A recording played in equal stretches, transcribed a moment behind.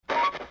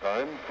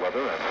Time,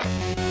 weather,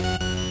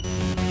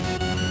 and...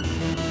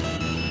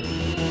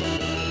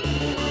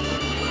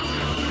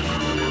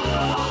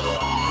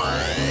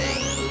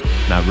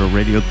 Not Real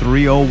Radio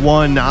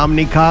 301,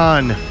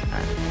 Omnicon.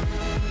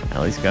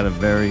 Allie's got a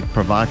very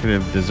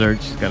provocative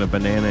dessert. She's got a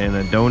banana and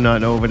a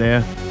donut over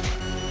there.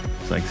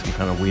 It's like some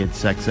kind of weird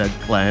sex ed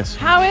class.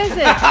 How is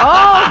it?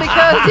 Oh,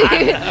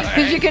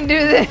 because you can do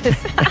this.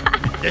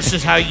 This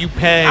is how you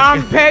peg.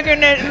 I'm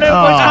pegging it. Look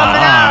what's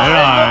coming out.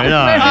 All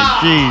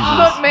right, Jesus.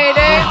 Look,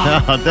 Mayday.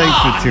 Oh, thanks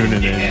for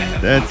tuning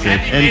in. That's it.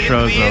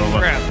 Intro's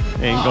over.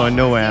 Ain't going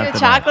nowhere after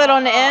Chocolate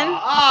on the end.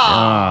 that.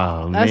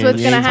 Oh, That's man, what's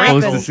you gonna ain't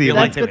happen. supposed to see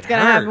That's like what's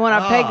gonna happen when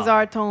our pegs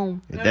are at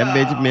home. if that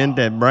bitch meant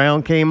that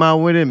Brown came out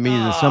with it,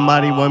 means that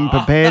somebody wasn't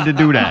prepared to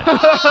do that.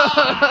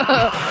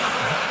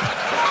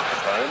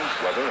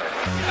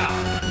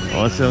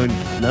 Also,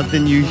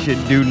 nothing you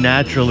should do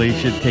naturally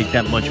should take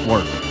that much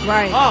work.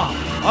 Right.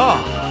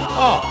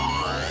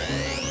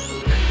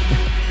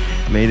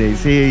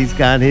 Mayday's here. He's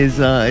got his,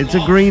 it's a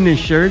greenish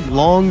shirt,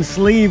 long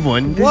sleeve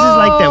one. This is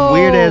like that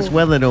weird ass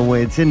weather though,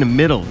 where it's in the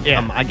middle.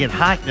 Yeah. I get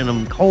hot and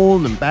I'm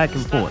cold and back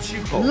and forth.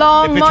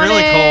 Long if it's money.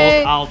 really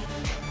cold,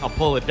 I'll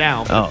pull it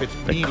down. But Oh, if it's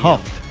the medium,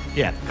 cuff.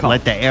 yeah, cuff.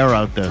 Let the air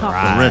out the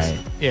wrist.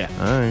 Yeah.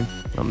 All right.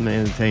 I'm the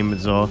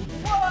entertainment czar.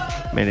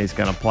 Mayday's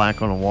got a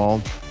plaque on the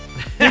wall.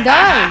 He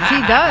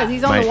does.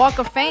 He's on Might- the Walk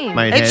of Fame.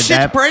 Might And have shit's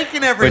that,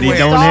 breaking but everywhere. he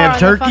don't Star have on the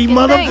turkey fucking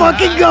motherfucking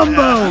thing.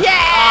 gumbo.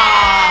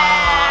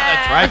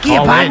 That's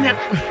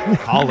right.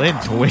 Call in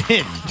to win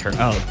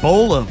a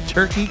bowl of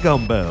turkey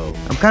gumbo.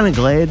 I'm kind of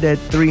glad that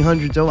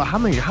 300's over.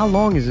 How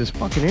long is this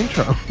fucking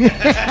intro? I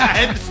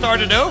had to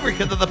start it over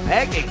because of the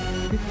pegging.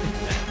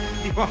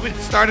 You want me to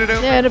start it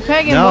over? Yeah, the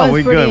pegging No, was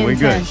we're pretty good. We're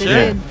good. intense. It Sure.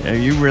 did. Yeah,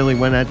 you really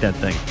went at that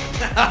thing.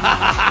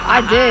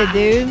 I did,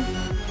 dude.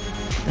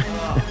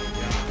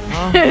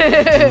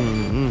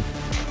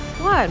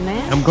 What,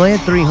 man? I'm glad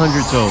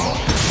 300's over.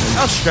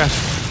 How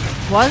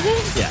stressful. Was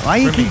it? Yeah. Why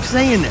you for me. keep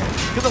saying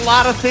that? Because a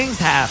lot of things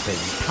happen.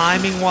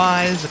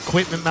 Timing-wise,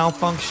 equipment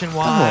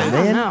malfunction-wise. Come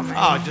on, man. No, man.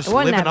 Oh, just it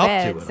wasn't living that up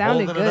bad. to It it.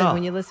 sounded holding it good up.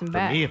 when you listen For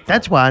back. me, it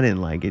That's why I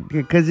didn't like it,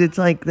 because it's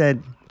like that.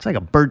 It's like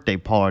a birthday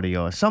party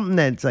or something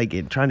that's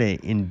like trying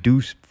to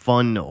induce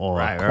fun or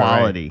Right,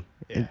 quality.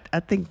 right. It, I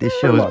think this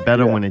show is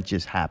better when it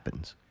just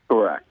happens.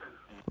 Correct.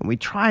 When we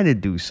try to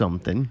do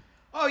something,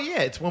 Oh, yeah.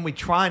 It's when we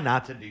try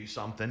not to do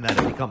something that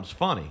it becomes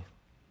funny.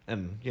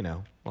 And,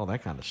 all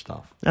that kind of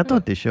stuff. I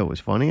thought this show was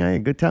funny. I had a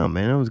good time,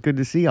 man. It was good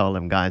to see all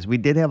them guys. We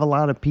did have a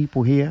lot of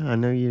people here. I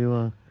know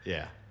you.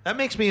 Yeah. That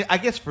makes me, I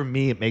guess for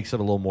me, it makes it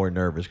a little more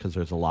nervous because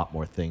there's a lot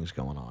more things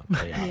going on.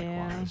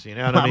 chaotic-wise, You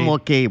know A what lot I mean? more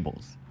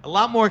cables. A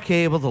lot more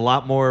cables, a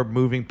lot more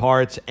moving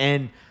parts,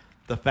 and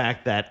the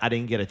fact that I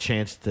didn't get a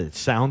chance to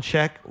sound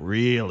check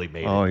really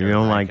made it. Oh, you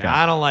don't like that?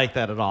 I don't like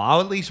that at all.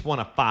 I'll at least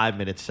want a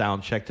 5-minute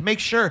sound check to make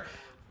sure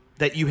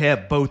that you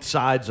have both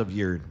sides of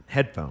your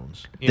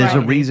headphones. You know There's what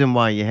a I mean? reason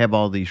why you have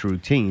all these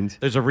routines,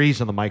 There's a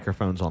reason the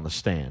microphone's on the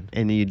stand.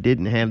 and you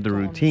didn't have the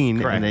routine,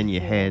 Correct. and then you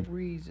had.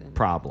 Reason.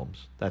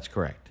 Problems. That's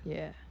correct.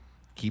 Yeah.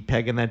 Keep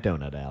pegging that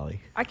donut,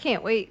 Allie. I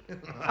can't wait.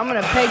 I'm going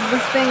to peg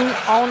this thing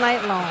all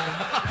night long.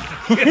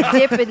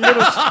 Dip it,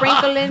 little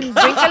sprinkling,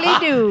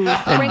 drinkly-do.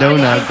 That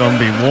donut gonna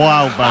be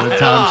wild by the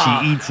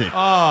time she eats it.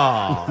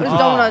 Oh. This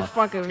donut's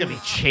fucking... It's going to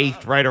be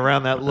chafed right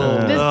around that little...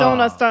 This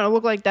donut's starting to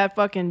look like that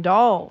fucking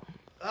doll.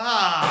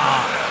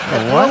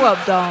 That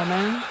blow-up doll,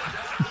 man.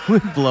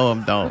 Blow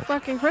them down.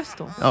 Fucking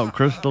Crystal. Oh,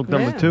 Crystal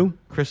number Yeah. 2.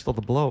 Crystal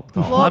the blow.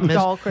 Oh, Blow-up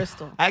doll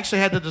Crystal. I actually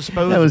had to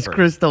dispose That was of her.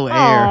 Crystal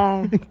Air.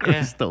 Oh.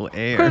 Crystal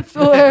Air.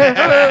 Crystal.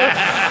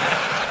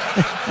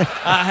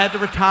 I had to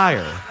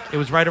retire. It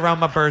was right around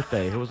my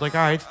birthday. It was like,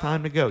 all right, it's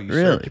time to go. You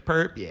Really? served your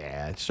purpose.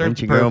 Yeah, it served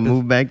Once your your girl purpose.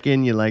 move back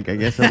in, you're like, I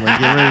guess I'm gonna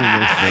get rid of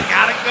this I thing.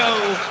 gotta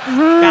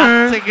go.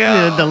 Got to go.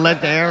 Yeah, to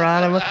let the air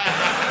out of her.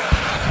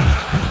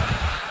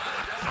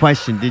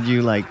 Question: did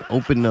you like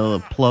open the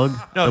plug?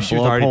 No, the she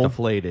was already blowhole?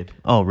 deflated.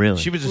 Oh, really?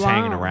 She was just Wow.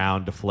 hanging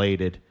around,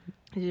 deflated.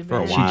 For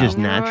a She while. just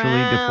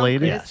naturally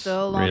deflated? Yes.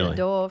 Crystal on Really? the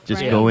door Just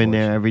frame. go in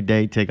there every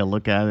day, take a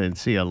look at it, and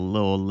see a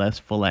little less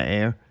full of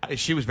air.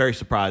 She was very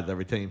surprised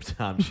every time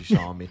she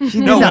saw me.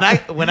 She No,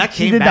 did when I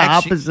She came did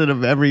back, the opposite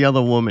of every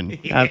other woman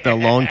after a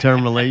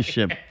long-term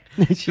relationship.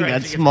 She Right,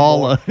 got she gets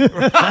smaller. Oh,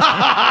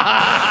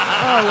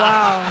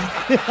 wow.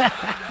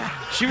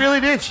 she really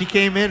did. She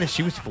came in and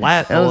she was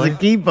flat. That was boy. a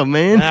keeper, All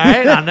man.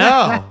 right, I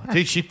know.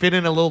 Dude, she fit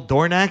in a little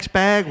Dornax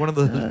bag, one of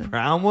those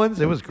brown ones.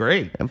 It was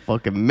great. That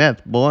fucking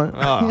meth, boy.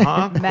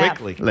 Uh-huh. Math.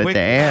 Quickly. Let quickly. the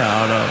air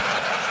out of.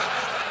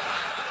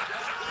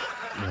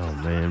 Oh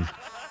man.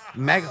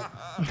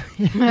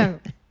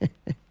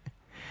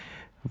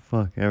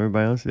 Fuck.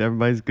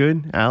 Everybody's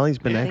good. Allie's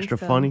been Yeah, I extra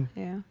Think so. funny.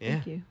 Yeah, Yeah.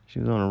 thank you. She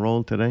was on a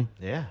roll today.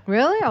 Yeah.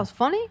 Really? I was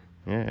funny?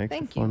 Yeah, extra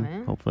Thank you, funny.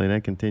 man. Hopefully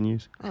that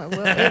continues. Oh, it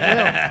will.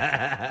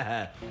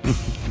 It will.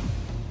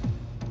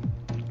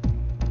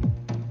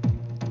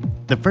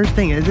 The first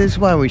thing is this is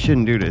why we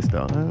shouldn't do this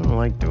though. I don't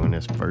like doing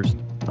this first.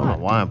 I don't know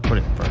why I put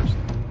it first.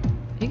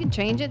 You can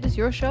change it. It's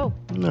your show.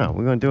 No,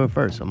 we're gonna do it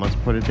first. I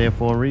must put it there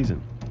for a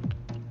reason.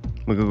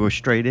 We're gonna go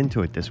straight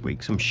into it this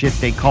week. Some shit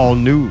they call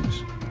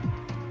news.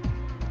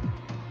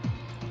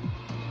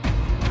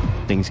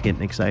 things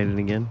getting excited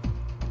again.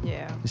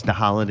 Yeah. It's the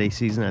holiday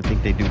season. I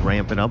think they do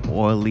ramp it up,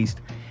 or at least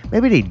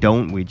maybe they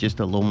don't. We're just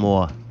a little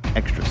more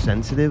extra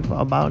sensitive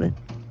about it.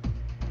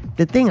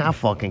 The thing I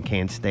fucking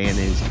can't stand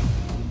is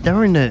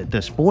during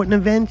the sporting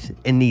events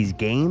in these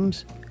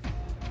games.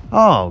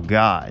 Oh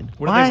God!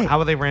 How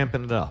are they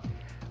ramping it up?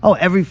 Oh,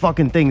 every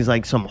fucking thing's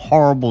like some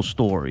horrible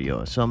story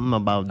or something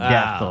about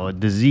death or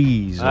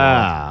disease.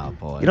 Or,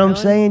 Boy. you know what I'm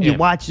saying? You Yeah.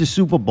 watch the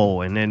Super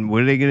Bowl, and then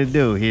what are they gonna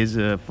do? Here's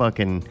a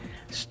fucking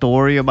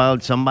story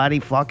about somebody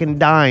fucking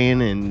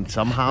dying, and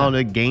somehow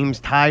the game's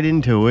tied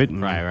into it.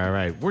 And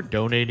Right. We're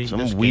donating some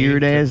this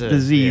weird game ass to this.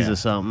 disease Yeah. or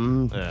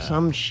something. Yeah.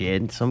 Some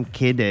shit. Some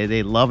kid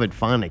they love it.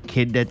 Find a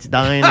kid that's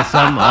dying or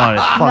something. Oh, they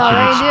fucking they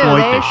do. exploit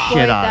They the exploit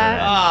shit out that. of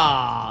that.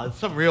 Ah, it's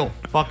some real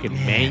fucking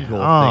mangle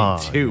Oh,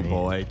 thing too, man.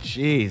 boy.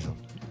 Jeez.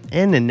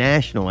 And the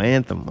national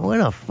anthem. What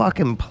a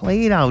fucking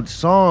played out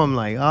song.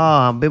 Like,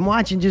 I've been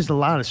watching just a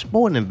lot of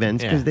sporting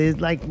events because Yeah. there's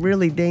like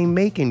really, they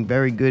making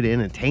very good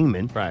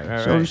entertainment. Right,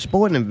 So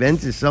sporting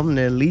events is something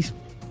that at least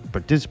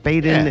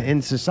participate Yeah.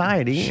 in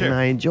society. Sure. And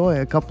I enjoy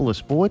a couple of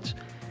sports.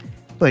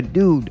 But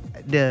dude,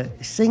 the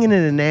singing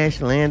of the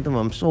national anthem,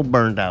 I'm so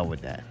burned out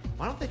with that.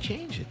 Why don't they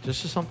change it?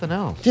 Just to something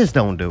else. Just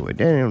don't do it.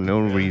 There ain't no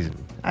reason.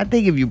 I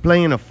think if you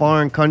play in a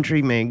foreign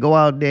country, man, go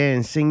out there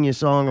and sing your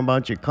song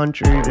about your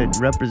country that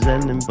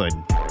representing, but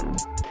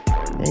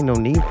ain't no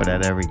need for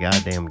that every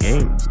goddamn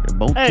game.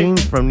 Both Hey.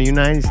 teams from the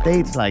United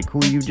States, like who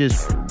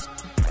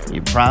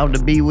you're proud to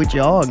be what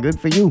you are. Good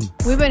for you.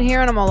 We've been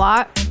hearing them a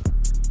lot.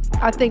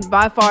 I think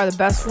by far the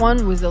best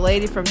one was the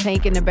lady from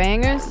Taking the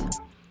Bangers.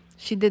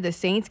 She did the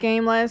Saints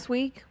game last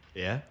week.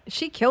 Yeah.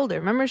 She killed it.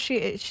 Remember,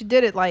 she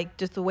did it like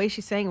just the way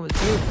she sang it was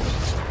beautiful.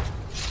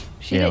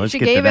 Yeah, let's She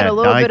get to gave it that. a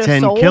little Die bit of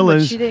 10 soul,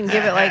 Killers. but she didn't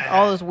give it like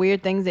all those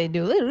weird things they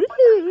do.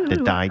 The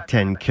Die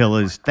 10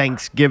 Killers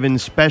Thanksgiving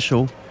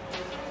special.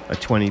 A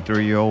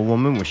 23-year-old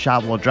woman was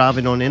shot while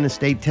driving on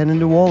Interstate 10 in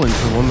New Orleans.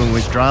 The woman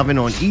was driving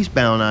on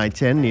eastbound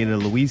I-10 near the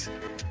Louise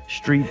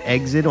Street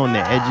exit on the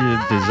edge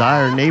of the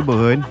Desire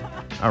neighborhood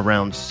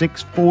around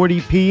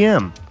 6:40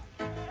 p.m.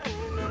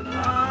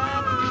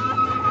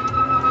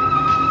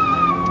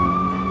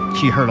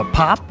 She heard a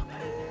pop,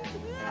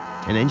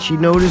 and then she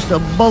noticed a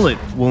bullet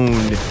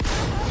wound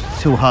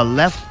to her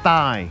left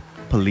thigh,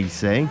 police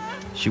say.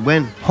 She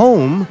went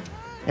home,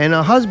 and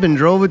her husband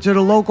drove her to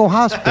the local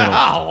hospital.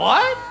 Oh,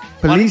 what?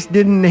 Police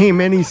didn't name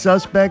any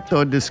suspect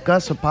or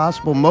discuss a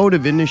possible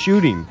motive in the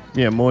shooting.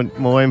 Yeah,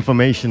 more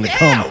information to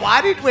Yeah, come.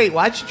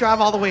 why'd she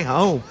drive all the way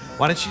home?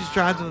 Why didn't she just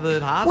drive to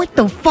the hospital? What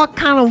the fuck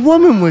kind of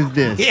woman was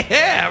this?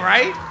 Yeah,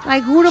 right?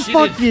 Like, who the She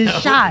fuck didn't is know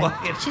shot?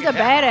 fucking- She's a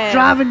badass.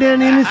 Driving down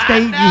the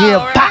interstate, you hear know,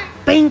 pop, right?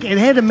 bink. It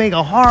had to make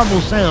a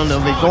horrible sound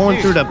of it Oh, going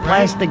dude, through the right.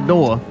 plastic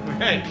door.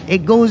 Right.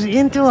 It goes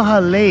into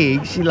her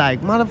leg. She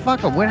like,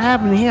 motherfucker, what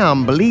happened here?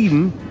 I'm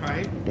bleeding.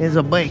 Right. There's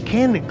a but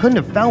couldn't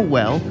have felt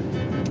well.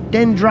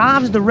 Then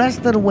drives the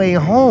rest of the way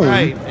home.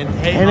 Right. And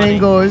hey, And honey,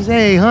 then goes,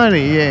 hey,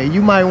 honey, yeah, you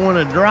might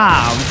want to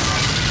drive.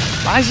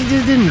 Why she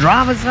just didn't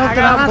drive herself I to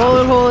the got a bullet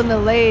hospital? hole in the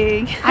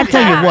leg. I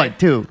tell you what,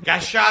 too.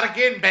 got shot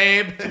again,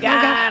 babe.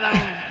 Got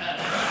him.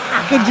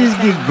 I could just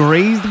get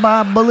grazed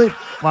by a bullet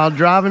while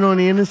driving on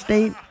the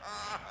interstate.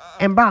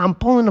 And bro, I'm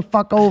pulling the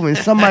fuck over and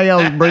somebody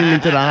else bring me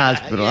to the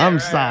hospital. I'm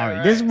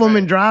sorry. This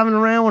woman driving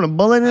around with a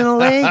bullet in her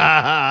leg?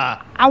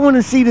 I want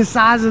to see the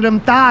size of them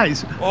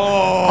thighs. Oh.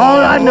 All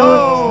I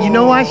know, you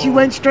know why she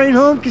went straight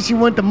home? Because she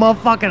want the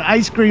motherfucking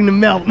ice cream to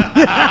melt.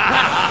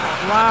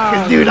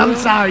 Wow. Dude, I'm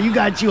sorry. You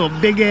got you a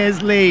big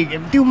ass leg.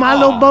 And dude, my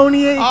little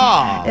bony egg,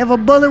 Oh. if a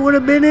bullet would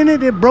have been in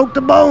it, it broke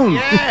the bone.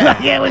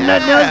 Yeah. With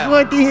nothing else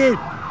for it to hit.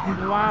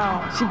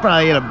 Wow. She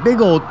probably had a big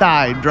old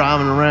thigh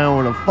driving around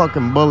with a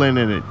fucking bullet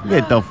in it.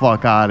 Get the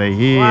fuck out of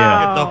here.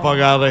 Wow. Get the fuck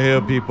out of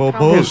here, people.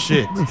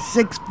 Bullshit.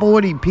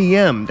 6:40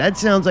 p.m. That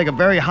sounds like a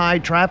very high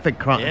traffic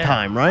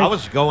time, right? I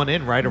was going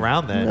in right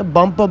around Yeah, then.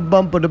 bumper to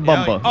bumper.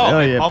 oh,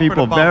 yeah, bumper to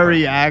people bumper.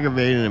 very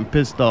aggravated and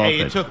pissed off.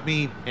 Hey, it took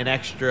me an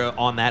extra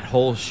on that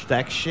whole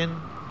section.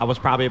 I was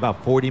probably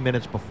about 40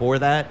 minutes before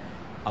that,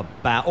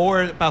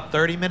 about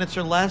 30 minutes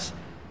or less.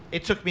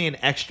 It took me an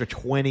extra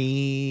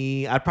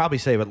 20, I'd probably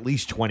say at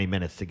least 20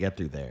 minutes to get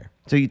through there.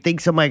 So you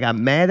think somebody got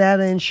mad at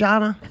her and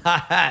shot her?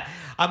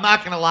 I'm not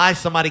going to lie,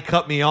 somebody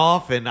cut me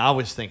off, and I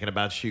was thinking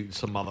about shooting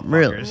some motherfuckers.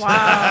 Really?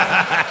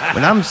 Wow.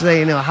 But I'm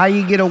saying, how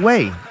you get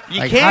away?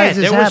 You How can't. does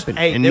this There was- happen?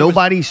 hey, and there was-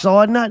 nobody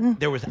saw nothing?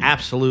 There was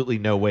absolutely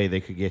no way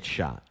they could get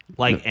shot,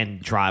 and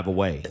drive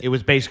away. It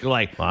was basically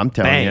like, Well, I'm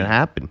telling bang. you, it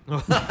happened.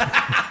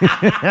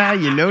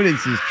 You know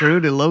this is true.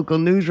 The local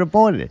news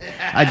reported it.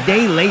 A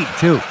day late,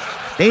 too.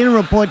 They didn't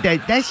report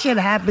that. That shit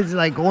happens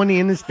like on the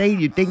interstate.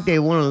 You think they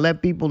want to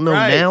let people know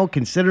Right. now,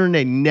 considering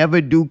they never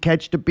do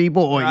catch the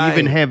people or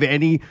even Right. have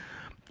any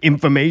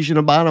information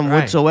about them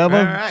Right.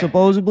 whatsoever, Right.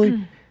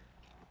 supposedly?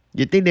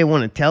 You think they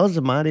want to tell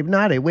somebody? If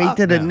not, they wait Fuck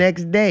till the no.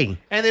 next day.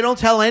 And they don't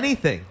tell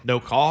anything. No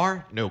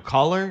car, no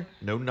color,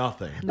 no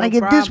nothing. No Like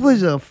if this problem.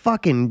 was a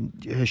fucking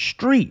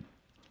street,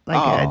 like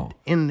Oh.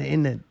 in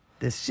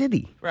the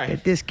city, Right.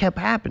 that this kept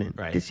happening.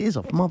 Right. This is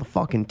a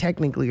motherfucking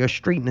technically a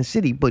street in the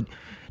city, but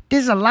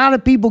There's a lot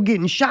of people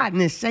getting shot in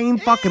the same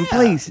fucking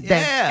place that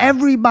yeah.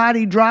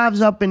 everybody drives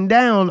up and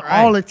down Right,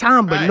 all the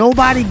time, but right.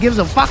 nobody gives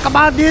a fuck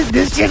about this.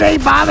 This shit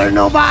ain't bothering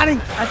nobody.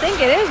 I think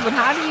it is, but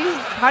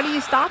how do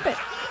you stop it?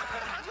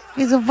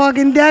 It's a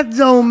fucking death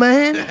zone,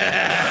 man.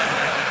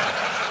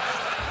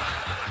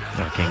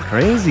 Fucking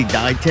crazy.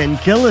 Die 10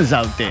 killers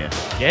out there.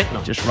 Getting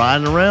them. Just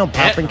riding around,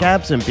 popping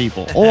caps in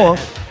people. Or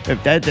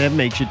if that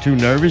makes you too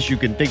nervous, you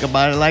can think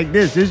about it like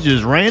this. It's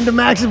just random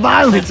acts of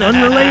violence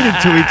unrelated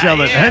to each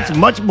other. Yeah. That's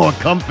much more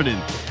comforting.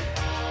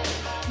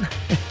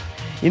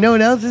 You know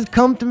what else is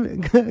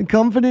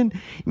comforting?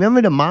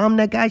 Remember the mom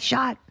that got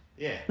shot?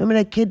 Yeah. Remember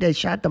that kid that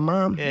shot the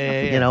mom? Yeah, I yeah,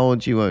 forget yeah. how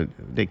old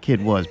the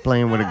kid was,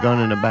 playing with a gun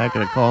in the back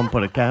of the car and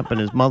put a cap in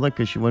his mother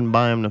because she wouldn't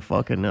buy him the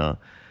fucking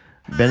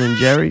Ben and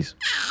Jerry's.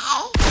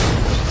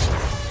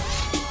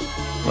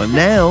 Well,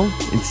 now,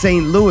 in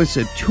St. Louis,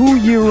 a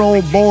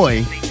 2-year-old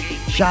boy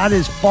shot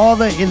his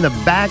father in the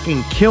back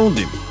and killed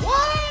him.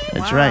 What?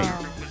 That's right.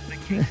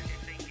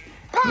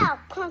 Wow,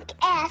 punk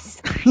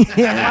ass.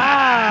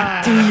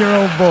 Yeah.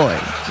 2-year-old boy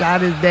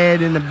shot his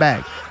dad in the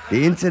back.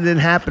 The incident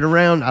happened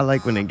around, I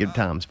like when they give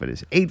times for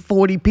this,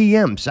 8:40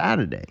 p.m.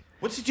 Saturday.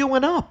 What's he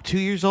doing up? 2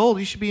 years old.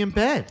 You should be in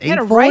bed. He had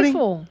a 8:40?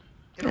 rifle.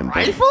 A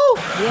rifle?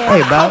 Yeah.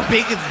 Hey, Bob, How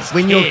big is this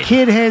when your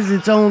kid has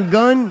its own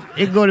gun,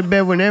 it go to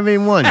bed whenever it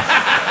wants.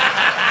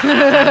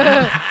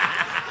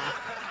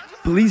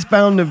 Police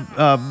found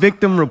the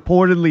victim,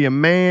 reportedly a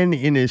man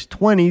in his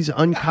 20s,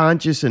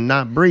 unconscious and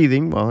not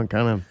breathing. Well, it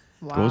kind of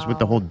goes with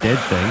the whole dead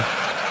thing.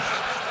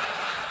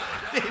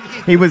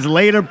 He was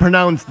later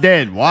pronounced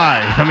dead.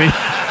 Why? I mean,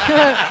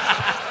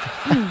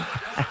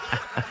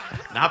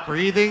 Not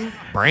breathing.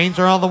 Brains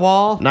are on the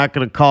wall. not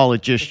going to call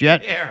it just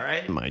yet. Yeah,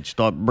 right. Might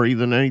start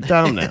breathing any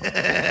time now.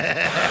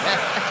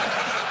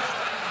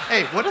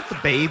 Hey, what if the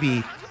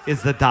baby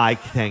is the Die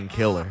 10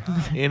 killer?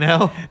 You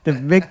know? The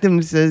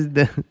victim says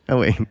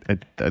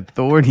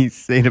authorities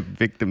say the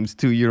victim's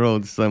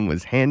 2-year-old son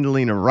was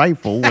handling a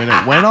rifle when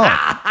it went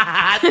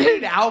off.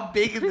 Dude, how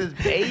big is this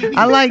baby?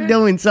 I like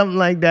though when something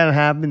like that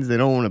happens, they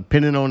don't want to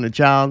pin it on the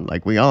child.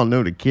 Like we all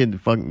know the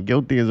kid fucking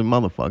guilty as a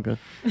motherfucker.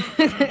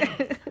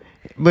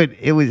 But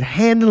it was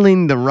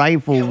handling the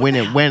rifle when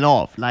it went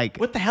off. Like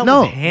What the hell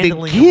No, is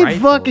handling the a kid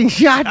rifle? fucking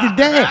shot the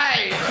dad.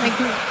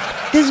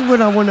 Right. This is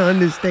what I want to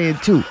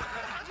understand too.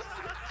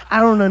 I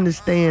don't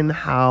understand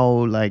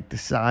how like the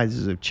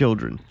sizes of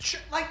children.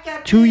 Like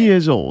that 2 big.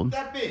 years old.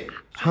 That big.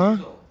 Huh?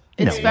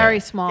 It's No. very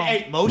small.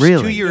 Hey, most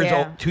Really? 2 years Yeah.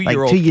 old. Like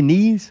 2-year-old. to your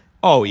knees?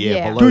 Oh yeah,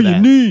 Yeah. below To that. your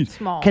knees.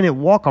 Small. Can it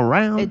walk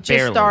around? It just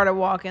Barely. started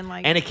walking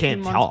like And it 2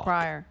 can't months talk.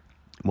 prior.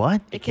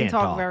 What? It can can't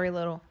talk talk. very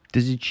little.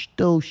 Does it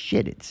still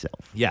shit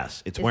itself?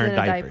 Yes, it's It's wearing in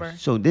a diapers. diaper.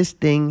 So this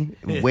thing,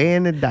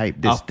 wearing a diaper,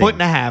 A this foot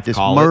and a half. this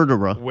call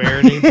murderer. It.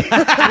 Wearing it.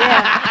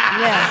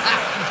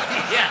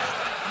 Yeah,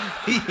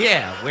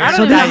 Yeah. I Wearing So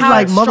don't this know is how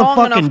like it's strong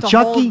motherfucking enough to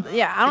Chucky? hold.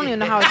 Yeah, I don't even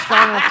know how it's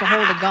strong enough to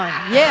hold a gun.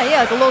 Yeah,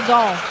 like a little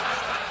doll.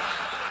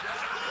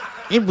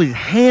 It was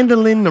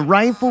handling the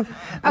rifle.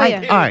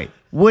 Like, yeah. all right,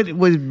 what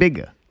was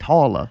bigger,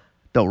 taller,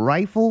 the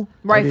rifle?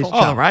 or this Rifle. Oh,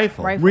 the child?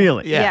 rifle. Rifle.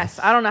 Really? Yeah. Yes,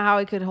 I don't know how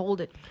he could hold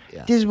it.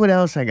 This is what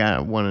else I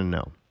want to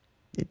know.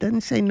 It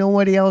doesn't say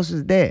nobody else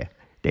is there.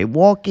 They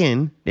walk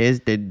in. There's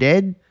the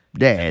dead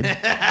dad.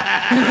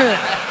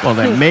 Well,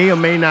 that may or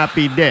may not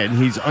be dead.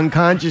 He's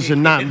unconscious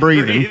and not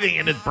breathing.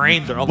 And his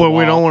brains are on the But we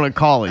wall. don't want to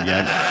call it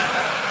yet.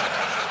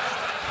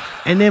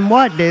 And then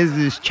what? There's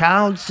this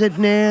child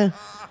sitting there.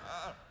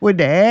 Would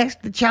they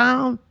ask the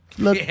child?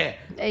 Look. Yeah.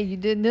 Hey, you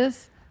did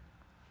this?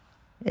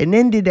 And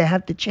then did they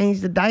have to change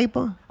the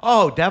diaper?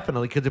 Oh,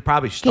 definitely, because it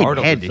probably Kid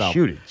startled had to itself.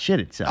 shit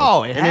itself.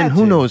 Oh, it and then had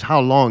who to. knows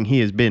how long he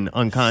has been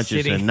unconscious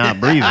Sitting- and not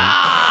breathing.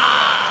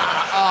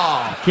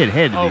 Kid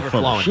had to be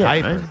full Overflowing of shit,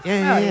 diaper. right?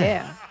 Yeah, Oh, yeah,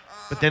 yeah.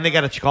 But then they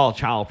got to call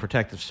Child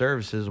Protective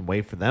Services and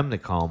wait for them to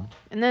come.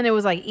 And then it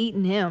was like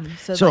eating him.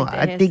 So, So like, they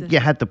I had think to- you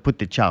had to put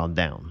the child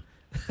down.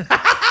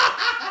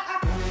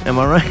 Am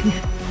I right?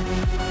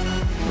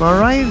 Am I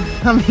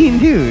right? I mean,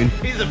 dude.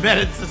 He's a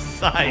menace to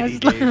society,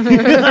 dude.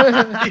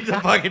 He's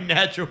a fucking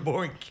natural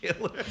born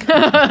killer.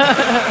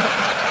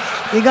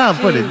 You gotta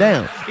put it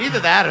down. Either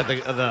that or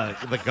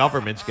the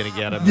government's gonna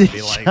get him The and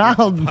be like,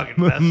 child "You're the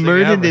fucking best thing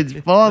murdered ever." his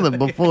father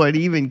before it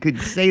even could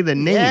say the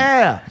name.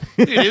 Yeah,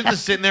 dude, he was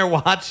just sitting there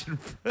watching.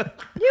 You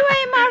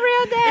ain't my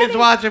real He's daddy.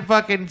 watching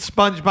fucking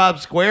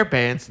SpongeBob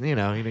SquarePants, and he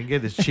didn't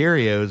get his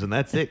Cheerios, and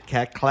that's it.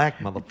 Cat clack,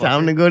 motherfucker.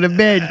 Time to go to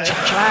bed.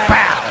 Right.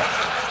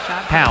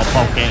 Pow. Pow,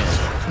 poke ass.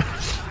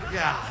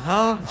 Yeah,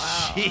 huh?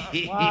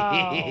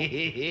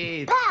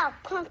 Jeez. Wow,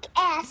 punk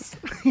ass.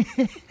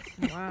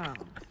 Wow.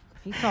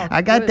 He talks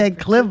I got good that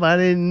for clip. I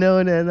didn't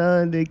know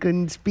that they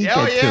couldn't speak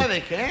Oh, that yeah, too.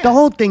 they can. The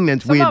whole thing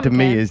that's Some weird of to them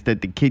me can. is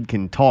that the kid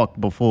can talk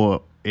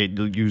before it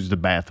use the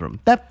bathroom.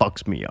 That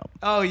fucks me up.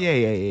 Oh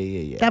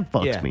yeah. That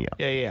fucks yeah. me up.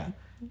 Yeah.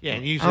 Yeah,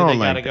 and I usually don't they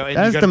gotta like go. that. And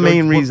That's you gotta the go, main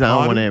 "You want reason I don't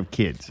want to potty? have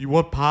kids. You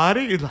want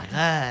potty? You're like,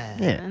 Yeah,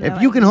 And if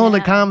they're you like, can hold a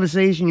 "Nah."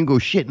 conversation, you go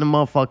shit in the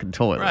motherfucking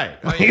toilet.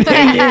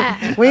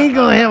 Right. We ain't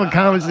gonna have a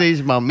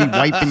conversation about me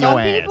wiping Some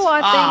your people,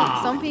 ass. I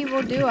think, some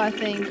people do. I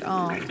think,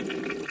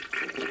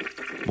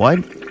 What?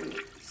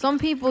 Some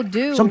people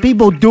do. Some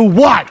people do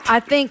what? I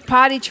think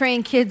potty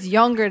train kids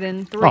younger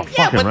than 3. Oh,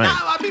 Yeah, fucking but right. no,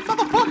 I mean,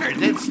 motherfucker,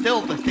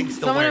 the thing's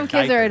still Some of wearing them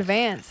kids are diapers.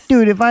 advanced.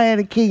 Dude, if I had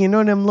a kid, you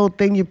know them little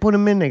thing you put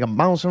them in, they can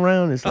bounce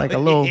around. It's like a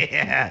little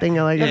Yeah. thing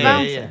like The that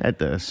bouncer. at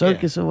the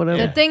circus or whatever.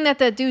 The thing that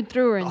dude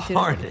threw her into.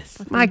 Harness.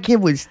 My kid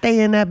would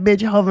stay in that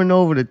bitch hovering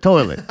over the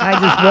toilet. I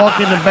just walk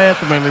in the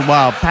bathroom every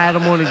while, pat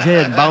him on his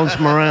head, and bounce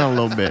him around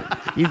a little bit.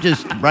 You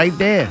just right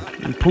there.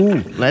 You cool.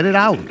 Let it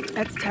out.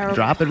 That's terrible.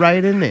 Drop it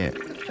right in there.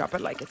 Drop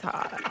it like it's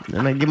hot.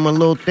 Then I give him a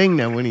little thing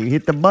that when he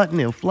hit the button,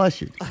 he'll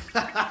flush it.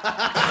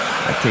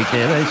 I take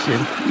care of that shit.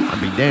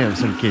 I'll be damned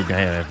some kid that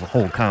had a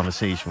whole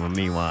conversation with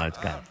me while it's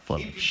got full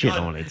of shit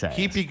on its ass.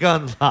 Keep your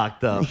guns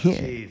locked up. Yeah.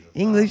 Jesus.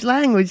 English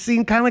language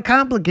seems kind of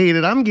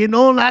complicated. I'm getting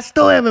old. I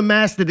still haven't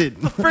mastered it.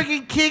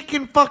 Freaking kid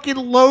can fucking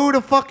load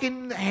a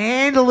fucking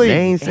handling. They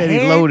ain't said he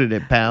loaded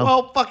it, pal.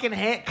 Well, fucking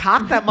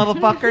cock that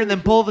motherfucker and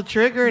then pull the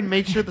trigger and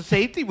make sure the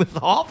safety was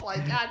off.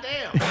 Like,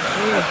 goddamn.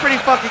 That's pretty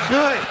fucking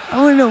good. I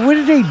don't know. What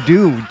did they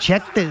do?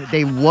 Check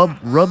they rub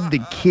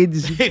the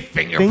kids' They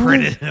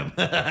fingerprinted fingers? him.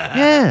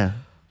 Yeah.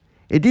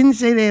 It didn't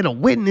say they had a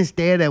witness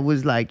there that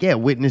was like, yeah,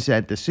 witness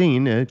at the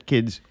scene.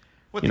 Kid's,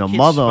 What, you the know, kid's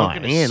mother or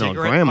smoking a aunt or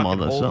cigarette, grandmother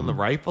fucking or holding something. the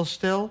rifle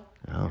still?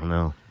 I don't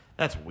know.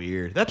 That's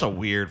weird. That's a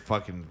weird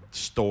fucking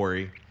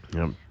story.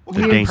 Yep. What The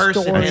kind dan- of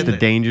person story. That's is the it?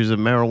 dangers of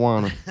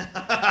marijuana.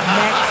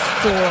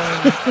 Next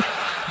story.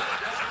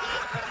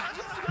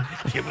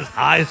 It was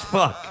high as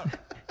fuck.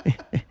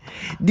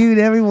 Dude,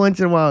 every once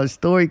in a while a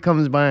story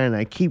comes by and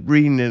I keep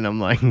reading it and I'm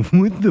like,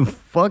 what the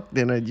fuck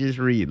did I just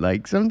read?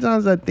 Like,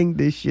 sometimes I think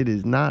this shit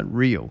is not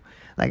real.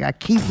 Like, I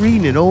keep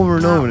reading it over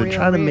and Not over to real,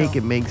 try to real. make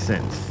it make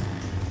sense.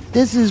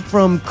 This is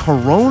from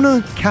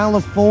Corona,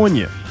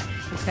 California.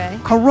 Okay.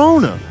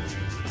 Corona.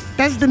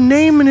 That's the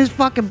name of this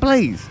fucking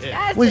place.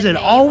 That's Was the it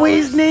name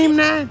always of the named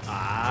that?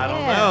 I don't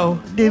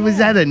Yeah. know. Was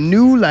that a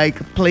new,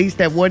 like, place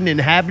that wasn't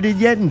inhabited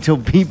yet until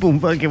people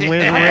fucking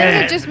went I around?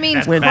 think it just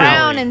means Went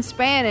crown there. in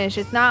Spanish.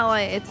 It's not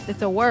like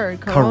it's a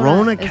word.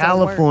 Corona, is a word.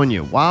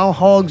 California. Wild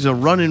hogs are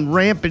running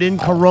rampant in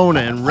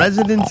Corona, and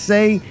residents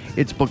say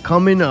it's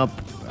becoming a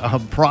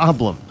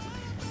problem.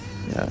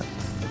 Yeah.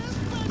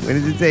 What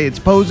does it say? It's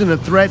posing a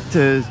threat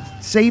to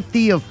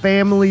safety of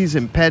families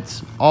and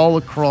pets all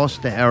across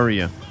the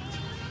area.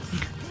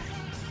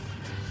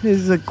 This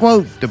is a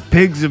quote. The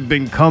pigs have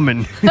been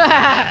coming,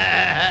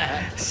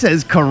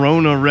 says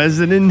Corona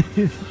resident.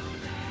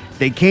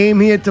 They came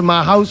here to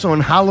my house on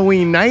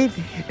Halloween night,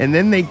 and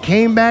then they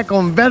came back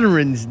on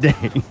Veterans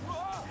Day.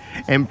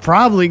 And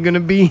probably going to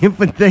be here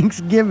for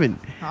Thanksgiving.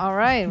 All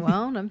right.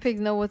 Well, them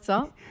pigs know what's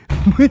up.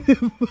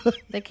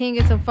 They can't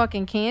get some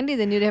fucking candy.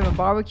 They knew they have a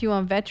barbecue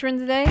on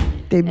Veterans Day.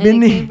 They've and been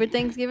they there. came for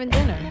Thanksgiving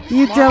dinner.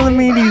 You telling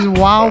me these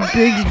wild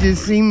pigs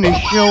just seem to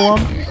show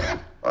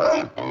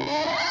up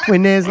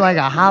when there's like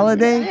a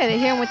holiday? Yeah, they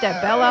hear 'em with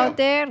that bell out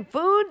there.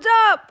 Food's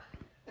up.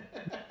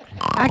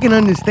 I can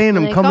understand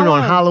them They coming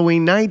on come.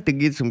 Halloween night to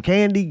get some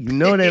candy. You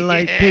know they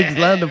like pigs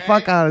love the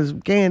fuck out of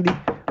some candy.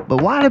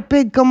 But why did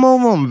pig come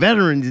over on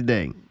Veterans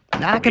Day?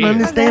 I can Weird.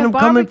 understand them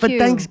Because they have coming for barbecue.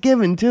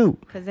 Thanksgiving too.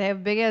 Because they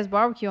have big ass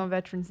barbecue on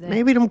Veterans Day.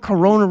 Maybe them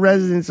Corona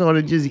residents ought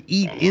to just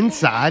eat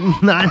inside,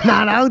 not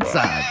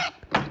outside.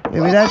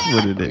 Maybe that's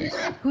what it is.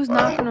 Who's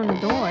knocking on the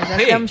door? Is that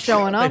Pigs. them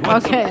showing up? They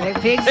want Okay, the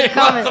pigs They are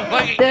coming. want some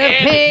fucking The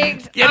candy.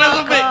 pigs Give us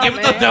a are bit. Give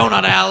us the coming.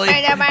 donut, Allie.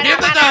 Give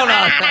the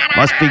donut.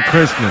 Must be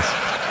Christmas.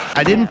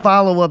 I didn't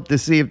follow up to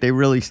see if they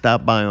really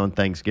stopped by on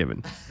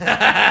Thanksgiving.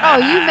 Oh,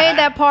 you made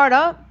that part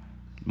up?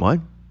 What?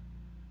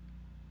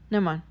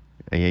 Never mind.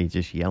 Yeah, he's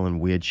just yelling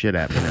weird shit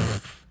at me now.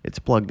 It's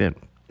plugged in.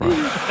 I'm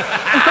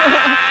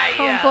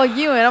gonna plug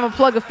you in. I'm gonna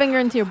plug a finger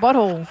into your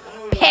butthole.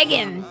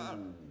 Pegging.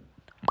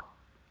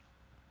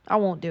 I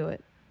won't do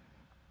it.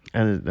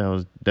 And that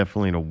was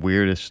definitely the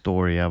weirdest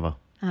story ever.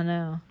 I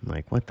know.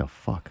 Like, what the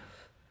fuck?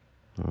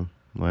 Well,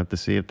 we'll have to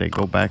see if they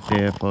go back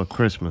there for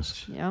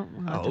Christmas. Yep,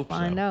 we'll have to hope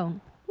find so. out.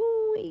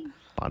 Ooh-wee.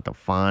 About to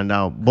find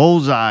out.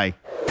 Bullseye.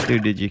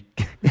 Dude, did you...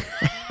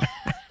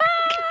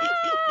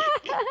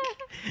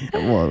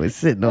 Well, we're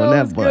sitting on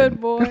That was that button. good,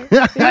 boy.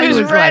 I He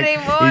was ready,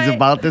 like, boy. he's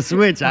about to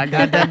switch. I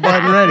got that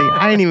button ready.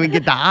 I didn't even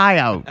get the eye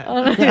out.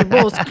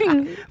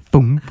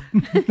 Boom.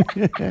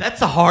 That's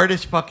the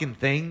hardest fucking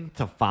thing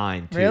to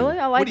find, too. Really?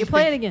 I What like do it. you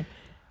Play it think-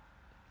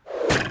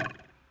 again.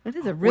 That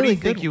is a What do really you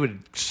good think one. you would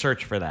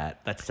search for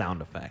that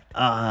sound effect?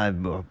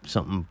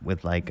 Something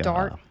with like a...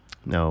 Dart?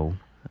 No,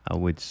 I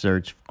would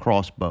search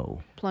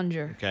crossbow.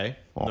 Plunger. Okay.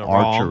 Or No,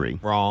 archery.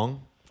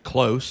 Wrong.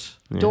 Close.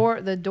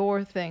 The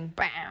door thing.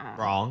 Bam.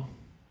 Wrong.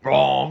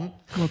 Wrong.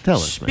 Well, tell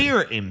us, man.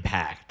 Spear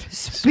impact.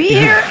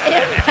 Spear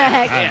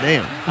impact. God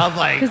damn. I was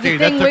like, Because the dude,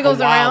 that thing took wiggles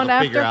a while around to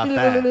after. figure out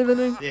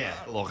that. Yeah.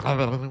 a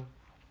little-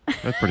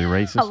 That's pretty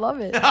racist. I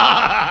love it.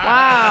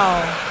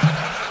 Wow.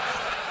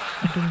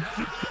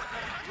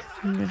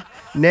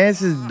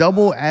 NASA's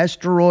Double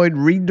Asteroid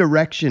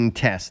Redirection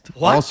Test,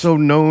 What? also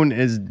known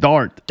as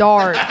DART,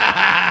 Dart.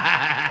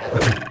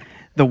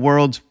 the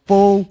world's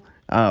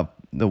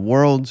the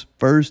world's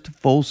first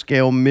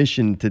full-scale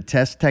mission to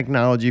test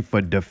technology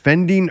for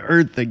defending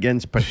Earth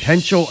against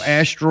potential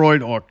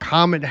asteroid or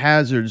comet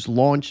hazards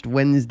launched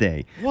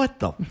Wednesday. What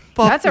the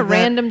fuck? That's a did that-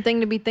 random thing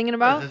to be thinking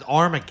about. Is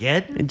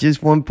Armageddon? It's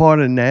just one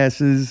part of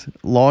NASA's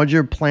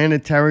larger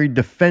planetary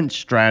defense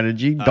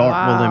strategy. DART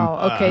Wow.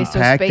 will Okay, so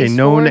impact a Space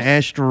known Force.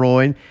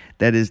 asteroid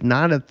that is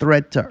not a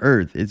threat to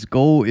Earth. Its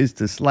goal is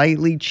to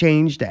slightly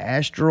change the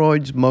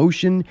asteroid's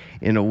motion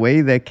in a way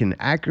that can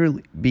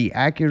be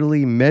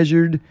accurately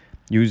measured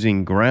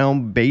using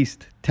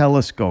ground-based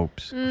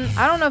telescopes.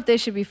 I don't know if they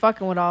should be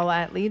fucking with all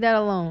that. Leave that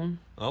alone.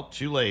 Oh,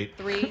 too late.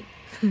 3,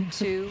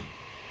 2,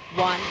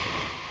 1.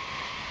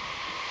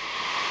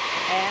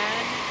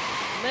 And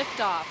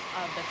liftoff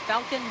of the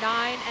Falcon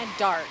 9 and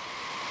DART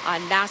on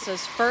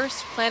NASA's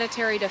first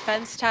planetary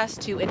defense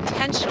test to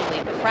intentionally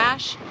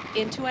crash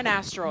into an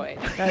asteroid.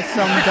 That's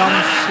some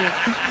dumb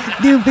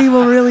shit. Dude,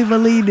 people really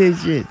believe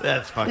this shit.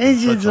 That's fucking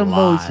This such is a some lie.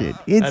 bullshit.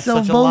 It's That's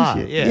some such a lie.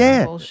 bullshit. Yeah.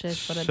 Yeah. Bullshit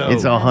for the So-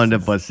 It's dumbasses.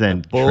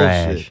 100% Bullshit,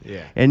 trash.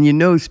 yeah. And you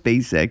know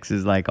SpaceX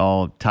is like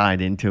all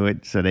tied into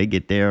it, so they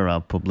get their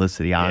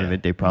publicity out of Yeah.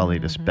 it. They probably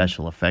the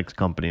special effects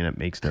company that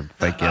makes the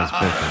fake ass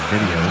fucking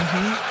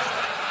videos.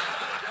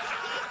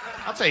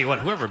 I'll tell you what,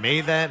 whoever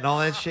made that and all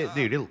that shit,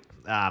 dude,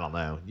 I don't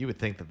know. You would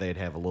think that they'd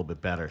have a little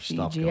bit better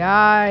stuff going on.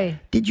 CGI.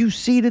 Did you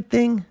see the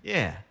thing?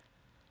 Yeah.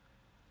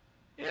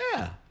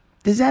 Yeah.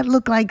 Does that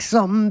look like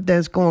something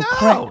that's going to No.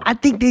 crack? I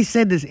think they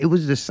said this. It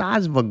was the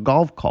size of a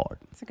golf cart.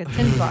 It's like a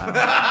tin file.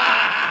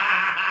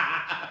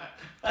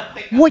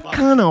 What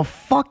kind of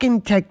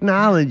fucking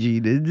technology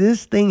did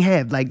this thing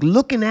have? Like,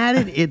 looking at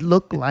it, it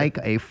looked like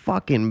a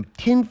fucking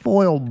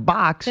tinfoil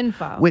box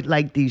Tinfoil. with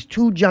like these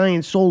two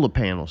giant solar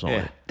panels on Yeah.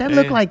 it. That Yeah,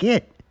 looked yeah. like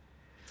it.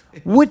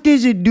 What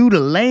does it do to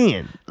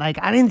land? Like,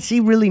 I didn't see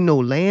really no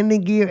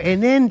landing gear.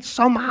 And then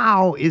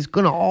somehow it's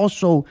going to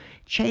also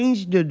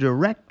change the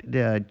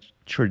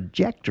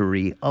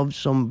trajectory of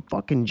some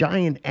fucking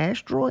giant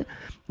asteroid.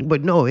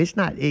 But no, it's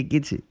not. It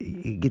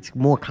gets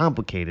more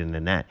complicated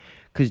than that.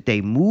 Because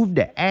they moved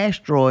the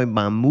asteroid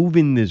by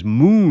moving this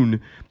moon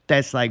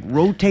that's like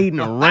rotating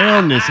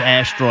around this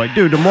asteroid.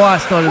 Dude, the more I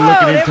started Whoa,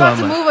 looking they're into it, about I'm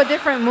to like, move a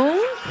different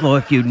moon? well,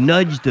 if you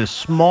nudge the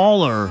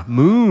smaller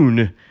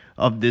moon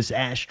of this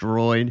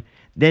asteroid,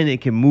 then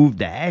it can move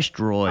the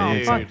asteroid. Oh,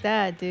 It's fuck like,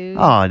 that, dude.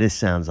 oh, this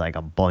sounds like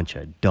a bunch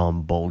of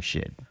dumb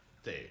bullshit.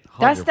 Dude,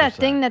 That's that 100%.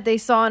 thing that they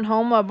saw in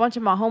Homa. A bunch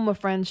of my Homa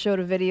friends showed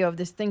a video of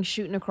this thing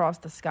shooting across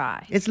the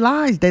sky. It's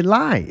lies. They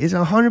lie. It's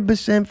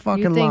 100%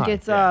 fucking You think lie.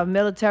 it's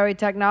military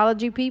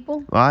technology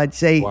people? Well, I'd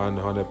say,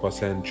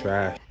 100%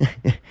 trash.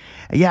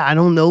 yeah, I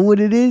don't know what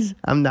it is.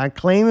 I'm not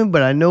claiming,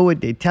 but I know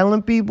what they're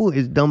telling people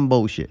is dumb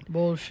bullshit.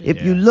 Bullshit.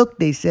 If you look,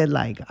 they said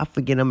like, I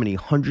forget how many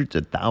hundreds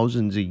of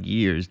thousands of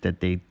years that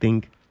they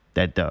think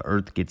that the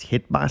Earth gets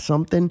hit by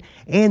something,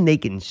 and they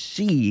can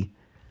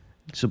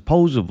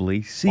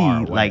supposedly see Far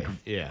away, like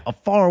yeah. a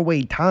far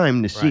away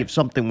time to see Right. if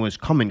something was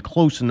coming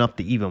close enough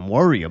to even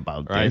worry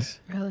about Right. this.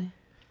 Really?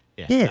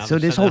 Yeah, now so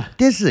they're this whole sending-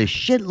 this is a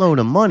shitload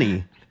of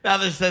money. Now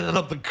they're sending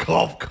up the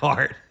golf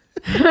cart.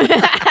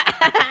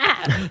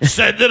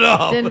 Send it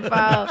up. Tin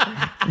file.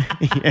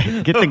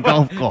 Yeah, get the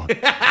golf cart,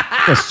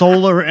 the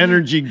solar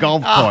energy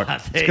golf cart.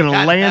 It's dude, gonna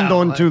I land know.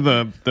 onto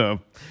the They're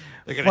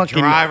gonna fucking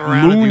drive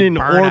around and moon do in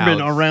orbit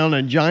burnouts. around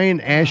a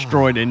giant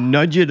asteroid and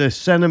nudge it a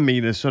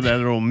centimeter so that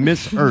it'll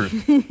miss Earth.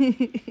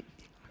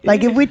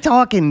 Like, if we're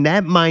talking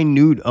that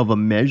minute of a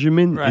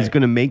measurement is Right.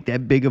 going to make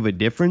that big of a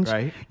difference,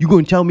 Right. you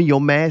going to tell me your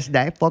math's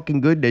that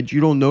fucking good that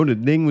you don't know the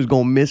thing was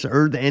going to miss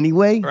Earth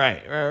anyway?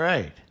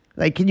 Right.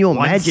 Like, can you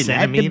imagine that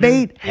centimeter?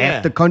 debate? Yeah.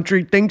 Half the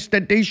country thinks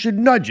that they should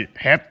nudge it.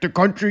 Half the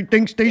country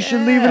thinks they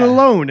should leave it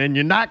alone. And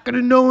you're not going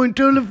to know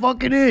until the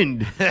fucking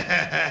end.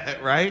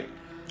 Right?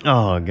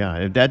 Oh,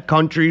 God. If that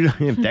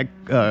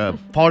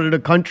part of the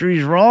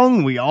country's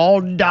wrong, we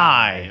all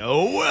die.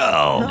 Oh,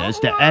 well. As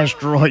the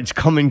asteroids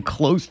coming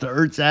close to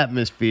Earth's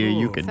atmosphere,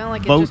 you can Sound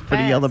like it vote just for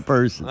the other passed.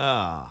 person.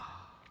 Ah.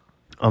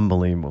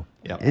 Unbelievable.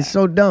 Yep. It's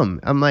so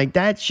dumb. I'm like,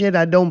 that shit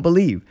I don't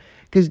believe.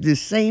 Because the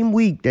same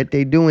week that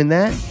they doing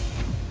that,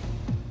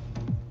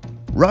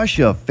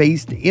 Russia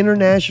faced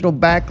international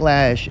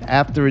backlash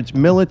after its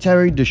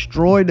military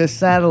destroyed a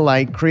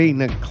satellite,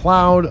 creating a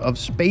cloud of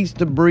space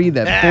debris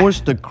that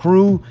forced the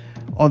crew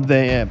of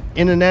the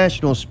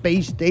International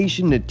Space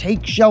Station to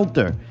take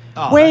shelter.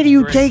 Oh, Where that's do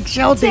you great. take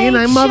shelter in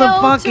a Take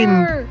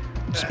motherfucking shelter.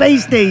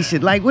 space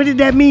station? Like, what did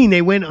that mean?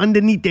 They went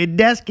underneath their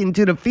desk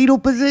into the fetal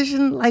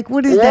position? Like,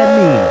 what does that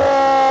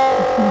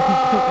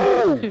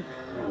mean?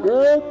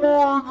 Oh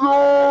my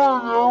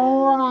god, I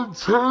want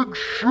to take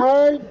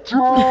shelter.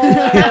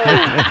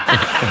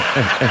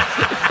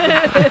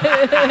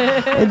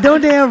 And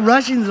don't they have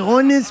Russians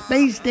on this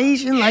space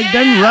station? Like,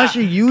 doesn't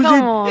Russia use Come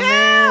it? on,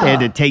 man. They had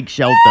to take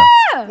shelter.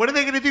 What are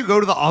they going to do? Go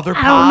to the other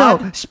I pod?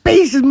 don't know.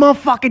 Space is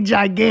motherfucking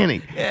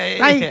gigantic.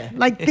 Yeah.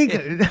 Like think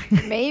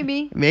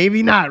Maybe.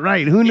 maybe not,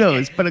 right? Who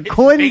knows? But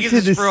according big as to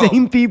a the scroll.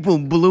 same people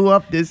who blew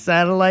up this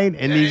satellite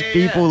and these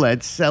people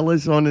that sell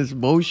us on this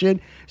bullshit,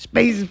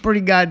 Space is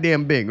pretty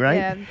goddamn big, right?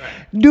 Yeah.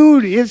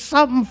 Dude, if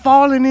something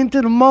falling into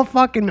the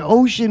motherfucking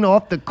ocean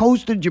off the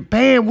coast of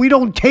Japan, we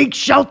don't take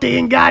shelter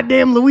in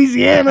goddamn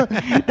Louisiana.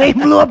 They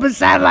blew up a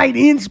satellite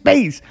in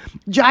space.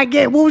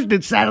 Gigantic. What was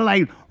the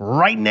satellite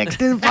right next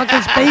to the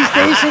fucking space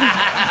station?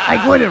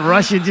 Like, what if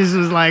Russia just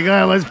was like,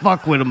 oh, let's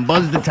fuck with them,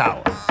 buzz the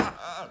tower.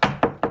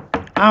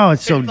 Oh,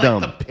 it's so It's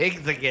dumb. like the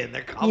pigs again.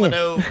 They're coming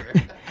over.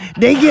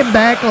 They get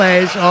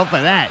backlash off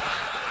of that.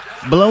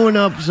 Blowing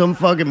up some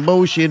fucking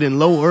bullshit in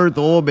low Earth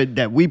orbit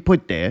that we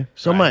put there.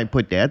 Somebody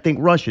put there. I think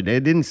Russia. They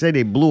didn't say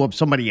they blew up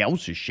somebody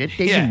else's shit.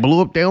 They Yeah. just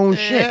blew up their own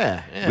shit.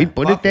 Yeah, We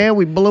put it fuck there.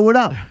 We blew it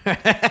up.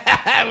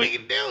 We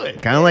can do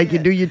it. Kind of like you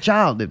do your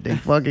child. If they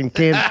fucking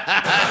can't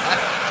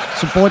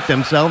support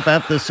themselves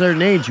after a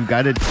certain age, you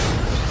got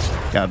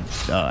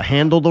to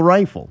handle the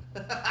rifle.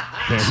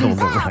 Handle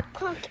the rifle.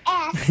 Punk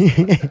ass.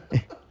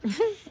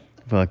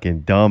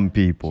 Fucking dumb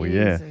people,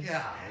 yeah.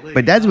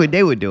 But that's what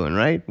they were doing,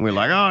 right? We're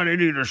like, oh, they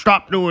need to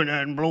stop doing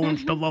that and blowing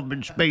stuff up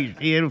in space.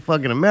 Here in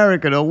fucking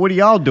America, though, what are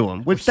y'all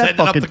doing? What's that setting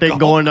up fucking the thing golf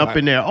going up cart.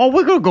 in there? Oh,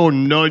 we're going to go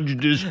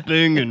nudge this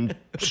thing and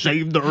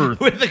save the Earth.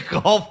 With the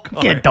golf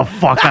cart. Get the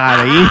fuck out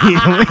of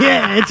here.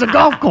 Yeah, it's a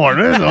golf cart.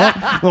 That's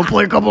all. We'll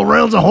play a couple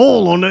rounds of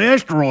hole on the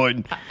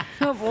asteroid.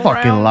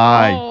 Fucking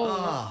lie.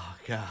 Oh,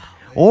 God.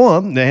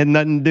 Or they had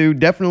nothing to do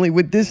definitely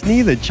with this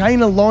neither.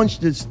 China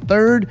launched its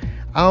third,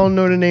 I don't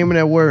know the name of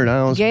that word. I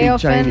don't speak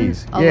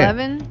Chinese.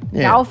 11?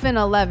 Yeah. Galfin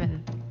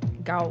 11.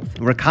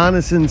 Galfin.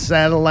 Reconnaissance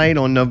satellite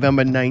on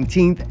November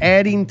 19th,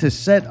 adding to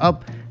set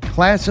up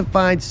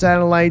classified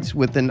satellites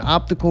with an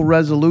optical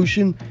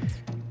resolution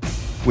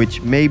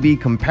which may be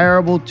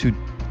comparable to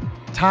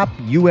top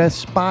U.S.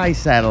 spy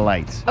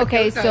satellites.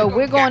 Okay, so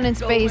we're going in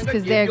space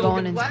because they're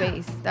going in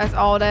space. That's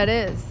all that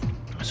is.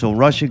 So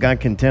Russia got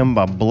contemned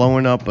by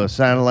blowing up a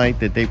satellite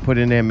that they put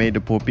in there, made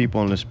the poor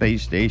people on the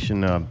space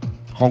station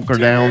hunker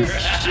down.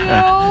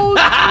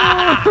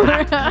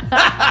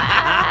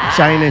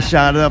 China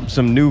shot up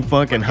some new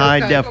fucking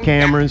high-def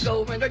cameras.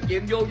 What?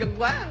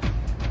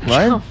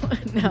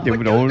 They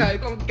would own-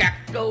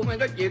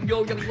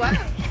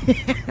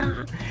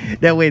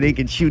 That way they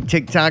could shoot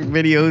TikTok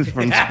videos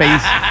from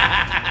space.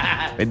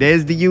 But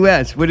there's the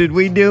U.S. What did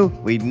we do?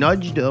 We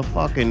nudged a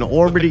fucking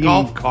orbiting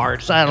Golf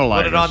cart.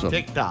 satellite. Put it or on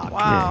something. TikTok.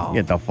 Wow.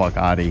 Yeah, get the fuck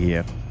out of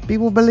here.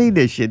 People believe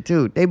this shit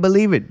too. They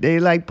believe it. They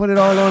like put it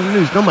all on the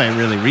news. Nobody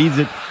really reads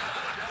it.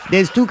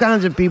 There's two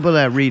kinds of people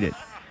that read it.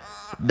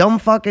 Dumb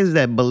fuckers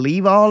that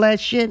believe all that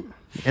shit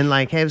and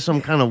like have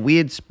some kind of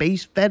weird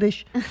space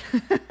fetish.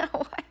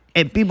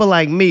 And people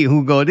like me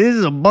who go, this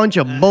is a bunch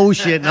of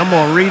bullshit and I'm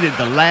gonna read it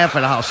to laugh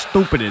at how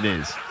stupid it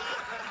is.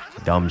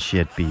 Dumb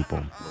shit,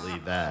 people.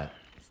 Believe that.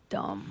 It's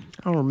dumb.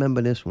 I don't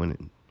remember this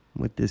one,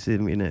 what this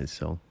even is,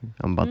 so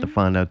I'm about to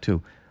find out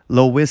too.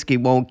 Low whiskey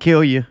won't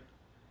kill you.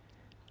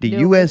 The No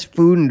U.S.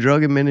 Food and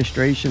Drug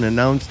Administration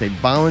announced a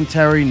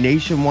voluntary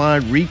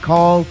nationwide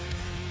recall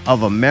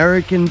of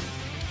American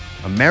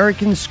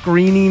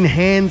screening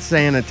hand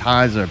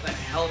sanitizer What the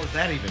hell does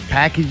that even mean?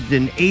 packaged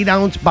in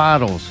 8-ounce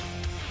bottles.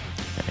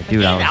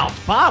 Dude, An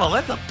 8-ounce bottle.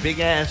 That's a big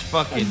ass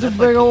fucking. It's a that's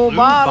big like old lube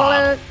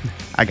bottle.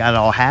 I got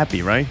all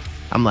happy, right?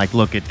 I'm like,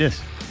 look at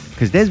this.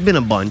 Because there's been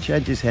a bunch. I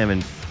just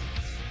haven't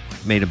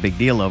made a big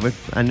deal of it.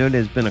 I know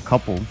there's been a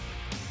couple.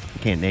 I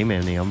can't name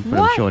any of them, but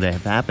I'm What? sure they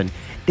have happened.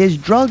 There's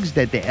drugs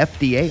that the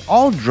FDA,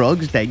 all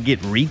drugs that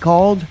get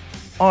recalled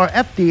are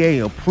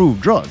FDA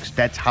approved drugs.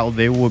 That's how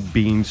they were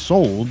being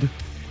sold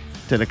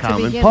to the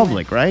common begin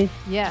public, with. right?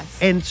 Yes.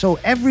 And so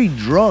every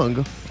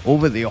drug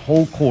over the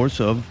whole course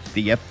of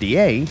the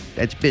FDA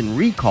that's been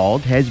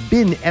recalled has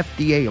been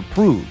FDA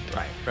approved.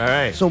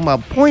 Right. So my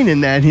point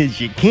in that is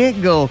you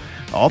can't go,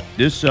 oh,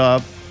 this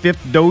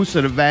fifth dose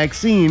of the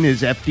vaccine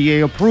is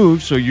FDA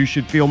approved, so you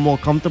should feel more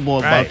comfortable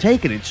about Right.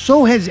 taking it.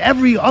 So has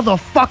every other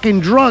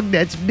fucking drug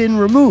that's been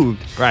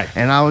removed. Right.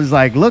 And I was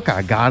like, look,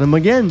 I got him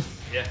again.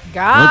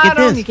 Got Look at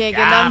him. this. You can't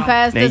get nothing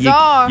past the Now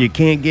czar. you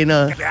can't get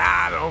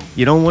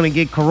you don't want to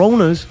get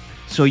coronas,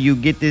 so you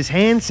get this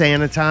hand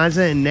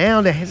sanitizer, and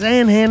now the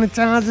hand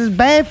sanitizer is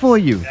bad for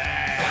you.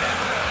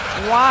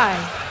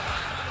 Why?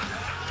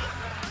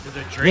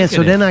 Yeah,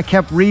 so then I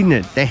kept reading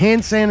it. The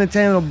hand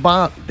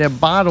sanitizer their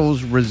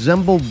bottles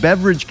resemble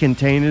beverage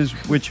containers,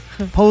 which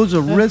pose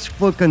a risk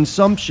for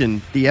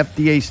consumption, the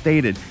FDA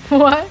stated.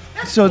 What?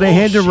 So they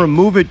had to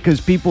remove it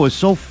because people were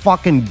so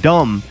fucking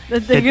dumb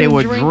That that they're they gonna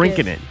were drink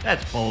drinking it. it.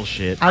 That's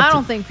bullshit. I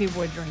don't think people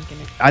were drinking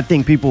it. I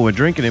think people were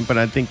drinking it, but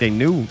I think they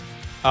knew.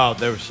 Oh,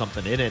 there was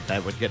something in it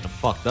that would get them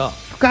fucked up.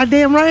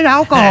 Goddamn right,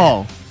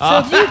 alcohol. So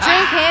if you drink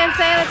hand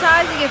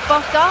sanitizer, you get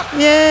fucked up?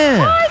 Yeah.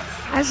 What?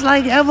 That's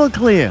like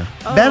Everclear.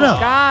 Oh, Better.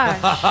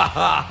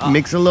 gosh.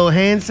 Mix a little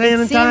hand It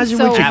sanitizer seems with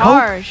so your Coke.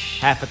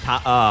 harsh. Half a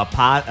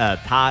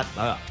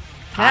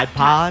Tide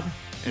Pod.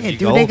 and Yeah, you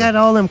dude, go they over. got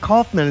all them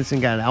cough medicine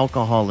got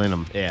alcohol in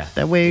them. Yeah.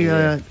 That way,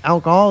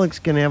 alcoholics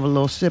can have a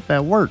little sip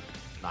at work.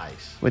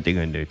 Nice. What they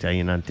gonna do? Tell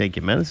you not to take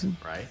your medicine?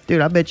 Right.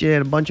 Dude, I bet you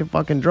had a bunch of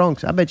fucking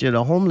drunks. I bet you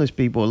the homeless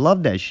people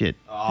love that shit.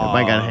 Oh,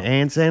 Everybody got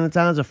hand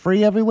sanitizer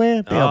free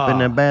everywhere. They up in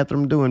their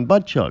bathroom doing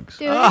butt chugs.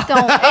 Dude, it don't look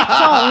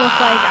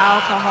like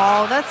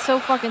alcohol. That's so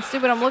fucking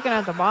stupid. I'm looking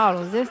at the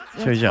bottles. That's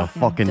Shows you how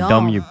fucking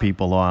dumb you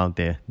people are out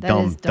there. That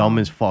is Dumb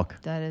as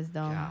fuck. That is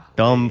dumb.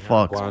 Dumb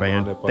fucks, Going man.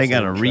 on there They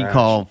got to busting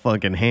recall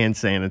fucking hand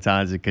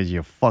sanitizer because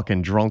your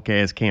fucking drunk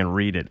ass can't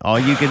read it. All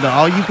you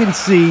can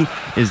see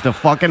is the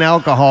fucking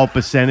alcohol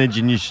percentage,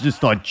 and you should just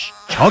start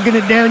chugging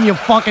it down your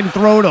fucking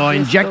throat or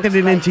This injecting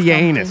it looks into like your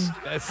something anus.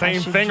 That I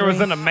same should finger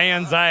was in drink. a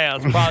man's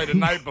ass probably the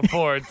night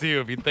before, too,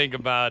 if you think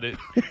about it.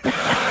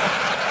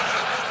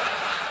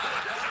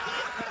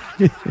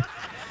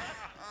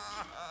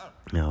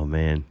 Oh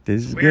man,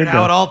 this is Weird good.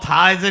 how though. it all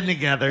ties in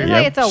together. It's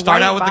like it's a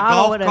Start white out with the bottle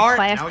golf with a cart.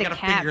 Now we plastic got a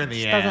cap. finger in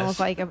the It doesn't ass. look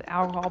like an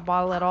alcohol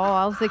bottle at all.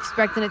 I was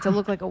expecting it to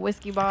look like a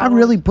whiskey I bottle.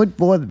 really put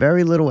forth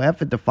very little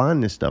effort to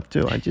find this stuff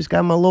too. I just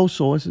got my low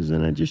sources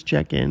and I just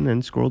check in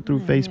and scroll through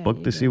Facebook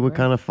you to do see what great.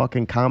 kind of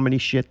fucking comedy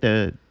shit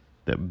the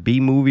B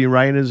movie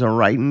writers are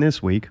writing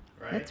this week.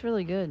 That's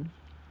really good.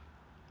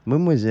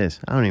 When was this?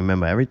 I don't even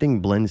remember.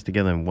 Everything blends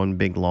together in one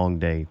big long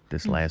day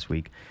this last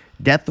week.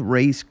 Death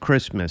Race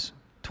Christmas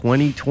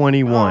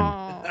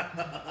 2021.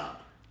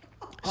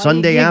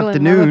 Sunday giggling,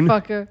 afternoon.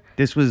 motherfucker?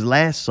 This was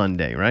last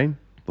Sunday, right?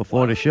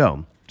 Before the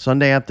show.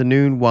 Sunday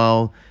afternoon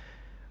when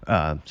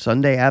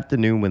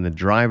the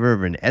driver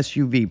of an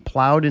SUV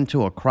plowed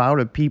into a crowd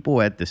of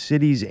people at the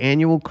city's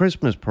annual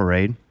Christmas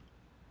parade.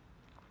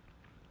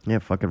 Yeah,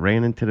 fucking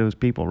ran into those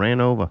people, ran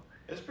over.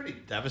 It's pretty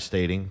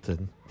devastating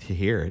to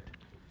hear it.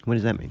 What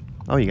does that mean?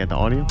 Oh, you got the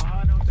audio?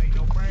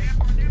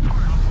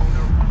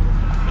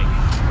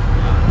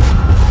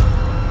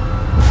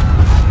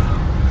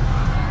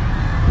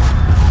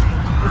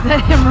 Is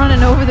that him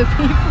running over the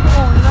people?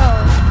 Oh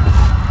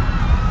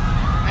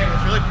Hey,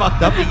 it's really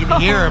fucked up. You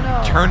can hear him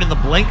no. turning the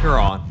blinker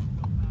on.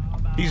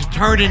 He's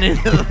turning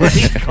into the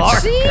police car. no!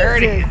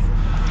 Jesus!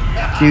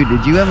 Dude,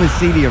 did you ever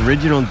see the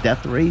original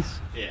Death Race?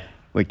 Yeah.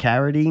 With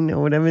Carradine or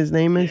whatever his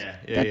name is?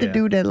 Yeah, That the yeah.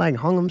 dude that like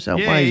hung himself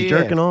while he's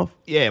jerking off?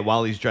 Yeah,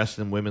 while he's dressed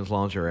in women's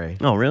lingerie.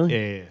 Oh,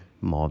 really? Yeah.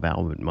 Marv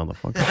Albert,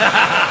 motherfucker.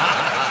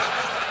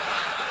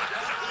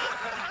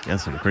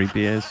 That's some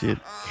creepy ass shit.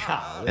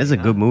 Golly, That's a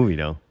huh? good movie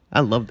though. I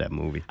love that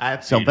movie. I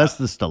have seen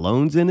Sylvester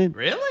Stallone's in it.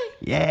 Really?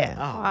 Yeah.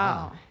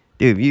 Wow.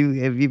 Dude,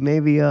 if you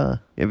maybe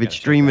if it's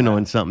streaming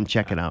on something,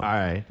 check it out. All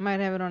right. Might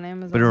have it on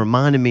Amazon. But it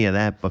reminded me of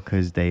that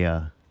because they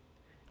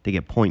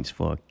get points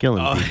for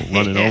killing people,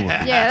 running over.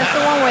 Yeah, that's the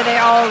one where they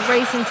all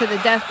race into the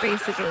death,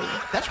 basically.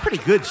 That's pretty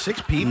good.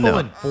 6 people No.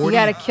 and 40. You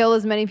got to kill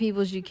as many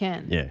people as you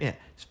can. Yeah. Yeah,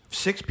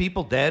 6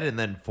 people dead and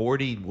then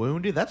 40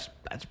 wounded. That's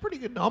pretty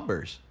good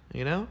numbers.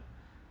 You know.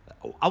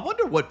 I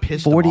wonder what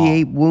pissed him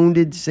 48 off.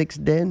 wounded, 6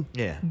 dead.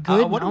 Yeah. I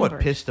Good wonder what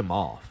numbers. pissed him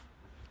off.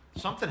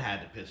 Something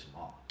had to piss him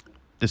off.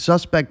 The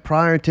suspect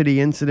prior to the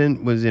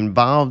incident was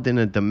involved in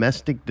a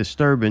domestic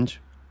disturbance,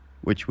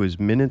 which was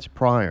minutes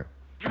prior.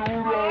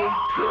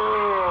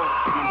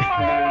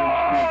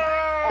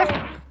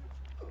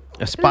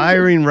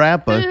 Aspiring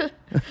rapper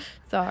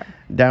Sorry.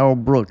 Darrell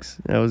Brooks.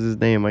 That was his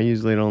name. I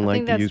usually don't like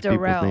think to that's use Darrell.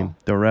 people's name.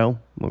 Darrell?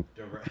 Well,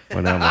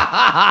 whatever.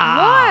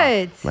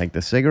 What? Like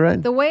the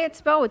cigarette? The way it's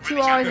spelled with 2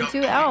 R's and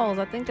 2 L's.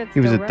 I think that's He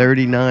was a Darrell.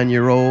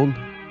 39-year-old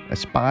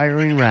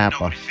aspiring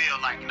rapper.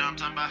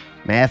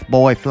 Math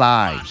boy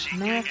flies.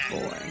 Math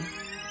boy.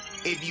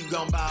 If you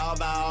gon' ball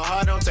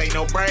hard, don't take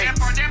no breaks.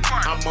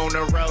 I'm on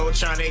the road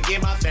trying to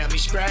get my family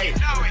straight.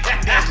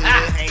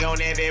 Hang on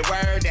every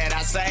word that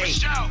I say.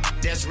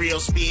 That's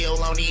real spiel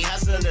on the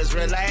hustlers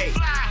relay.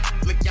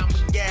 Look, I'm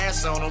a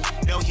gas on them,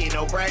 don't hit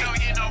no break.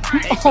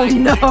 Oh,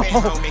 no.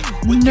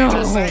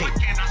 No.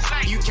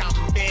 You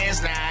countin'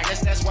 bands now, I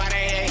guess that's why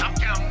they hate.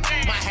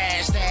 My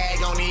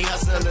hashtag on the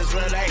hustlers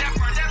relay.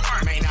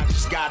 Man, I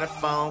just got a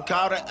phone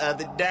call the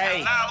other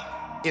day.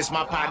 It's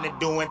my partner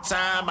doing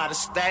time out of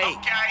state.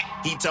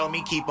 He told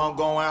me keep on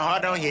going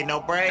hard, don't hit no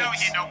breaks.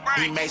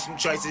 He made some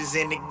choices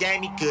in the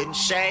game he couldn't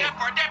shake.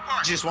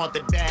 Just want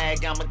the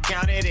bag, I'ma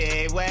count it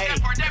anyway.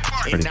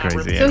 Pretty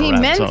crazy. So Yeah, he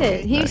rap meant song.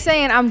 it. He's Nice.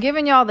 saying, I'm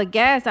giving y'all the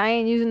gas. I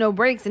ain't using no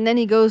brakes. And then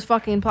he goes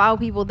fucking plow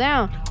people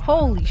down.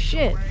 Holy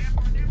shit.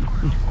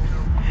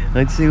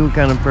 Let's see what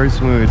kind of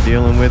person we were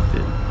dealing with.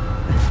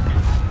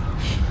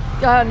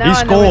 God, now He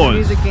I know where the scores.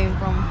 music came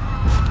from.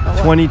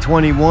 Oh, what?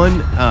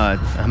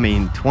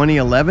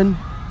 2011,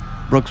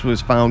 Brooks was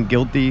found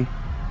guilty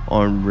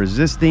on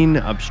resisting,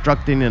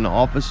 obstructing an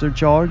officer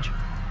charge.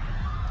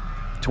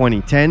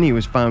 2010, he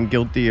was found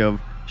guilty of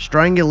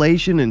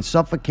strangulation and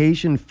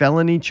suffocation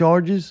felony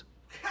charges.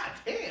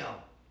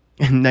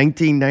 In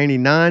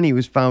 1999, he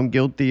was found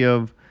guilty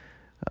of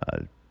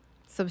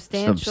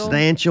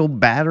substantial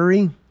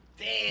battery,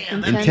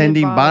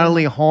 intending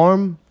bodily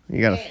harm. You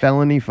got a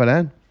felony for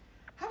that?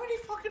 How many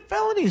fucking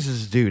felonies does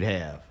this dude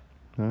have?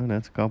 Oh,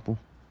 that's a couple.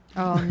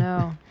 Oh,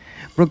 no.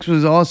 Brooks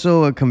was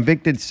also a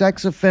convicted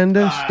sex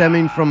offender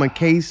stemming from a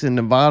case in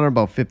Nevada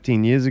about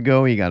 15 years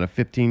ago. He got a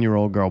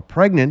 15-year-old girl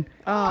pregnant.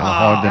 Kind of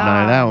hard to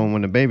deny that one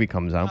when the baby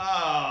comes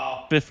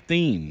out.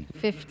 15.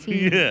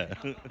 15. Yeah.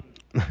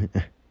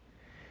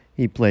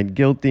 He pled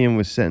guilty and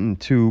was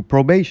sentenced to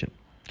probation.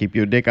 Keep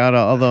your dick out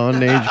of other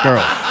underage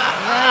girls.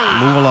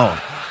 Move along.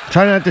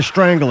 Try not to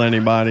strangle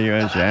anybody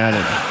as you're at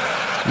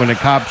it. When the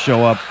cops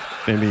show up,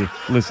 maybe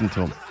listen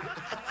to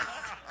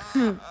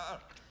them.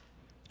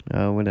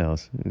 What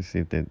else? Let's see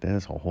if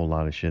there's a whole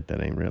lot of shit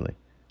that ain't really.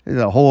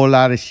 There's a whole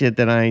lot of shit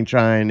that I ain't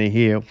trying to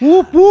hear.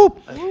 Whoop,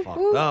 whoop. That's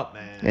fucked up,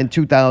 man. In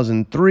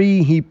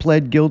 2003, he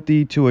pled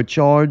guilty to a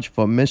charge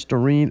for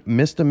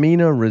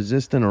misdemeanor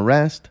resisting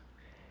arrest.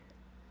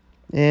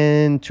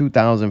 In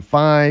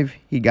 2005,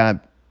 he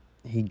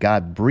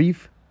got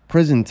brief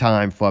prison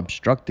time for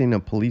obstructing a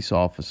police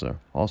officer,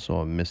 also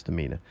a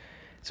misdemeanor.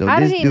 So How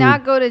this did he dude,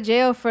 not go to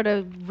jail for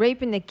the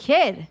raping the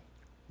kid?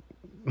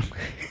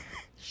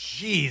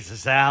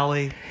 Jesus,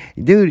 Allie.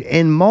 Dude,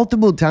 and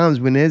multiple times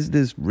when there's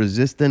this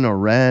resisting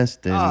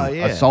arrest and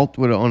assault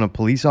on a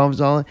police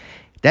officer,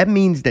 that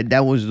means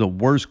that was the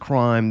worst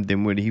crime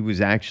than what he was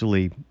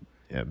actually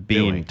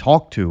being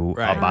talked to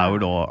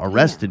about or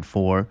arrested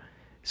for.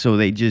 So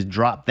they just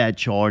drop that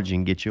charge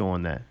and get you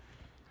on that.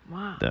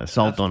 Wow. The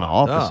assault on an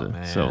officer.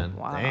 So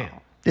Damn.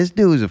 this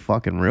dude is a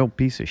fucking real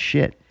piece of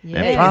shit.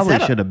 Yeah. That probably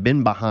should have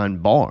been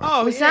behind bars.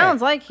 Oh, It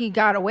sounds like he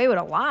got away with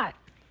a lot.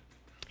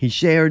 He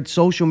shared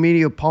social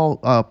media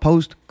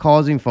post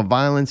causing for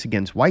violence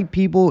against white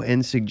people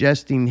and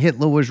suggesting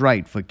Hitler was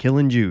right for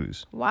killing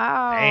Jews.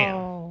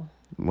 Wow.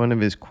 One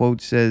of his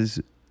quotes says,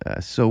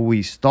 so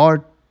we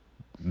start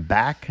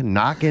back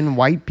knocking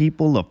white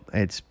people,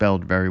 it's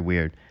spelled very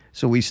weird.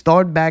 So we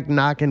start back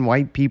knocking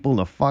white people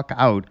the fuck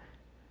out.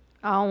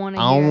 I don't want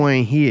to I don't want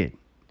to hear it.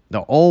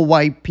 The old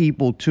white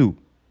people too.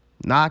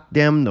 Knock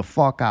them the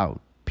fuck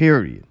out.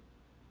 Period.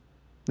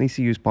 At least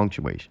he used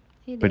punctuation.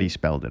 But he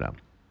spelled it out.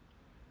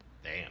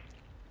 Damn.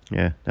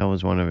 Yeah, that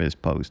was one of his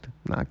posts.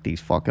 Knock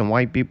these fucking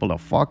white people the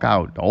fuck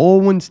out. The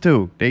old ones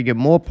too. They get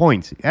more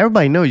points.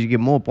 Everybody knows you get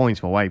more points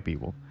for white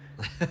people.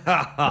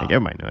 Like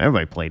everybody knows.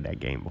 Everybody played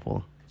that game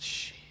before.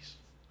 Jeez.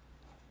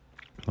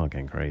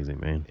 Fucking crazy,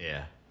 man.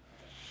 Yeah.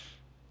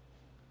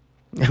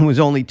 It was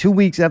only 2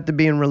 weeks after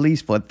being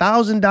released for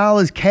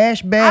 $1,000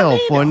 cash bail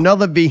for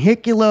another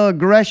vehicular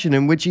aggression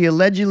in which he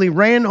allegedly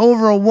ran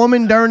over a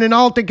woman during an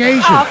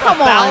altercation. Oh, come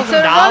on.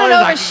 So running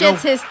over I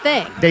shit's his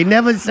thing. They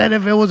never said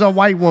if it was a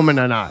white woman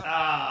or not.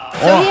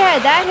 So he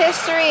had that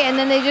history, and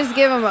then they just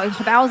give him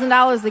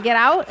 $1,000 to get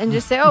out and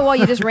just say, oh, well,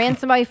 you just ran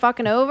somebody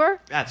fucking over?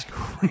 That's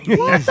crazy.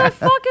 What the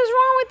fuck is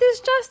wrong with this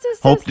justice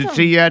system? Hope to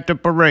see you at the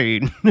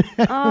parade.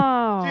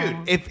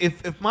 Oh. Dude,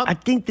 if my... I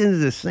think this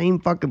is the same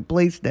fucking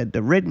place that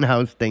the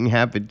Rittenhouse thing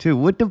happened too.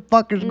 What the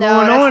fuck is No,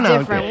 going on that's out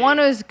different. there? One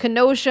is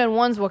Kenosha and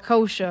one's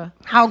Waukesha.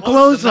 How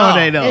close are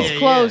they though? It's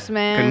close,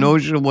 man.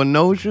 Kenosha,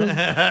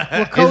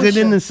 Waukesha? Is it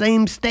in the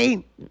same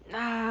state?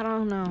 I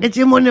don't know. It's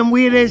in one of them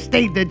weird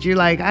states that you're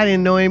like, I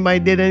didn't know anybody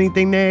did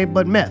anything there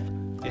but meth.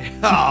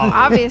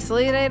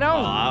 Obviously, they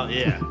don't. Oh,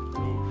 yeah.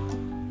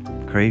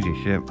 Crazy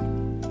shit.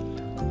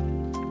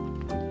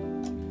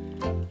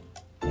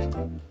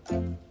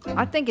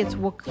 I think it's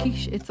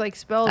Waukesha. It's like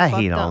spelled I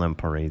fucked hate all up. them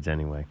parades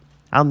anyway.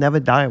 I'll never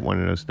die at one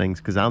of those things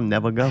because I'll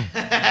never go.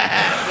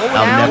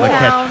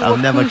 I'll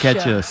never catch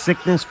Waukesha. a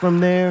sickness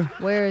from there.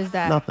 Where is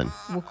that? Nothing.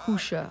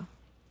 Waukesha.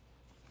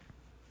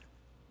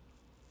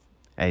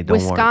 Hey, don't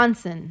worry.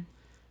 Wisconsin.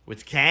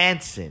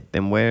 Wisconsin.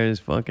 Then where is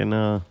fucking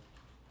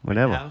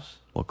whatever? House?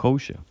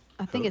 Waukesha.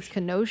 I think it's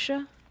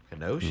Kenosha.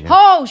 Kenosha.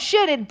 Oh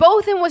shit! It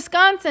both in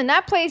Wisconsin.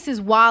 That place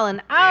is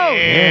wilding out.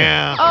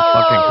 Yeah. Oh,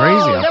 Fucking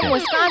crazy out them there.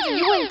 Wisconsin.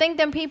 You wouldn't think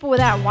them people were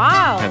that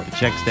wild. Have to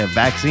check their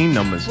vaccine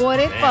numbers. Boy,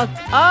 they fucked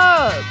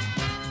up.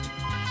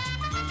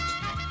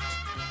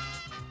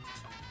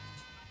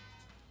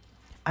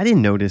 I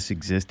didn't know this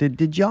existed.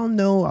 Did y'all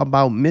know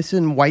about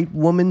missing white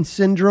woman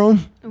syndrome?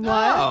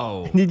 What?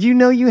 Oh. Did you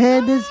know you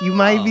had this? You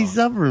might be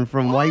suffering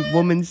from white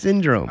woman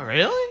syndrome.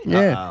 Really?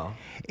 Yeah. Uh-oh.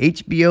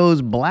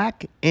 HBO's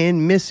Black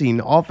and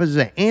Missing offers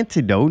an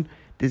antidote.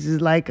 This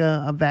is like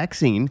a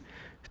vaccine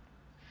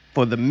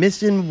for the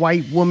missing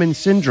white woman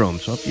syndrome.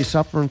 So if you're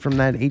suffering from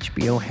that,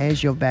 HBO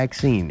has your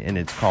vaccine, and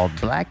it's called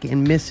Black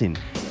and Missing.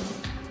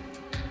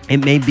 It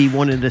may be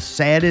one of the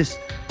saddest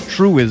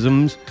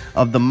truisms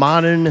of the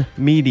modern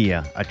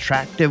media.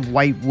 Attractive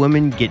white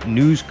women get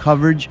news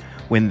coverage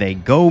when they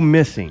go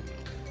missing.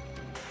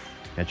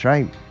 That's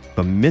right.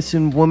 But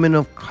missing women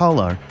of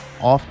color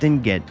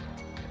often get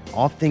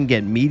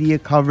media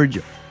coverage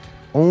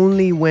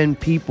only when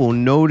people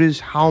notice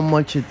how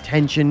much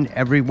attention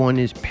everyone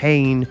is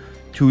paying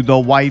to the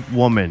white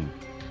woman.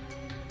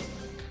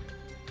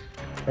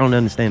 I don't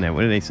understand that.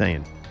 What are they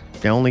saying?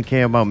 They only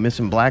care about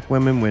missing black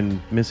women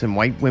when missing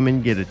white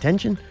women get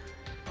attention?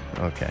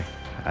 Okay.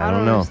 I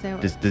don't know.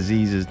 This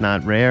disease is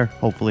not rare.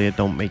 Hopefully it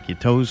don't make your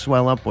toes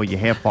swell up or your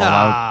hair fall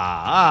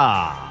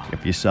out.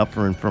 If you're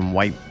suffering from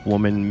white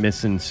woman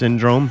missing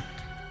syndrome,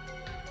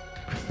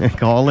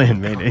 call in,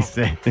 man, they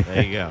say.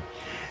 There you go.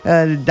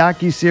 The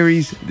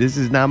docuseries, this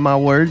is not my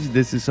words,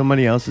 this is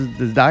somebody else's.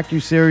 The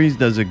docuseries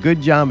does a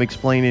good job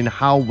explaining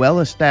how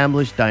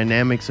well-established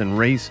dynamics in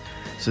race,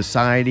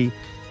 society,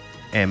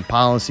 and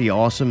policy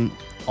often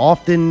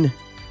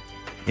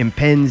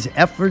impends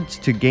efforts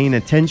to gain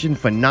attention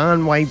for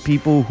non-white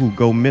people who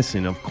go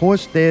missing. Of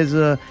course, there's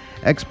a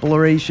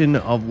exploration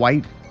of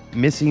white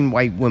missing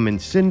white women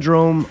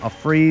syndrome, a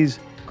phrase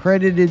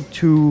credited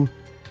to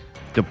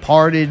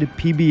departed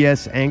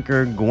PBS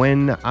anchor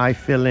Gwen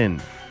Ifill.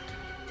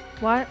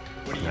 What?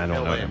 I don't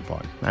know that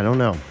part. I don't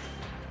know.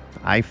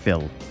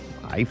 Eiffel.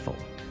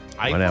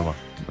 Whatever.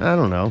 I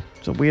don't know.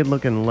 It's a weird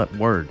looking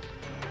word.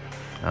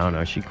 I don't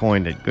know. She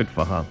coined it. Good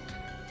for her.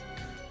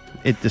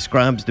 It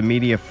describes the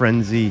media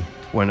frenzy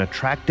when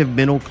attractive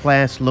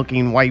middle-class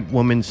looking white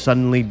women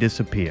suddenly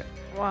disappear.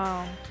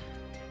 Wow.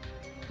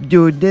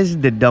 Dude, this is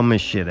the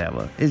dumbest shit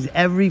ever. Is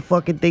every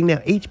fucking thing now.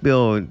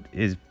 HBO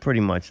is pretty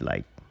much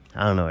like,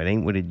 I don't know, it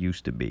ain't what it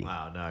used to be.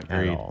 Wow, no, At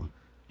agreed. all.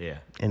 Yeah.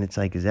 And it's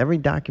like, is every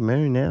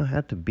documentary now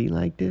have to be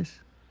like this?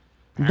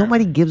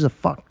 Nobody gives a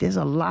fuck. There's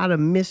a lot of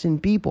missing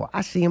people.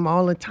 I see them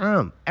all the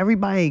time.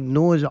 Everybody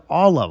ignores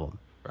all of them.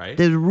 Right.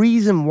 The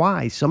reason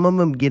why some of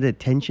them get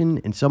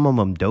attention and some of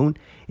them don't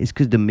is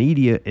because the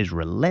media is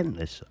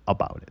relentless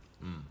about it.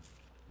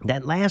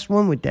 That last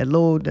one with that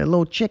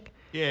little chick.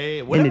 Yeah.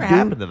 and Whatever the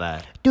happened dude- to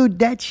that? Dude,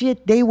 that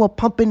shit, they were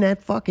pumping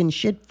that fucking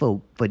shit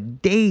for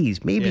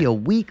days, maybe Yeah. a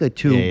week or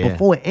two Yeah.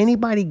 before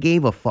anybody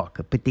gave a fuck.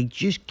 But they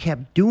just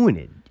kept doing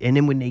it. And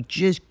then when they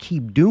just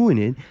keep doing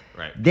it,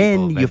 Right.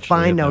 then People you eventually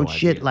find have no out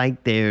shit idea. like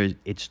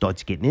it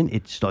starts getting in,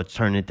 it starts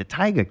turning into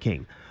Tiger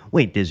King.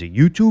 Wait, there's a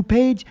YouTube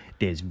page,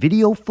 there's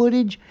video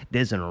footage,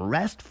 there's an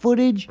arrest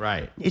footage.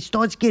 Right. It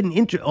starts getting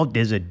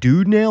there's a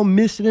dude now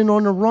missing and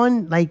on the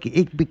run. Like,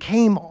 it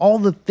became all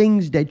the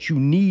things that you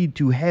need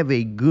to have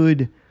a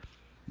good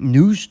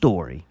news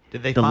story.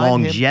 Did they the find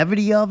him?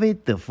 longevity of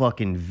it, the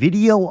fucking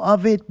video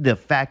of it, the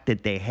fact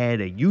that they had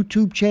a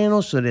YouTube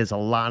channel, so there's a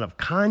lot of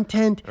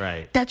content.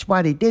 Right. That's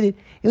why they did it.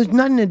 It was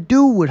nothing to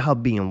do with her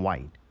being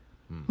white.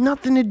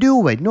 Nothing to do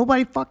with it.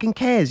 Nobody fucking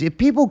cares. If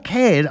people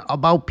cared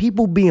about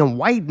people being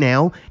white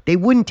now, they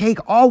wouldn't take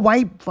all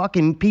white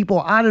fucking people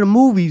out of the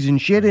movies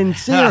and shit in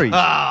series.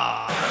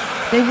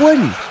 They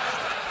wouldn't.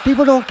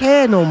 People don't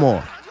care no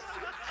more.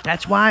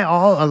 That's why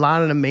a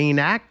lot of the main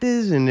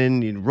actors and then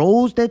the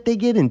roles that they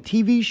get in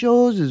TV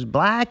shows is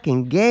black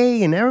and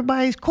gay, and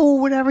everybody's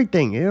cool with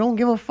everything. They don't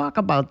give a fuck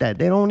about that.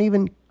 They don't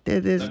even.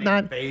 It's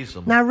not faze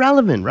 'em. not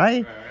relevant,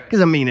 right?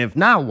 Because I mean, if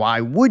not, why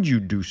would you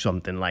do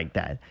something like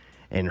that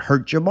and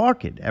hurt your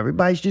market?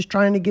 Everybody's just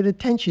trying to get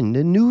attention.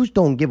 The news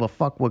don't give a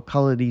fuck what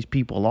color these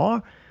people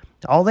are.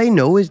 All they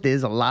know is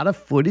there's a lot of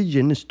footage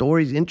and the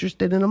story's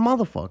interested in a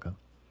motherfucker.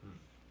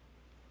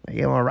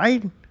 Am I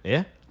right?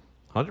 Yeah.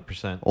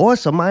 100%. Or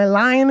somebody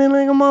lying in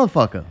like a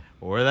motherfucker.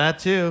 Or that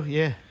too.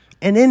 Yeah.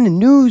 And then the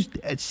news,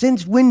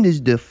 since when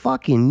does the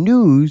fucking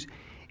news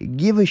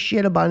give a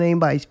shit about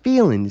anybody's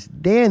feelings?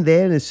 They're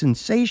there to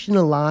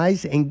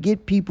sensationalize and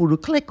get people to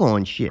click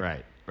on shit.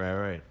 Right.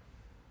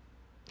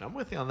 I'm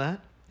with you on that.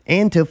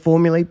 And to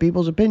formulate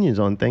people's opinions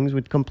on things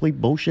with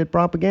complete bullshit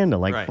propaganda,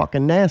 like Right.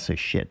 fucking NASA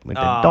shit with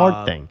the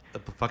DART thing. The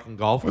fucking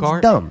golf It's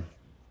cart. dumb.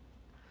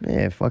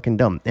 Yeah, fucking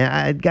dumb. And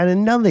I got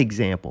another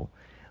example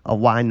of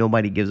why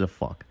nobody gives a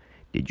fuck.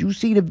 Did you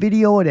see the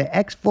video of the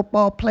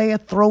ex-football player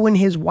throwing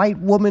his white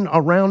woman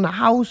around the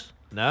house?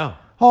 No.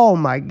 Oh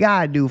my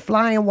God, dude.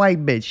 Flying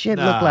white bitch. Shit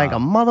looked Nah. like a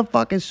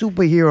motherfucking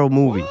superhero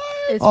movie.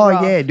 It's Oh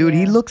rough, yeah, dude.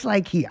 He yeah. looks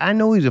like I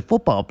know he's a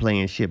football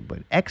player and shit, but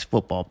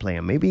ex-football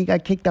player. Maybe he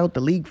got kicked out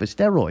the league for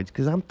steroids.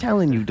 Because I'm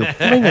telling you, to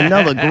fling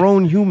another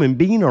grown human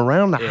being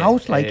around the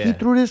house like he yeah.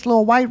 threw this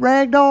little white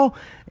rag doll,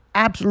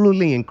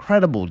 absolutely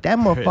incredible. That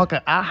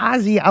motherfucker,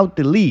 how's he out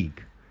the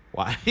league?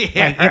 Why? Like,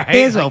 Yeah, if right.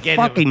 there's I a get it.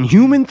 fucking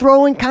human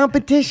throwing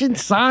competition,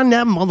 sign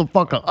that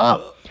motherfucker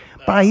up.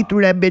 But he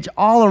threw that bitch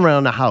all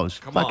around the house.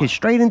 Fucking on.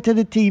 straight into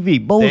the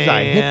TV.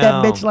 Bullseye. Hit that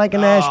bitch Damn. like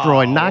an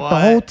asteroid. Oh, Knocked the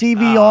what? whole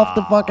TV off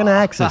the fucking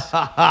axis.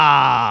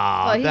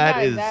 Ah, he that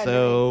got is that,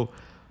 so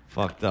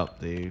fucked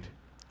up, dude.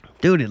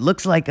 Dude, it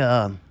looks like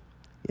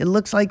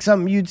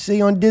something you'd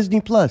see on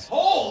Disney Plus.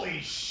 Holy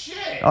shit!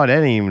 Oh,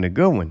 that ain't even a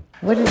good one.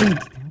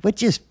 What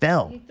just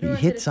fell? Threw He it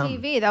to hit the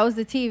something. TV. That was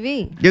the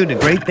TV. Dude, the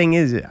great thing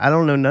is, I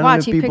don't know none Watch,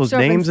 of the he people's picks her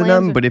up and names and slams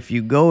them, her. but if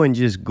you go and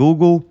just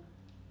Google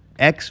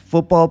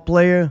ex-football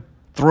player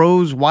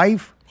throws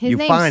wife, His you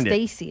name's find it.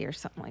 Stacy or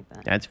something like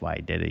that. That's why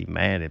he did it. He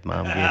mad at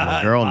mom gave him a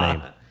girl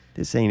name.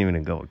 This ain't even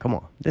a go. Come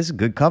on. This is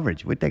good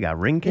coverage. What, they got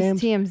ring It's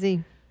cams?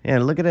 TMZ. Yeah,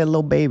 look at that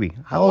little baby.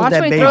 How old is Watch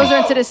that when he baby? throws her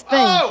into this thing.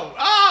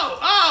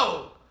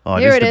 Oh,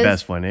 Here this is it the is.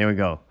 best one. Here we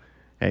go.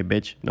 Hey,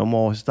 bitch, no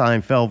more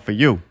Steinfeld for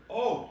you.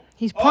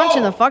 He's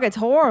punching the fuck. It's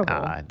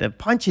horrible. The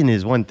punching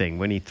is one thing.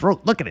 When he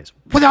look at this.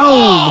 Boom!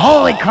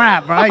 Holy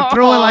crap, right?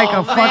 Threw it like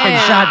a fucking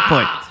man. shot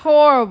put. It's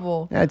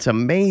horrible. That's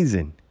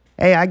amazing.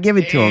 Hey, I give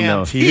it to him,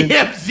 though. He didn't,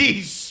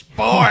 TMZ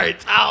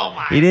Sports. Oh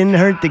my. he didn't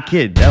hurt the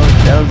kid.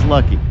 That was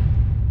lucky.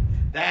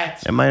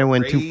 That's That might have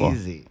went too far.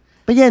 crazy.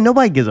 But yeah,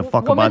 nobody gives a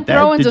fuck Woman about that.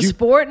 throwing's Did a you,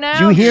 sport now?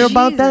 Did you hear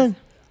about Jesus. that?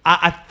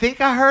 I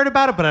think I heard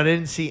about it, but I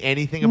didn't see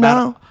anything about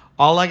No. it.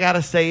 All I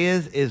gotta say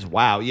is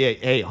wow, yeah,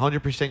 hey,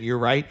 100% you're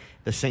right.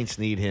 The Saints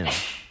need him.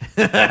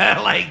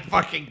 Like,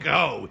 fucking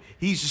go.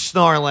 He's a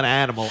snarling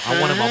animal. I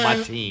want him on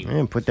my team.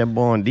 Man, put that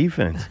ball on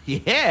defense.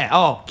 Yeah.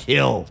 Oh,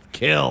 kill.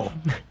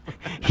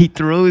 He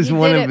throws He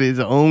one did of it. his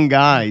own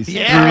guys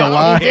Yeah, through the he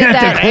line did at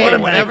that. the Hey,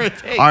 quarterback. whatever it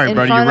takes. All right, In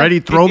brother, you front of- ready?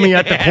 Throw me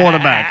at the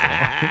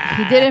quarterback.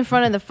 He did it in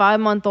front of the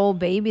 5-month-old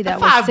baby that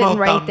was sitting 5-month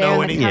right don't there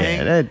know in the anything. car.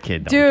 Yeah, that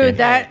kid don't Dude,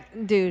 care.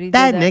 he did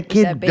that with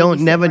kid that baby don't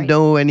sitting never right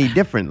know any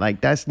different.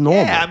 Like, that's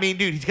normal. Yeah, I mean,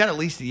 dude, he's got at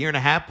least a year and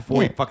a half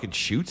before he Yeah. fucking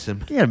shoots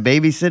him. Yeah,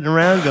 baby sitting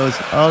around goes,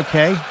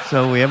 okay,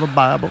 so we have a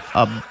bottle,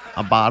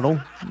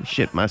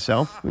 shit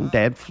myself, and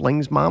dad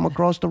flings mom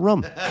across the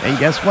room. And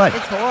guess what?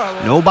 It's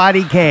horrible.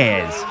 Nobody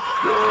cares.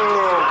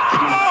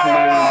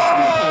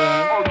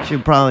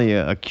 She's probably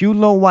a cute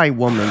little white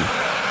woman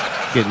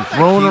getting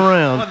thrown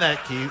around. Wasn't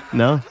that cute?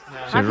 No?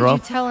 How She could you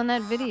rough? tell in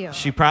that video?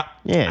 She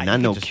Yeah, you not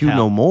could no just cute tell.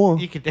 no more.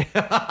 You could.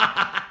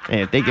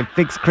 Hey, if they can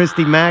fix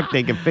Christy Mack,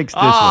 they can fix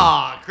this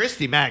one.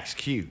 Christy Mack's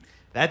cute.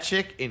 That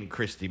chick in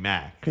Christy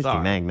Mack. Christy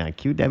Sorry. Mack not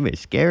cute. That bitch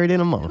scary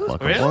than a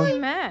motherfucker. Really? boy. Christy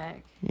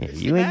Mack. Yeah,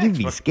 Christy you Mack's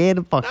be fuck- scared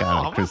the fuck No, out I'm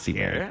of not Christy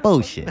scared. Mack.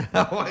 Bullshit.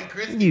 What,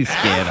 Christy You Mack?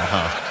 scared of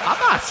her. I'm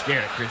not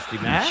scared of Christy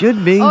Mack.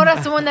 Should be. Oh,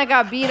 that's the one that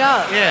got beat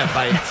up. Yeah,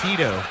 by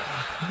Tito.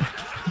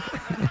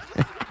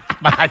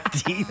 By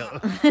Tito.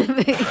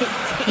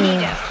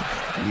 Tito.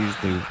 You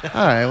stupid.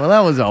 All right, well, that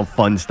was all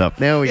fun stuff.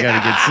 Now we got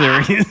to get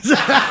serious.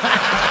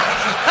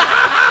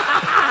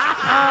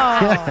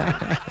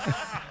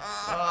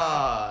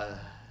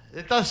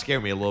 It does scare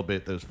me a little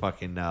bit, those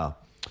fucking, the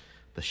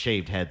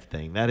shaved head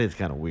thing. That is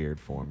kind of weird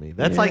for me.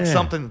 That's like Yeah.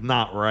 something's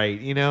not right,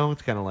 you know?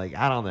 It's kind of like,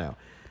 I don't know.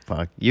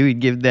 Fuck. You would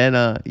give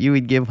that, you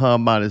would give her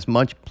about as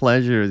much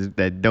pleasure as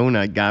that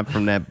donut got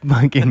from that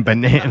fucking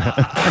banana.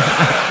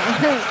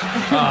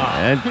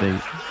 That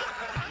thing.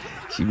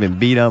 She been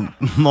beat up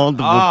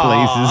multiple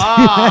places.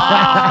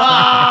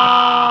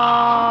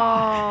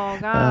 Oh,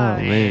 God.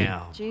 Oh, man. Damn.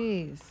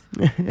 Jeez.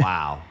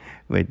 Wow.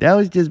 Wait, that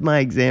was just my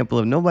example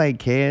of nobody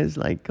cares.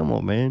 Like, come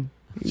on, man.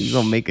 You're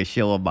going to make a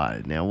show about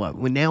it. Now what?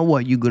 Well, now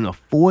what? You're going to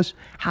force?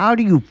 How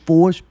do you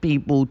force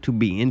people to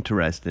be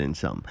interested in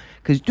something?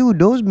 Because, dude,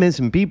 those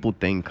missing people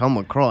thing come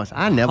across.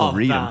 I never Oh,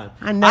 read God. them.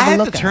 I never had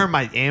look to at turn them.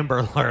 my Amber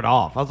Alert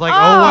off. I was like, Oh,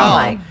 oh, well.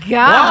 my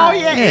God. Oh,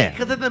 yeah. Yeah.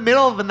 Because in the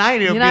middle of the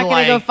night, it'll You're not be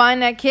going to like, go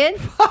find that kid?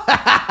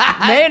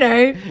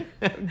 Mayday.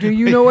 Do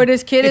you know where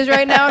this kid is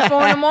right now at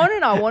 4 in the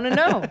morning? I want to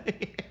know.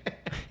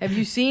 Have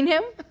you seen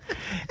him?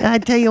 And I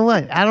tell you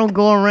what, I don't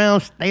go around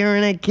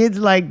staring at kids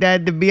like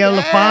that to be able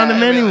to find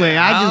them anyway.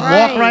 I just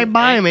walk right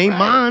by them. Ain't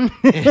mine.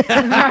 Right. You've not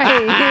done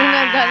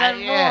that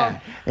before. yeah.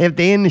 If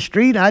they're in the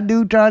street, I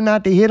do try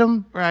not to hit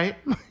them. Right.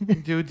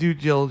 Do due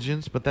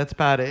diligence, but that's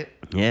about it.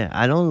 Yeah,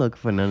 I don't look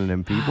for none of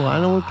them people. I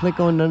don't click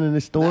on none of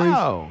the stories.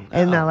 No,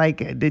 And no.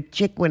 like the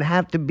chick would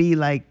have to be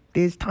like,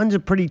 there's tons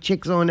of pretty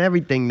chicks on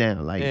everything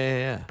now. Like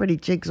Yeah. pretty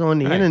chicks on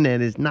the Right.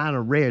 internet is not a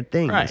rare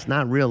thing. Right. It's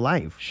not real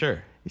life.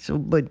 Sure.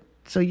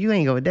 So you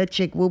ain't going, that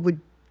chick, what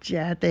would you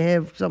have to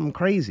have something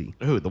crazy?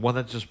 Who? The one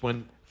that just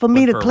went For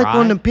me went to a click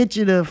on the ride?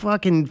 picture to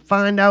fucking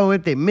find out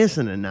if they're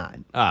missing or not.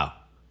 Oh.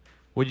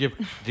 Did you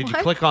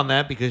What? click on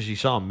that because you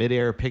saw a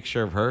midair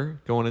picture of her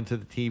going into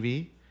the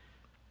TV?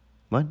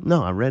 What?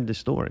 No, I read the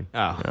story.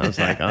 Oh. I was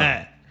like, oh,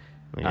 I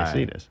All see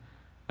right. this.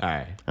 All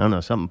right. I don't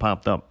know, something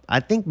popped up. I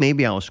think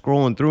maybe I was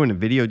scrolling through and the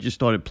video just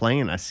started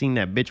playing. I seen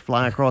that bitch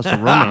fly across the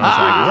room and I was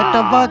like, what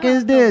the fuck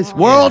is this?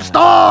 World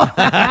Star!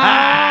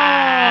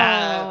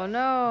 Oh,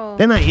 no.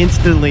 Then I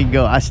instantly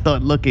go, I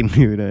start looking,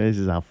 dude, this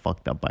is how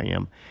fucked up I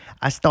am.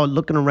 I start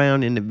looking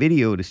around in the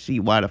video to see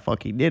why the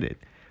fuck he did it.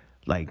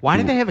 Like, Why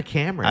do- did they have a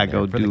camera I in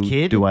there go, for the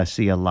kid? do I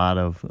see a lot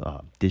of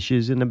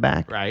dishes in the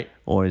back? Right.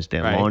 Or is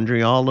there Right.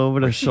 laundry all over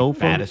the sofa?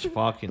 Fat as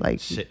fuck and Like,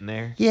 sitting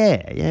there?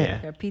 Yeah.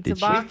 Their pizza Did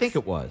she- What do box. you think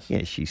it was?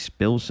 Yeah, she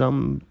spilled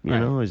something, you Right.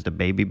 know, has the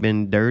baby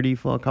been dirty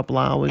for a couple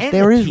hours? And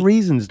There the is T-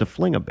 reasons to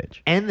fling a bitch.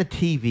 And the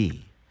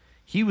TV.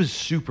 He was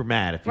super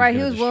mad if Right, he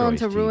gonna was willing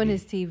destroy to ruin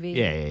his TV.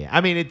 Yeah.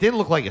 I mean, it didn't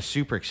look like a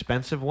super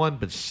expensive one,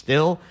 but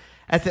still,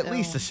 that's at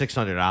least a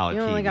 $600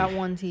 You TV. only got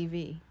one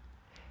TV.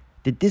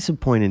 The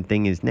disappointing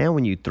thing is now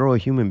when you throw a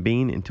human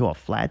being into a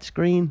flat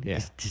screen, Yeah.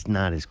 it's just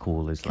not as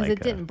cool as 'Cause like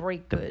it didn't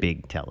break the good.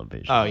 big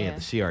television. Oh, yeah, Yeah.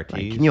 the CRT.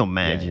 Like, can you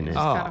imagine it?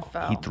 Just kinda Oh,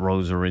 fell. He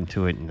throws her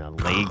into it and the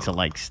legs are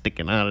like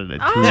sticking out of the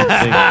tube Oh,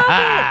 thing.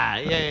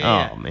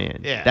 yeah. Oh,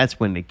 man. Yeah.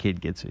 That's when the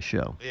kid gets a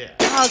show.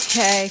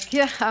 Okay.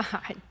 God.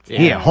 Yeah.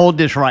 Here, hold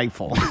this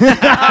rifle. Oh,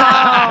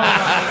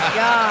 my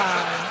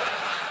God.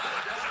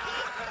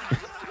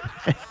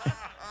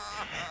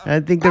 I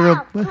think they're...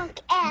 Punk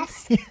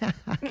ass.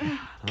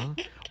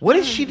 What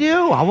did she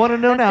do? I want to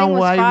know That now thing was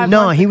why. 5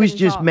 No, months he I was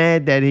couldn't just talk.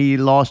 mad that he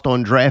lost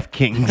on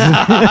DraftKings.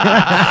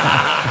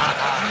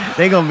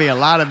 There gonna be a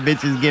lot of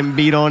bitches getting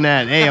beat on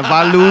that. Hey, if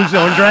I lose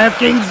on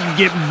DraftKings, you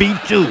get beat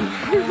too.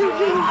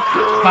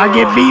 If I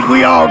get beat,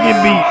 we all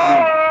get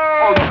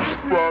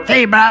beat.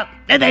 Say, bro,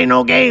 that ain't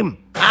no game.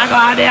 I go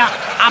out there,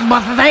 I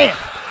bust his ass.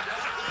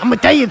 I'm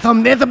gonna tell you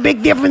something. There's a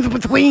big difference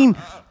between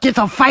just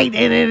a fight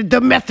and a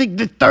domestic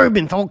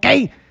disturbance,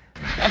 okay?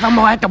 That's I'm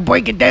gonna have to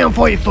break it down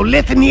for you. So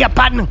listen here,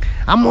 partner.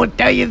 I'm gonna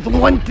tell you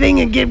one thing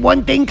and get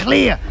one thing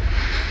clear.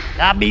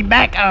 I'll be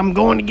back. I'm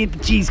going to get the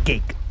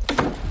cheesecake.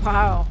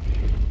 Wow.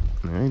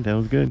 All right, that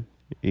was good.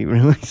 He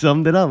really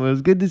summed it up. It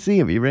was good to see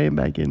him. He ran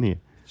back in here.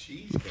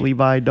 The flea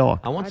by dog.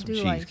 I want I some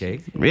do like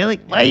cheesecake. Really?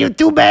 Well, you're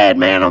too bad,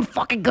 man. I'm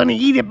fucking gonna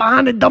eat it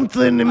behind the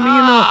dumpster and me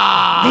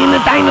and the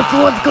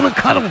dinosaur's gonna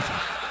cuddle.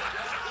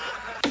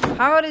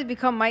 How did it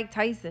become Mike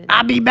Tyson?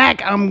 I'll be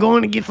back. I'm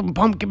going to get some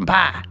pumpkin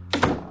pie.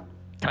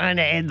 Trying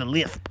to add the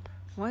lisp.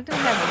 Why do I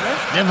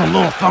have There's a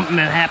little something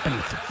that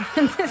happens.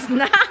 a list? It's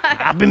not.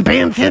 I've been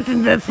paying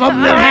attention. There's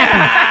something that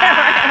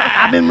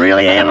happens. I've been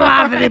really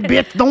analyzing it,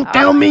 bitch. Don't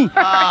tell me.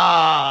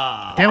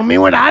 Tell me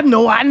what I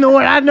know. I know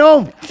what I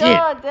know. Shit.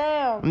 God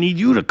damn. I need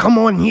you to come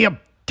on here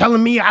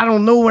telling me I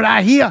don't know what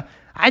I hear.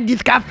 I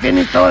just got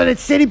finished over at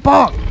City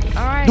Park All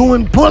right.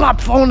 doing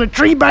pull-ups on a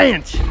tree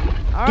branch.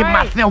 All Get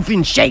right. myself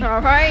in shape.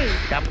 All right.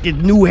 Got this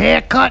new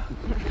haircut.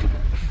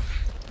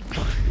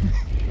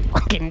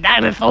 Fucking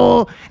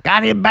dinosaur.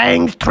 Got his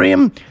bangs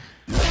trimmed.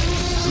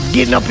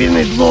 Getting up in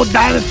his little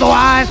dinosaur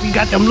eyes. He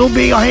got them little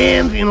big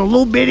hands and a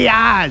little bitty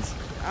eyes.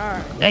 All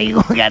right. There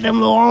you go. Got them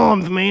little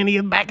arms, man.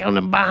 He's back on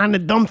the behind the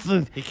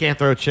dumpster. He can't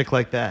throw a chick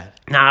like that.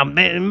 Nah,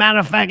 matter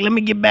of fact, let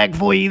me get back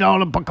before you eat all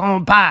the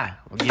pecan pie.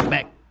 I'll get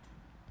back.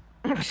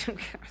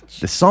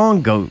 The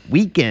song goes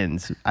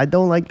Weekends. I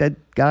don't like that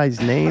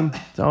guy's name.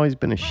 It's always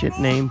been a shit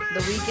name. The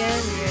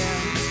Weekend,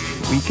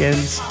 yeah.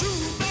 Weekends.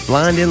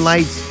 Blinding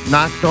Lights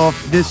knocked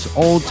off this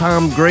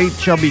old-time great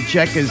Chubby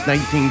Checker's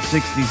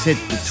 1960s hit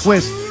The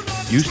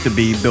Twist. Used to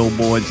be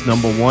Billboard's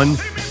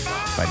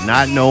 #1, but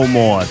not no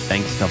more,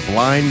 thanks to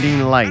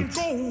Blinding Lights.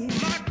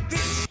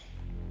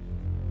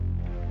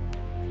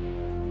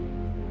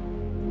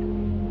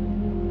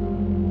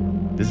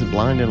 This is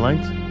Blinding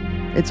Lights?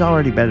 It's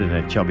already better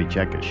than Chubby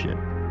Checker shit.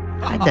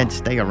 How'd that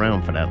stay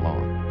around for that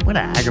long? What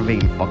an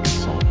aggravating fucking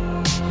song.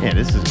 Yeah,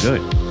 this is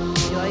good.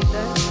 You like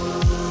that?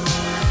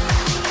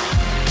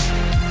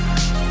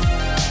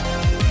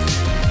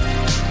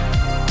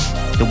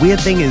 The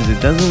weird thing is,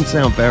 it doesn't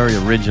sound very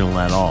original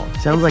at all. It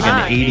sounds like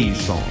not. an 80s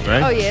song,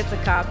 right? Oh, yeah, it's a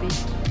copy.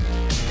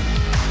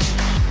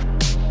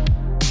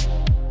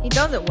 He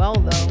does it well,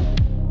 though.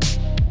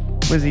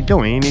 What is he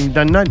doing? He ain't even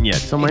done nothing yet.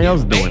 Somebody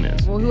else doing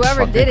this. Well,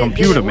 whoever Fucking did it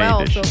computer did it made well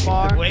this so shit.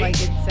 far. Wait. Like,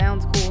 it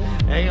sounds cool.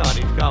 Hang on,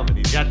 he's coming.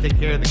 He's got to take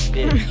care of the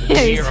kids.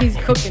 Yeah, he's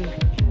cooking.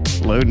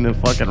 Loading the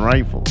fucking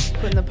rifle.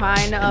 Putting the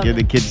pie in the Give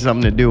the oven. kid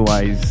something to do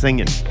while he's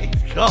singing.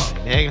 He's coming.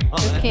 Hang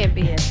on. This can't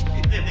be it.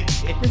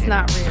 It's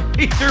not real.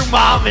 He threw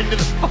mom into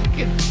the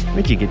fucking.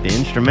 Where'd you get the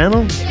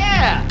instrumental?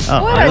 Yeah.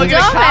 Oh, What I a look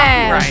dumbass.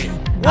 copyright. I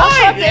What?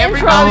 thought the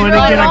intro Oh, was and to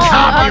really get a long.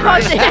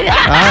 copyright. I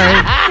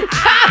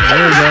thought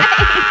There you go.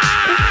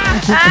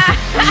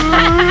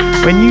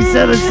 When you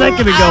said a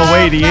second ago,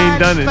 wait, he ain't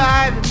done it. All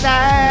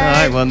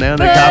right, well, now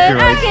the But I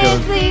copyright can't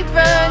goes. sleep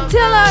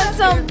until I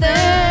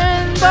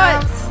something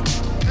but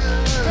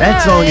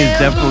That song is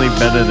definitely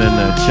better than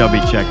the Chubby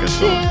Checker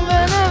song.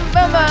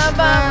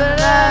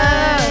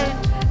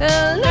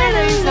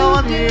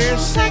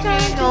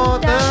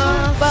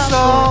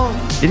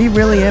 Did he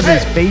really have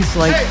his face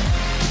like...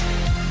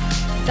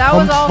 That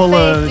was all full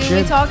of fake, dude. We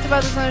shit? talked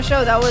about this on the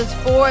show. That was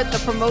for the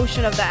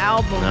promotion of the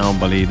album. I don't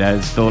believe that.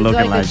 It's still It's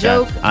looking like like the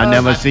joke that. I of-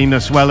 never seen the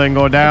swelling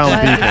go down,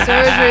 Plastic people.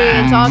 surgery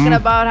and talking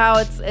about how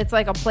it's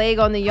like a plague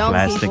on the young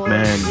Plastic people.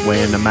 man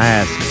wearing the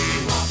mask.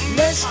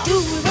 Let's do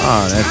it.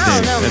 Oh, that's I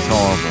don't it. know, That's man.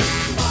 horrible.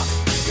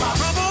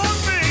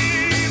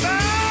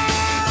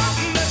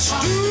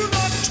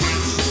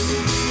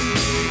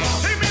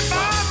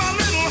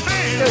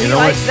 Dude, You he know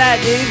likes what?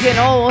 that, dude. He's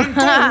getting old.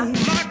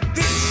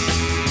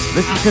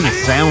 Listen to the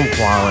sound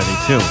quality,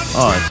 too.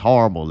 Oh, it's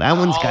horrible. That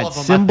one's All got of 'em I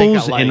think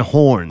cymbals I like. and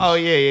horns. Oh,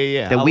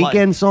 yeah. The I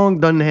Weekend song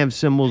doesn't have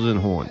cymbals and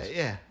horns. Like,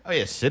 yeah. Oh,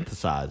 yeah.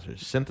 Synthesizers.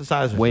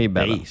 Synthesizers. Way and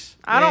better. bass.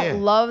 I Yeah, don't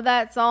yeah. love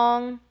that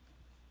song,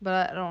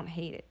 but I don't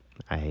hate it.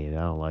 I hate it.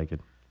 I don't like it.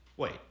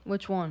 Wait.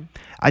 Which one?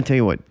 I tell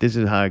you what, this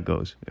is how it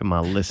goes in my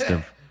list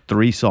of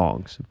 3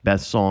 songs.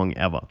 Best song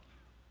ever.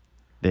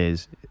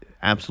 There's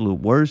absolute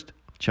worst,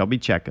 Chubby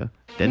Checker,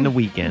 then The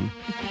Weeknd.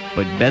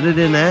 But better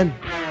than that,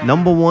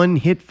 #1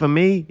 hit for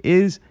me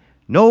is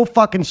no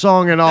fucking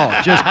song at all.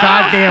 Just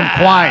goddamn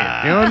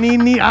quiet. You don't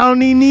need I don't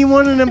need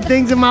one of them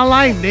things in my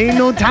life. There ain't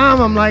no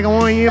time. I'm like, I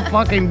want to hear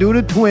fucking Do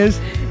the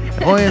Twist.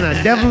 Oh, and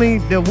definitely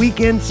the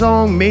Weeknd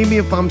song. Maybe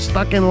if I'm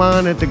stuck in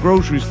line at the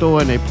grocery store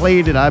and they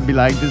played it, I'd be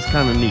like, this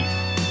kind of neat.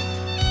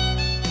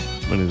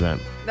 What is that?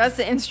 That's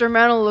the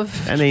instrumental of.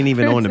 That ain't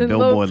even on the Friends in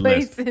Low Billboard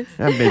list. Places.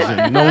 That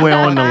bitch is nowhere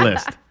on the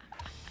list.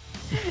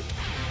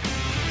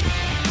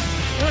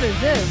 What is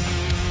this?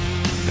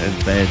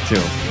 That's bad too.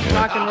 Yeah.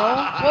 Rock and roll?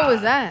 What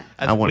was that?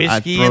 That's I'd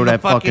whiskey throw in the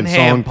that fucking song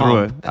hand through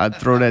it. pump. I'd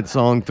throw that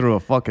song through a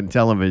fucking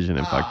television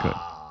if I could.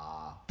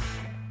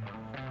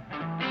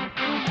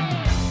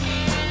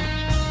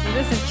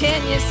 This is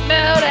Can You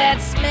Smell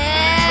That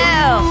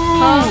Smell?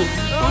 Huh?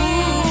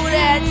 Ooh,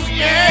 that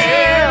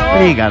smell. What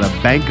do you got, a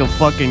bank of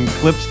fucking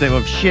clips that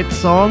have shit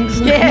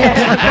songs?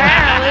 Yeah,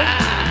 apparently.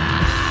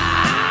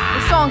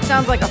 This song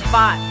sounds like a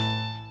bot.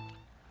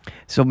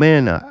 So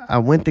man, I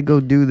went to go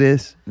do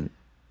this.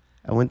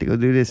 I went to go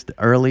do this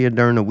earlier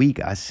during the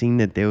week. I seen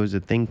that there was a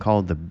thing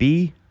called the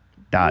B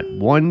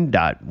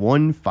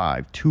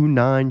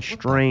B.1.1529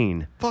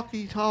 strain. Fuck are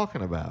you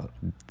talking about?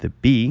 The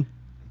B.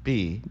 .1.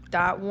 B.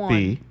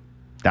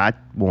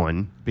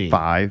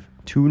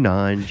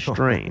 .1.529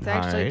 strain. It's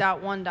actually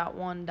Alright.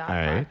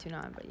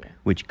 .1.1.529, but yeah.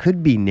 Which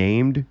could be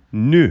named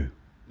new.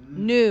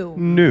 New.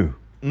 New.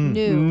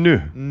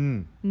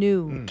 New.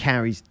 New.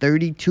 Carries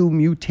 32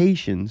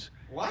 mutations.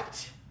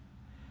 What?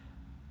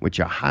 Which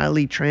are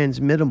highly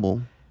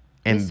transmittable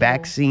and Missile.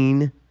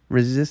 vaccine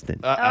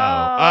resistant.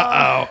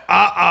 Oh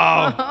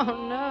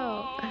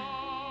no.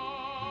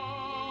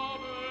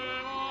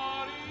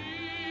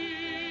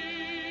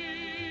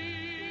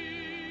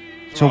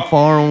 So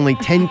far, only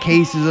 10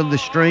 cases of the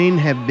strain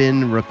have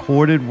been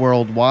recorded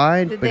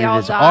worldwide, Did but they it all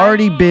has die?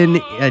 already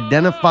been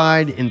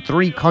identified in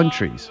 3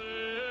 countries.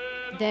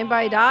 Did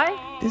anybody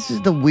die? This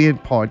is the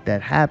weird part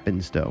that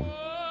happens, though.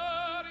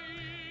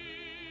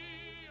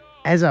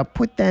 As I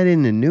put that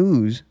in the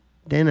news,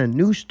 then a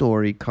new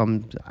story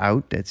comes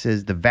out that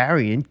says the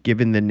variant,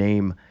 given the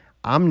name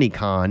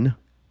Omicron,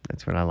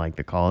 that's what I like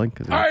to call it,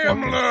 because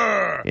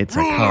it's a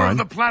ruler con. of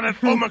the planet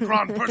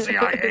Omicron, Percy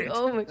I hate.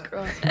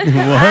 Omicron. What?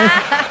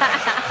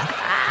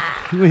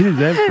 Where is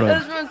that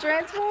That's from? from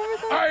Transformers?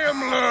 I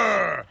am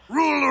Lur,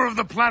 ruler of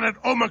the planet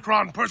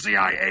Omicron, Percy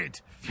I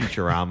hate.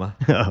 Futurama.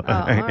 Oh, all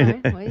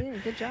right. Well, yeah,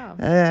 good job.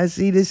 I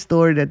see this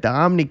story that the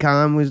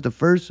Omicron was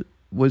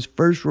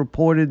first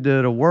reported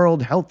to the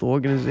World Health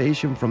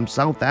Organization from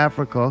South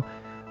Africa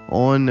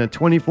on the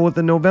 24th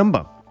of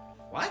November.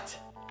 What?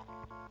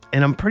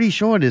 And I'm pretty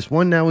sure this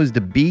one that was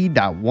the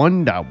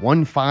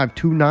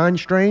B.1.1529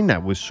 strain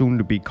that was soon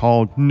to be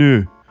called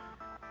new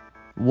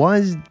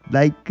was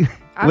like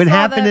I what saw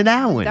happened to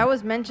that one? That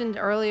was mentioned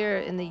earlier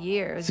in the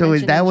year. It was So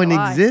is mentioned that in one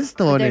July.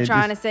 exist, or But they're they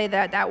trying just- to say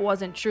that that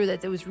wasn't true,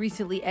 that it was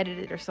recently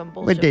edited or some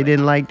bullshit. But they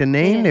didn't like the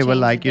name. didn't They were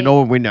change like, the you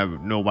know,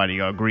 nobody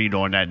agreed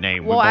on that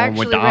name. Well, We're I going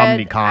with actually the read,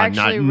 Omicron,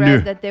 not read new.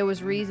 that there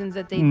was reasons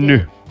that they New.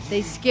 did.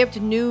 They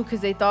skipped new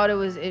because they thought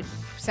it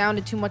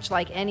sounded too much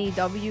like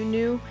NEW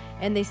new,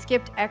 and they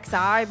skipped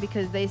XI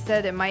because they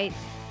said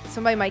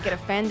somebody might get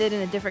offended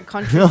in a different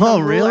country. Oh, Some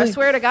rule. really? I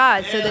swear to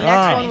God. So the Yeah.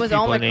 next Oh. one was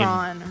People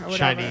Omicron named or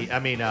whatever.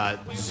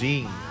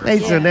 Zing. Hey,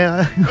 so Yeah. now,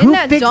 Isn't who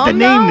that picks dumb, the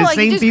name? though? The Like,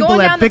 same just people going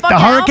that down pick the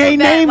fucking hurricane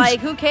alphabet, names? Like,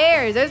 who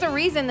cares? There's a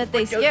reason that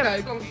they skipped.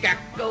 I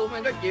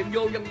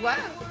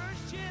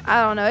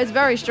don't know. It's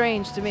very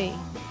strange to me.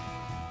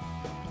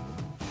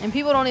 And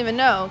people don't even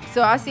know.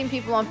 So I've seen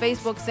people on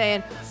Facebook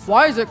saying,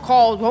 why is it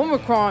called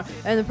Omicron?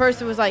 And the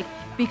person was like,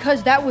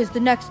 because that was the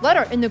next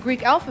letter in the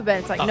Greek alphabet.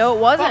 It's like, no, it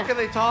wasn't. Fuck are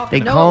they talking?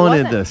 They No, calling it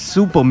it wasn't. the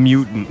super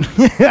mutant.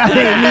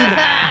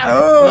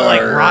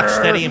 Like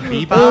Rocksteady and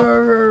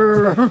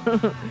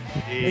Bebop.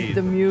 It's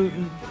the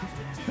mutant.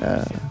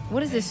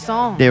 What is this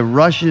song? They're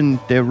rushing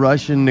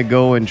to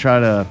go and try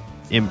to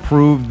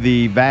improve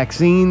the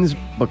vaccines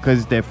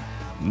because they're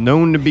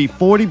known to be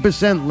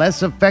 40%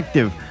 less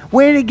effective.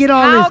 Where they get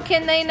all How this?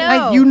 can they know?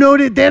 Like, you know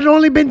that there's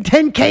only been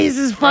 10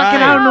 cases fucking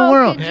Right. out in the How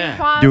world. could you Yeah.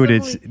 possibly-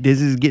 Dude, this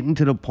is getting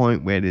to the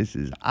point where this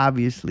is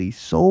obviously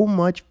so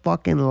much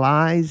fucking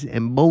lies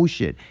and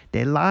bullshit.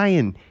 They're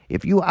lying.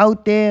 If you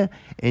out there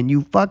and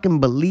you fucking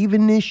believe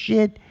in this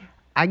shit,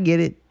 I get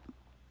it.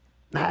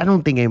 I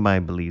don't think anybody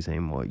believes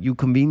anymore. You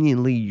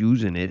conveniently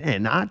using it,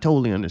 and I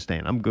totally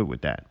understand. I'm good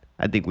with that.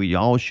 I think we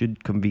all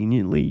should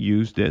conveniently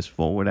use this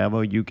for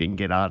whatever you can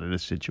get out of the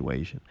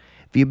situation.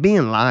 If you're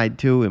being lied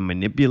to and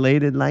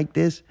manipulated like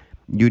this,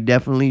 you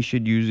definitely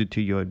should use it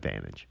to your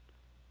advantage.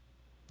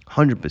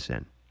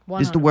 100%.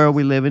 This is the world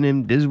we're living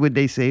in. This is what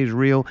they say is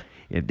real.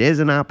 If there's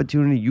an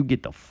opportunity, you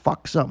get to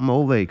fuck something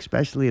over,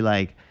 especially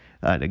like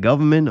the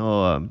government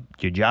or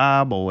your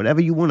job or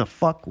whatever you want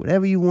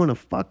to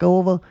fuck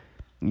over,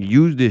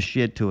 use this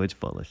shit to its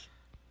fullest.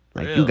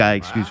 Like, you Really? got an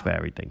excuse for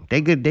everything.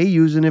 They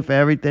using it for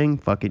everything.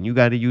 Fucking, you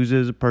got to use it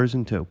as a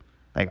person too.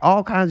 Like,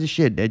 all kinds of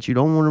shit that you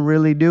don't want to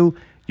really do,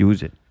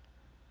 use it.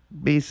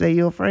 Say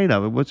you're afraid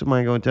of it. What's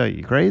somebody going to tell you?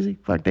 You crazy?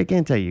 Fuck, they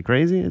can't tell you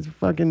crazy. It's a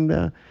fucking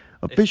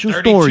official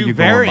There's story 32 you're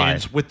going by.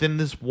 variants within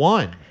this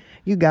one.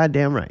 You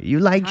goddamn right. You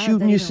like How did shooting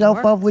that even yourself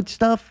work? up with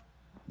stuff?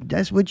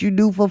 That's what you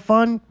do for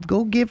fun?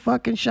 Go get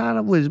fucking shot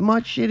up with as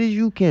much shit as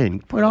you can.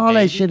 Put all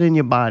that shit in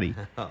your body.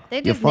 They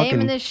You just fucking-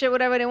 naming this shit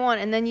whatever they want,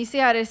 and then you see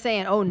how they're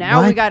saying, "Oh,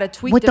 now we What? got to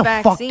tweak what the the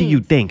vaccine." fuck do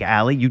you think,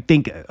 Allie? You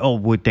think,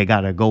 what, they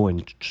got to go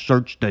and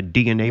search the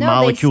DNA No, they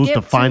molecules to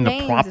skipped find two the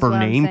names, proper is what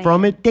I'm name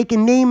from saying. it? They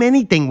can name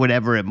anything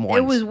whatever it wants.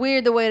 It was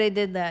weird the way they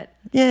did that.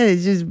 Yeah,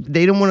 it's just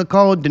they don't want to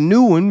call it the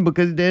new one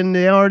because then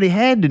they already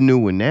had the new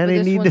one. Now But they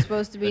this need one's the,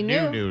 supposed to be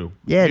new.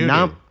 Yeah, New.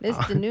 now- This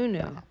the new.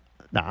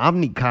 the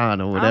Omnicron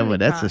or whatever.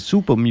 That's a Omnicron.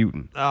 super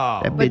mutant. Oh,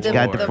 That But bitch the-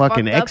 got the the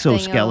fucking fucked up thing,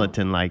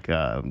 exoskeleton like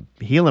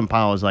healing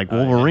powers like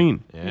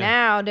Wolverine.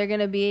 Now they're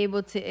gonna be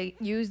able to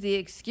use the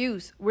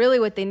excuse. Really,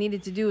 what they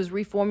needed to do is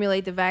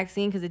reformulate the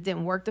vaccine because it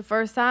didn't work the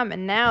first time,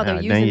 and now they're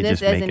Nah, then using you're this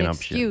just as an making up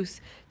shit.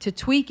 excuse to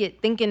tweak it,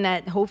 thinking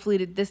that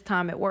hopefully this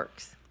time it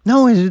works.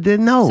 No,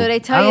 no. So they I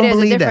tell you don't there's a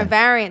believe different that.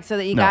 variant, so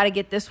that you No. got to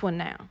get this one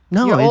now.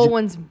 No, your it's- old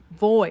one's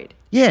void.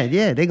 Yeah,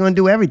 they're gonna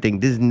do everything.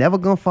 This is never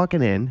gonna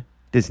fucking end.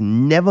 This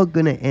never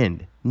gonna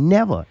end.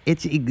 Never.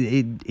 It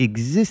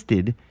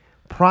existed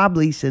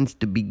probably since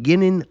the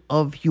beginning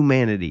of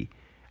humanity.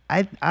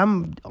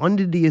 I'm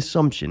under the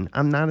assumption,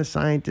 I'm not a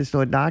scientist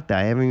or a doctor,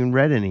 I haven't even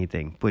read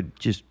anything, but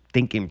just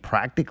thinking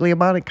practically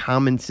about it,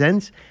 common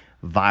sense,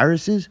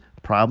 viruses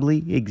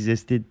probably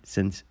existed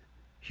since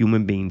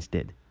human beings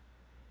did.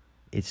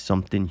 It's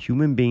something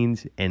human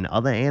beings and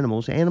other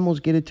animals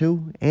get it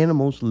too.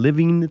 Animals,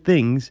 living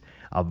things.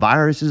 A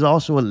virus is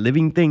also a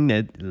living thing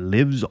that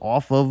lives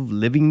off of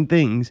living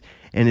things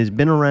and has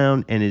been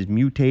around and is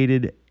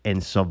mutated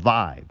and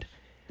survived.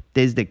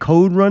 There's the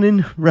code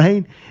running,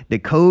 right? The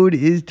code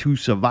is to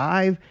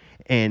survive,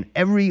 and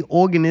every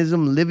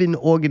living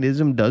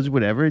organism does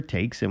whatever it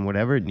takes and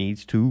whatever it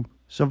needs to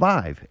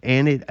survive.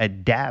 And it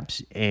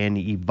adapts and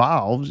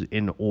evolves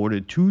in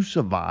order to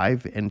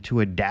survive and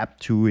to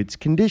adapt to its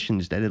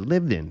conditions that it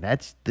lived in.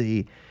 That's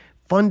the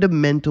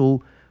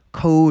fundamental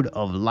code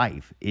of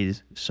life,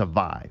 is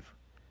survive.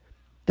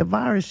 The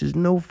virus is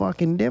no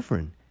fucking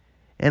different.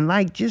 And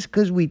like, just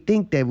because we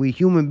think that we're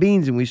human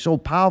beings and we're so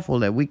powerful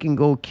that we can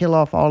go kill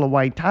off all the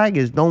white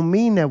tigers, don't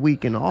mean that we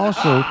can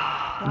also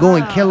go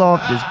and kill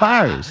off this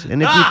virus.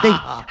 And if you think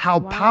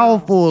how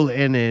powerful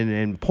and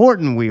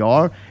important we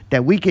are,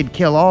 that we could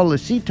kill all the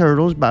sea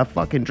turtles by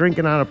fucking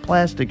drinking out of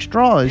plastic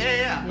straws.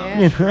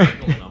 Not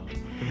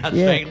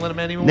strangling them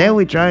anymore. Now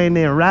we're trying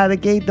to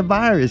eradicate the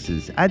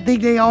viruses. I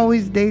think they're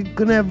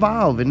gonna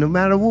evolve, and no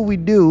matter what we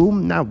do,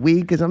 not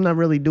we, because I'm not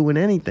really doing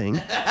anything.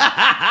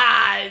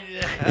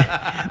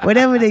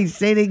 Whatever they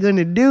say they're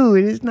gonna do,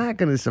 it's not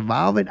gonna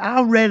survive it.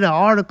 I read an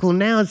article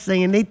now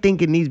saying they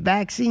thinking this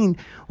vaccine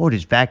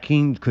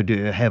could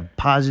have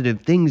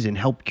positive things and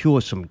help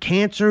cure some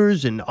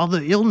cancers and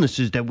other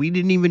illnesses that we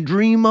didn't even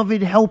dream of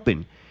it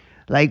helping.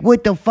 Like,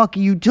 what the fuck are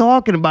you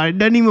talking about? It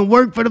doesn't even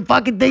work for the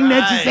fucking thing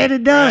that you said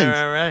it does.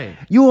 Right.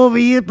 You over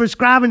here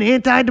prescribing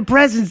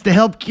antidepressants to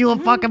help cure a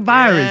fucking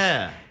virus.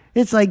 Yeah.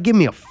 It's like, give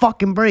me a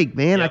fucking break,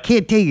 man. Yep. I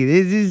can't take it.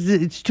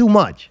 It's too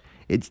much.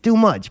 It's too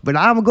much. But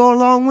I'm going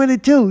along with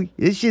it, too.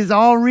 This shit's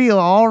all real,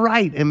 all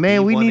right. And,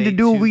 man, we need to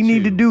do what we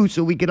need to do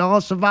so we can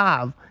all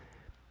survive.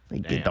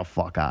 Like, get the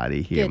fuck out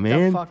of here, man.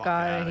 Get the fuck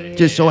out of here.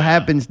 Just so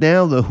happens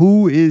now the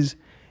WHO is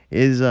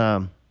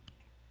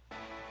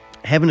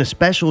having a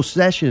special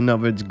session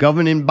of its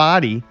governing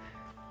body,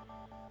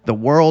 the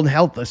World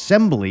Health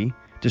Assembly,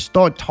 to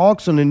start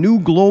talks on a new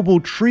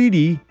global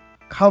treaty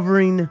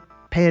covering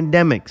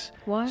pandemics.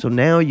 What? So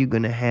now you're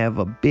going to have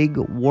a big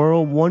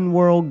one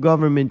world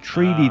government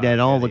treaty that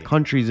all the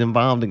countries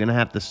involved are going to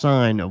have to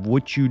sign of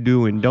what you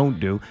do and don't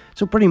do.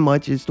 So pretty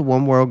much it's the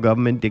one world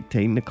government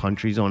dictating the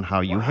countries on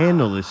how you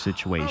handle this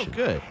situation. Oh,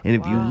 good. And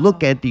if you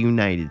look at the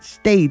United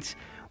States,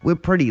 we're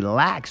pretty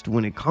laxed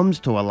when it comes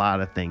to a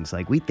lot of things.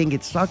 Like, we think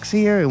it sucks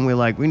here, and we're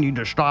like, we need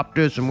to stop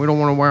this, and we don't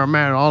want to wear a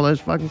mask, all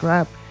this fucking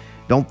crap.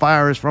 Don't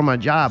fire us from our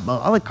job.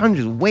 But other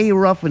countries way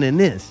rougher than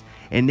this.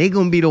 And they're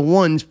going to be the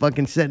ones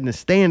fucking setting the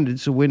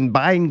standards. So when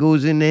Biden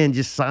goes in there and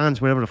just signs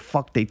whatever the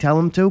fuck they tell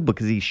him to,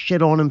 because he's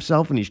shit on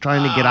himself and he's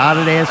trying to get out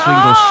of there so he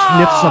can go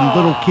sniff some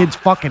little kid's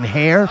fucking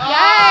hair.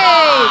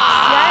 Yikes!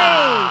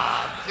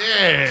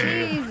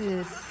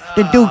 Jesus.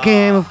 The dude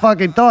can't even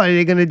fucking thought.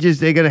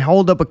 They're gonna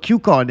hold up a cue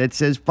card that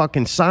says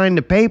fucking sign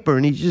the paper,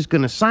 and he's just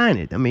gonna sign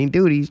it. I mean,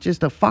 dude, he's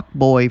just a fuck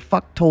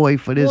toy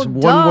for this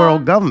one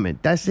world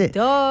government. That's it.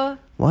 Duh.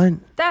 What?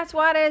 That's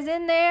why there's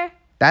in there.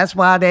 That's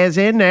why there's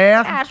in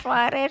there. That's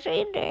why there's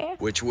in there.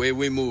 Which way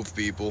we move,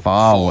 people?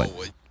 Forward.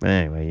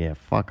 Anyway, yeah,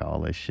 fuck all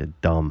this shit.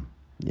 Dumb.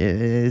 Yeah,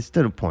 it's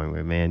to the point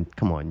where, man,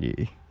 come on,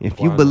 if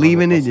you believe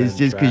in it, it's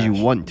just because you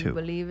want to. You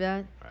believe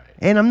that?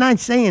 And I'm not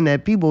saying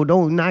that people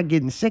not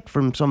getting sick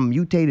from some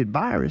mutated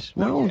virus.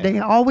 No, they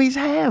always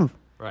have.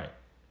 Right.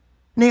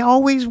 And they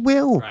always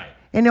will. Right.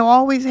 And they'll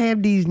always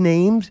have these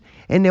names,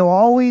 and they'll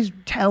always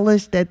tell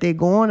us that they're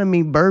going. I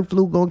mean, bird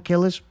flu going to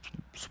kill us.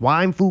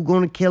 Swine flu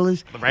going to kill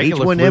us.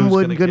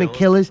 H1N1 going to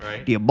kill us.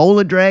 Right. The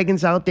Ebola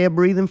dragons out there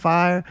breathing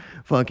fire.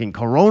 Fucking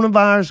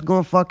coronavirus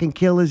going to fucking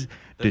kill us.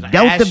 The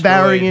Delta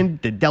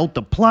variant, the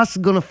Delta Plus is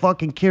going to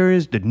fucking kill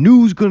us. The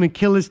new's going to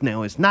kill us.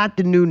 Now, it's not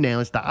the new now.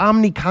 It's the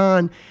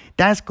Omicron.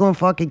 That's going to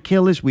fucking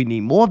kill us. We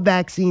need more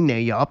vaccine. Now,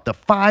 you're up to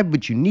 5,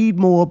 but you need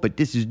more. But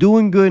this is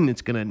doing good, and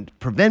it's going to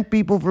prevent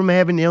people from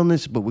having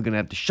illness. But we're going to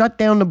have to shut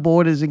down the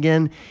borders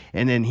again.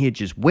 And then here,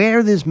 just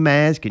wear this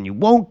mask, and you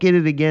won't get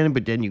it again.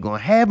 But then you're going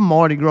to have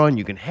Mardi Gras, and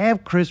you can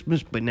have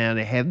Christmas. But now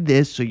they have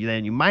this, so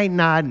then you might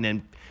not. And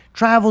then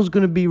travel's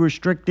going to be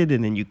restricted,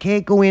 and then you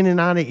can't go in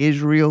and out of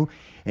Israel.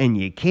 And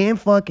you can't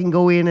fucking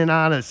go in and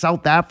out of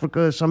South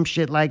Africa or some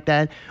shit like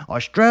that.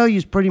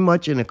 Australia's pretty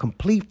much in a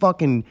complete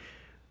fucking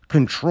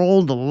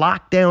controlled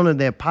lockdown of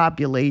their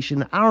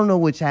population. I don't know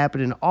what's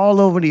happening all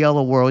over the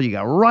other world. You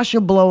got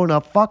Russia blowing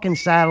up fucking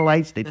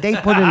satellites that they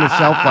put in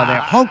itself while they're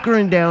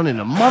hunkering down in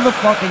a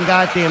motherfucking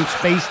goddamn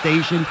space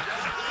station.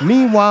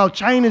 Meanwhile,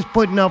 China's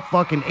putting up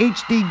fucking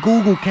HD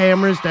Google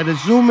cameras that are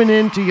zooming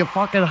into your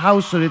fucking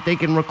house so that they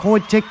can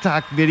record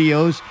TikTok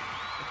videos.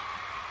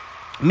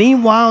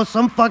 Meanwhile,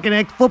 some fucking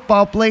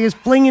ex-football player is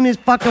flinging his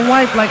fucking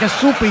wife like a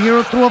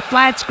superhero through a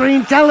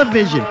flat-screen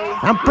television.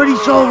 I'm pretty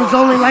sure it was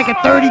only like a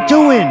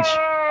 32-inch.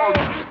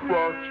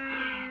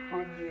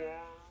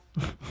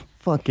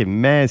 Fucking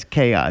mass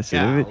chaos.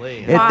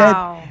 Golly.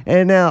 Wow.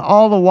 And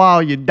all the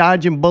while, you're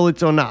dodging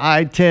bullets on the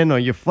I-10 or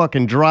you're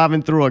fucking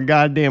driving through a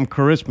goddamn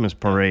Christmas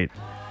parade.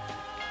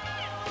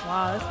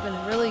 Wow, that's been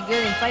a really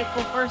good,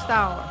 insightful first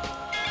hour.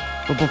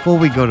 But before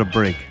we go to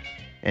break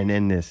and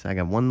end this, I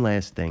got one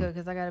last thing. Good,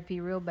 because I got to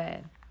pee real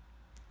bad.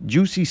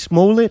 Juicy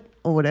Smollett,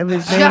 or whatever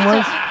his name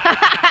was.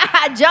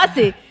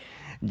 Jussie.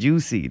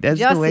 Juicy. That's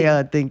the Jussie. way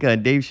I think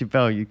Dave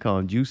Chappelle, you call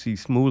him Juicy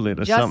Smollett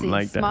or something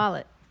like that.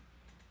 Smollett.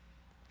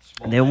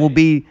 There will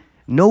be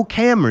no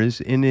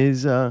cameras in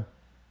his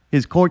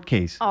court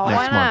case Oh, next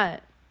why month.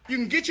 not? You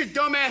can get your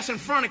dumb ass in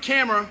front of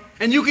camera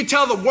and you can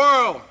tell the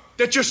world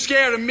that you're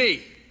scared of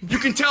me. You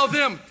can tell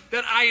them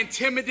that I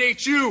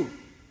intimidate you.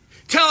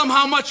 Tell them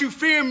how much you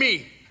fear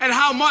me and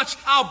how much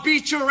I'll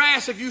beat your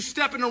ass if you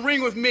step in the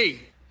ring with me.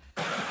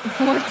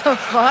 What the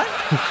fuck?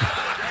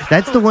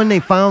 That's the one they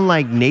found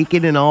like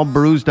naked and all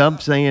bruised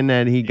up, saying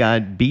that he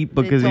got beat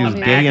because he told was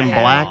me gay he and was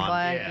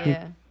black.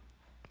 Yeah.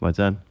 What's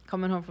that?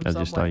 Coming home from I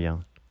Subway. just start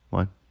yelling.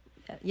 What?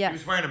 Yeah. He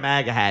was wearing a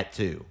MAGA hat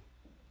too.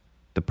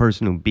 The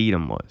person who beat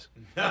him was.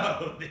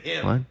 No,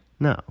 him. What?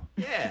 No.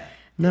 Yeah.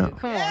 No.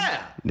 Come on.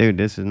 Yeah. Dude,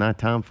 this is not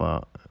time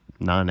for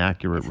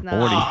non-accurate It's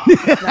reporting. not.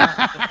 It's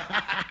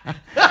not.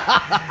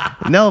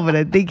 No, but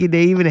I think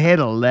they even had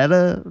a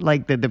letter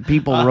like that the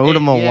people wrote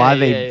him on why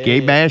they gay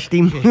bashed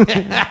him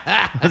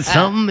or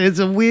something. It's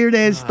a weird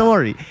ass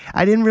story.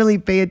 I didn't really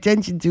pay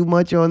attention too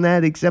much on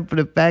that except for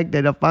the fact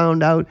that I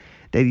found out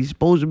that he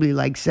supposedly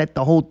like set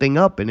the whole thing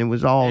up and it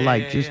was all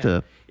just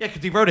a. Yeah,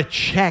 because he wrote a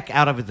check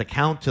out of his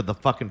account to the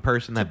fucking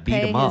person that beat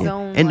pay him up. his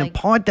own, And like, the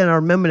part that I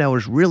remember that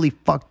was really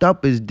fucked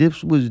up is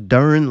this was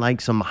during like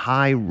some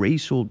high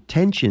racial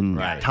tension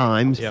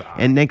times. Yep.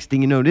 And next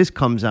thing you know, this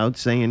comes out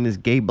saying this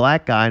gay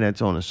black guy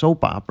that's on a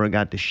soap opera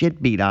got the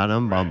shit beat out of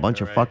him by a bunch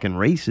of fucking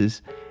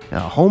racists,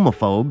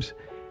 homophobes.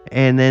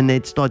 And then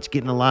it starts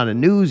getting a lot of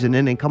news. And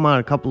then they come out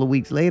a couple of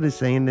weeks later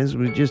saying this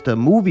was just a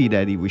movie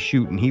that he was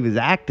shooting. He was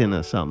acting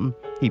or something.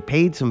 He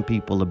paid some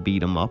people to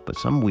beat him up or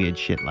some weird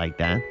shit like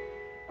that.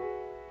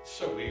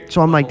 So weird.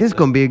 So I'm like, this is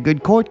going to be a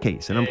good court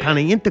case. And I'm kind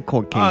of into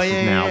court cases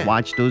now. yeah.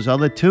 Watch those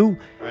other two.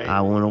 Right. I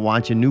want to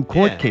watch a new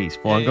court Yeah. case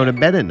before I Yeah, go to yeah.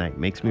 bed at night.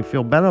 Makes me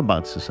feel better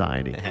about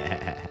society.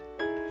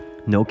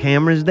 No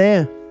cameras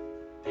there.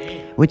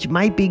 Which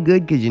might be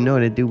good because you know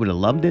that dude would have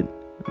loved it.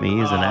 I mean,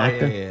 he's an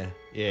actor.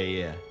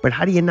 Yeah. But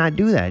how do you not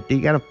do that?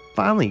 You got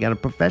a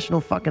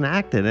professional fucking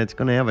actor that's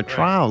going to have a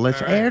trial.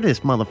 Let's air this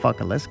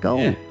motherfucker. Let's go.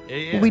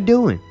 Yeah. What we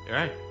doing? You're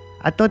right.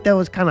 I thought that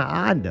was kind of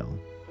odd, though.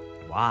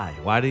 Why?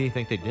 Why do you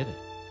think they did it?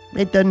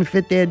 It doesn't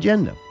fit their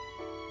agenda.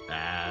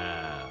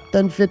 Ah.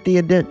 Doesn't fit the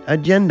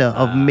agenda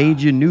of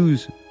major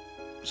news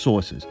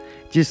sources.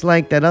 Just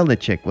like that other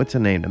chick. What's her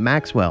name? The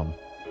Maxwell.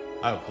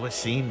 Oh,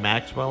 Glycine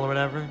Maxwell or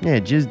whatever? Yeah,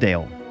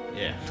 Gisdale.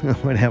 Yeah.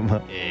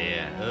 Whatever.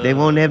 Yeah. They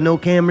won't have no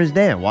cameras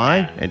there. Why?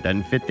 It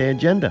doesn't fit their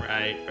agenda.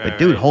 Right. But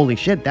dude, holy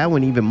shit, that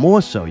one even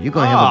more so. You're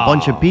going to have a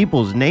bunch of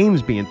people's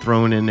names being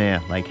thrown in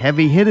there, like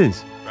heavy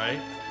hitters. Right.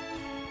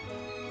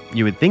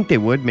 You would think they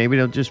would. Maybe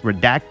they'll just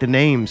redact the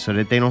names so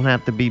that they don't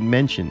have to be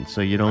mentioned,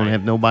 so you don't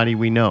have nobody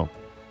we know.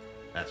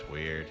 That's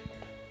weird.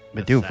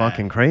 But That's dude, sad.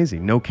 fucking crazy.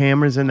 No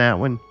cameras in that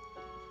one.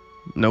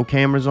 No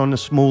cameras on the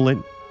Smollett.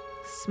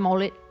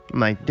 Smollett. I'm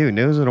like, dude,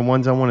 those are the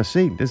ones I want to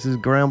see. This is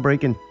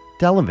groundbreaking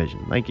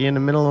television. Like, you're in the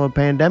middle of a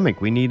pandemic.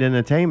 We need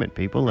entertainment,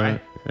 people. Right.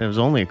 There was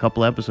only a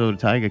couple episodes of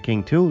Tiger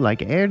King 2.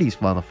 Like, air these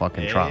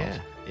motherfucking trials.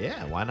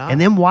 Yeah, why not?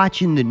 And then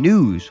watching the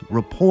news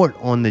report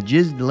on the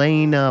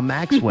Ghislaine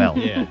Maxwell.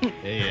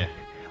 Yeah.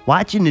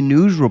 Watching the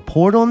news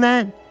report on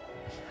that?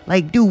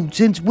 Like, dude,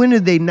 since when are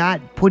they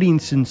not putting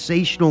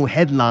sensational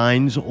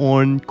headlines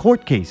on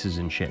court cases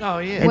and shit? Oh,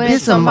 yeah. And When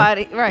diss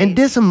somebody- right. And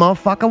diss a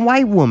motherfucking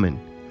white woman.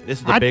 This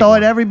is the I big thought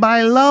one.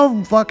 everybody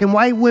loved fucking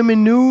white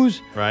women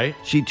news. Right?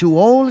 She too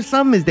old or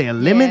something? Is there a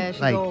limit? Yeah,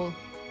 she's like, old.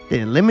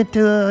 there a limit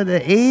to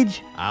the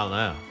age? I don't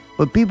know.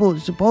 But people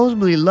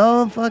supposedly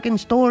love fucking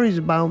stories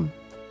about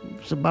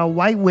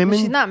white women.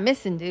 She's not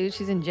missing, dude.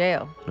 She's in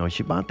jail. No,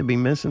 she about to be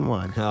missing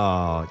one.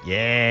 Oh,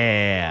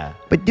 yeah.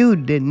 But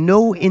dude, they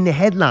know in the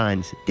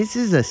headlines, this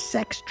is a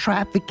sex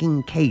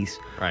trafficking case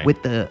Right.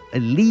 with the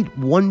elite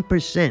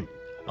 1%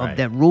 of Right.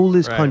 that rule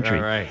this Right, country.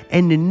 right.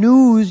 And the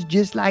news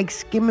just like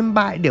skimming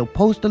by. They'll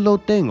post a little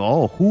thing.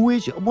 Oh, who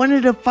is one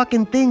of the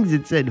fucking things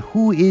that said,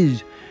 who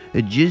is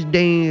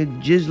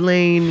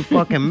Ghislaine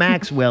fucking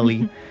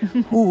Maxwell-y?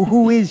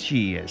 who is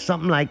she? Or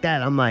something like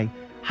that. I'm like,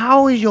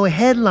 how is your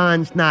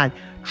headlines not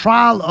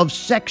trial of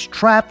sex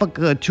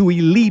trafficker to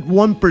elite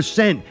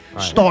 1%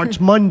 starts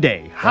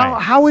Monday?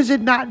 How is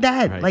it not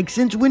that? Right. Like,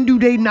 since when do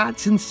they not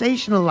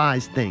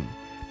sensationalize things?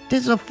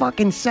 This is a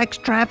fucking sex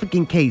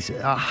trafficking case,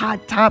 a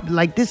hot top.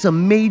 Like, this is a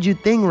major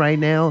thing right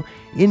now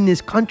in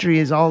this country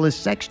is all this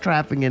sex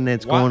trafficking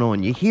that's going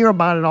on. You hear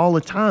about it all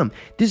the time.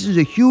 This is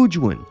a huge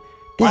one.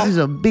 This is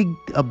a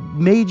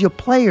major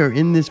player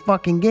in this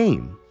fucking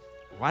game.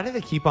 Why do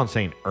they keep on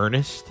saying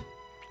Ernest?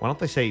 Why don't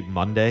they say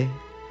Monday?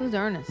 Who's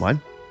Ernest? What?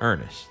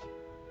 Ernest.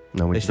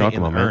 No, what They you say talking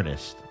in about, man?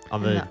 earnest.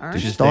 On In the the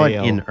earnest? Start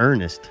Tuesday, in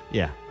earnest.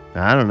 Yeah.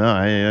 I don't know.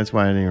 That's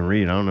why I didn't even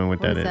read. I don't know what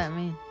What that does is. that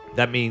mean?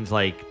 that means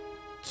like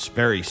it's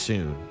very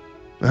soon.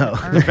 Oh.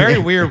 It's a very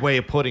weird way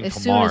of putting As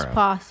tomorrow. soon as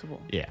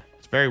possible. Yeah,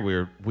 it's very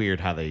weird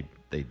how they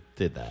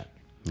did that.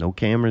 No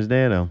cameras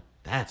there though.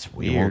 That's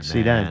weird. You won't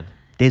see man. that.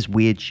 There's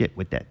weird shit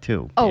with that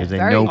too. Oh, because they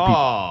very. know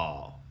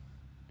Oh,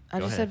 I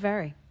Go just ahead. said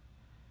very.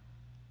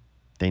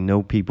 they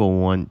know people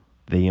want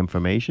the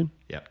information.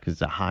 Yep. Because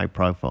it's a high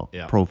profile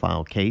Yep.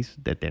 profile case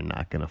that they're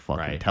not gonna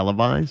fucking Right.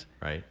 televise.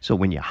 Right. So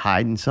when you're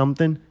hiding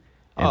something,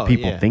 and Oh,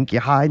 people yeah. think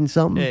you're hiding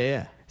something,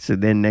 yeah. so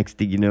then next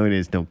thing you know,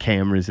 there's no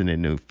cameras and there's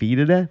no feed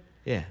of that.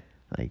 Yeah.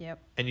 Like, Yep.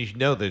 And you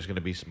know there's going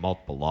to be some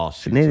multiple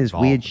lawsuits. and then there's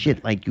involved weird in shit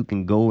that. like you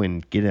can go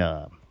and get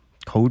a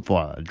code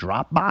for a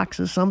Dropbox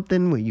or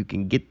something where you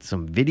can get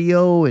some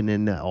video and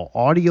then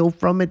audio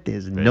from it.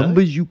 There's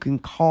numbers you can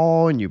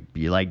call and you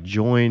like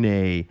join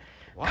a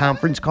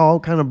conference call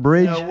kind of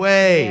bridge. No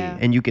way. Yeah.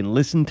 And you can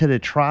listen to the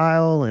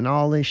trial and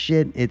all this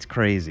shit. It's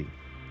crazy.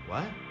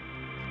 What?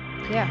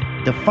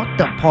 Yeah. The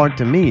fucked up part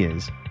to me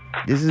is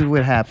this is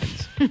what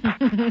happens.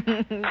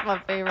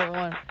 My favorite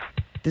one.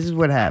 This is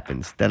what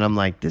happens that I'm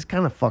like, this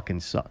kind of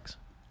fucking sucks.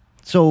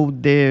 So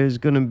there's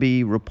going to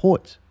be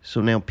reports. So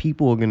now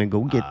people are going to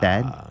go get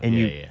that. And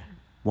yeah.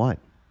 What?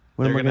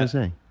 What am I going to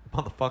say?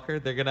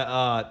 Motherfucker, they're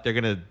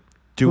gonna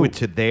do it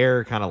to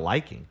their kind of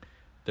liking.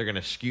 They're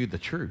gonna skew the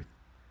truth.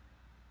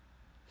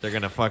 They're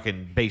gonna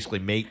fucking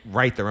basically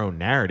write their own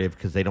narrative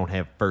because they don't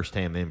have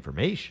firsthand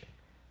information,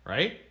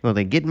 right? Well,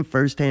 they're getting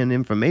firsthand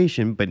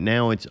information, but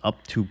now it's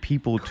up to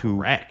people to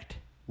Correct.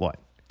 what?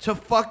 To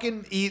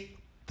fucking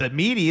the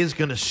media is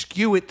gonna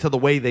skew it to the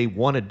way they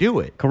want to do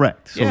it.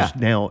 Correct. So Yeah.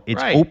 now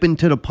it's Right. open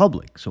to the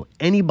public, so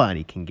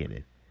anybody can get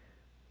it.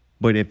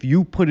 But if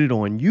you put it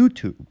on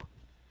YouTube,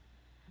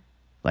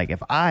 like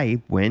if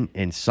I went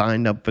and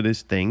signed up for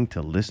this thing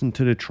to listen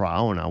to the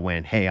trial and I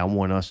went, hey, I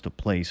want us to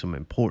play some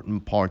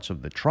important parts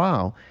of the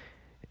trial,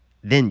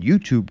 then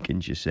YouTube can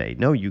just say,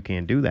 no, you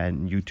can't do that.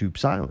 And YouTube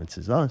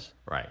silences us.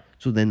 Right.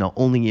 So then the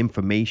only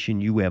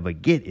information you ever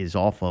get is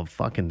off of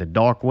fucking the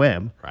dark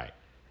web Right.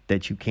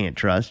 that you can't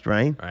trust,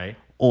 right? Right.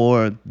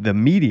 Or the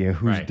media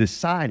who's Right.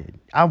 decided.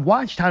 I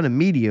watched how the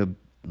media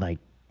like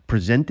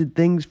presented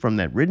things from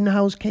that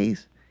Rittenhouse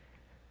case.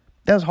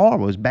 That was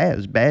horrible. It was bad. It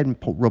was bad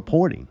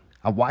reporting.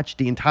 I watched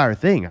the entire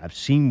thing. I've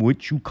seen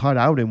what you cut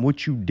out and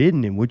what you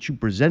didn't and what you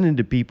presented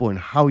to people and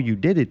how you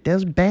did it.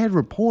 That's bad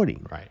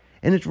reporting. Right.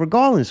 And it's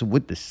regardless of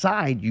what the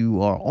side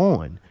you are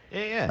on.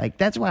 Yeah. Like,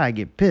 that's why I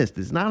get pissed.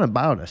 It's not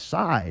about a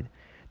side.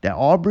 That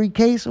Aubrey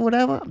case or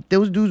whatever,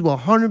 those dudes were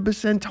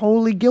 100%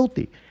 totally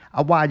guilty.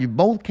 I watched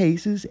both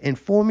cases and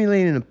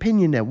formulated an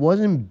opinion that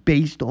wasn't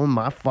based on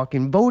my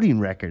fucking voting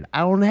record. I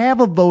don't have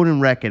a voting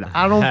record.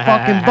 I don't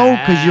fucking vote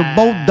because you're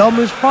both dumb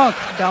as fuck.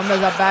 Dumb as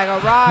a bag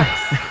of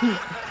rocks.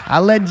 I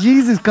let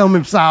Jesus come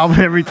and solve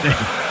everything.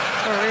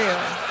 For real.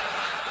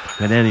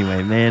 But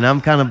anyway, man,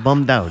 I'm kind of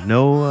bummed out.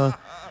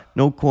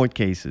 No court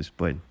cases,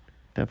 but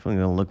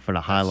definitely gonna look for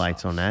the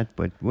highlights on that.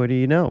 But what do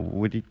you know?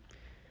 What do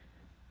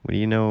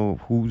you know?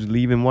 Who's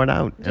leaving what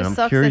out? Just And I'm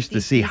sucks curious that to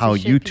these see piece how of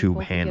shit people YouTube can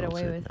get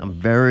handles away it. with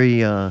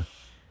I'm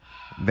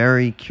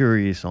very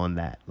curious on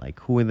that. Like,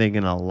 who are they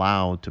gonna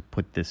allow to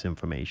put this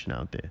information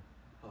out there?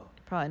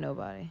 Probably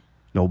nobody.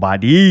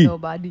 Nobody.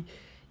 Nobody.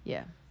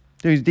 Yeah.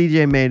 There's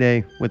DJ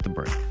Mayday with the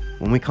break.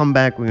 When we come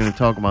back, we're going to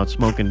talk about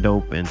smoking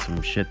dope and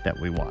some shit that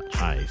we watch.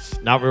 Nice.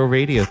 Not Real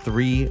Radio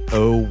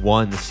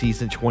 301,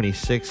 season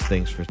 26.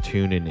 Thanks for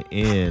tuning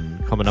in.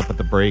 Coming up at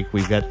the break,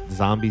 we've got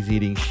Zombies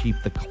Eating Sheep,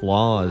 The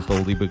Claws,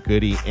 oldie but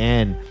goodie,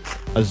 and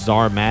a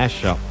Czar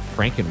mashup,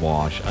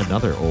 Frankenwash,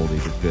 another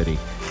oldie but goodie.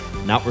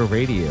 Not Real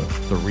Radio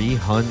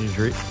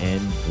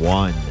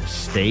 301.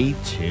 Stay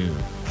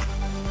tuned.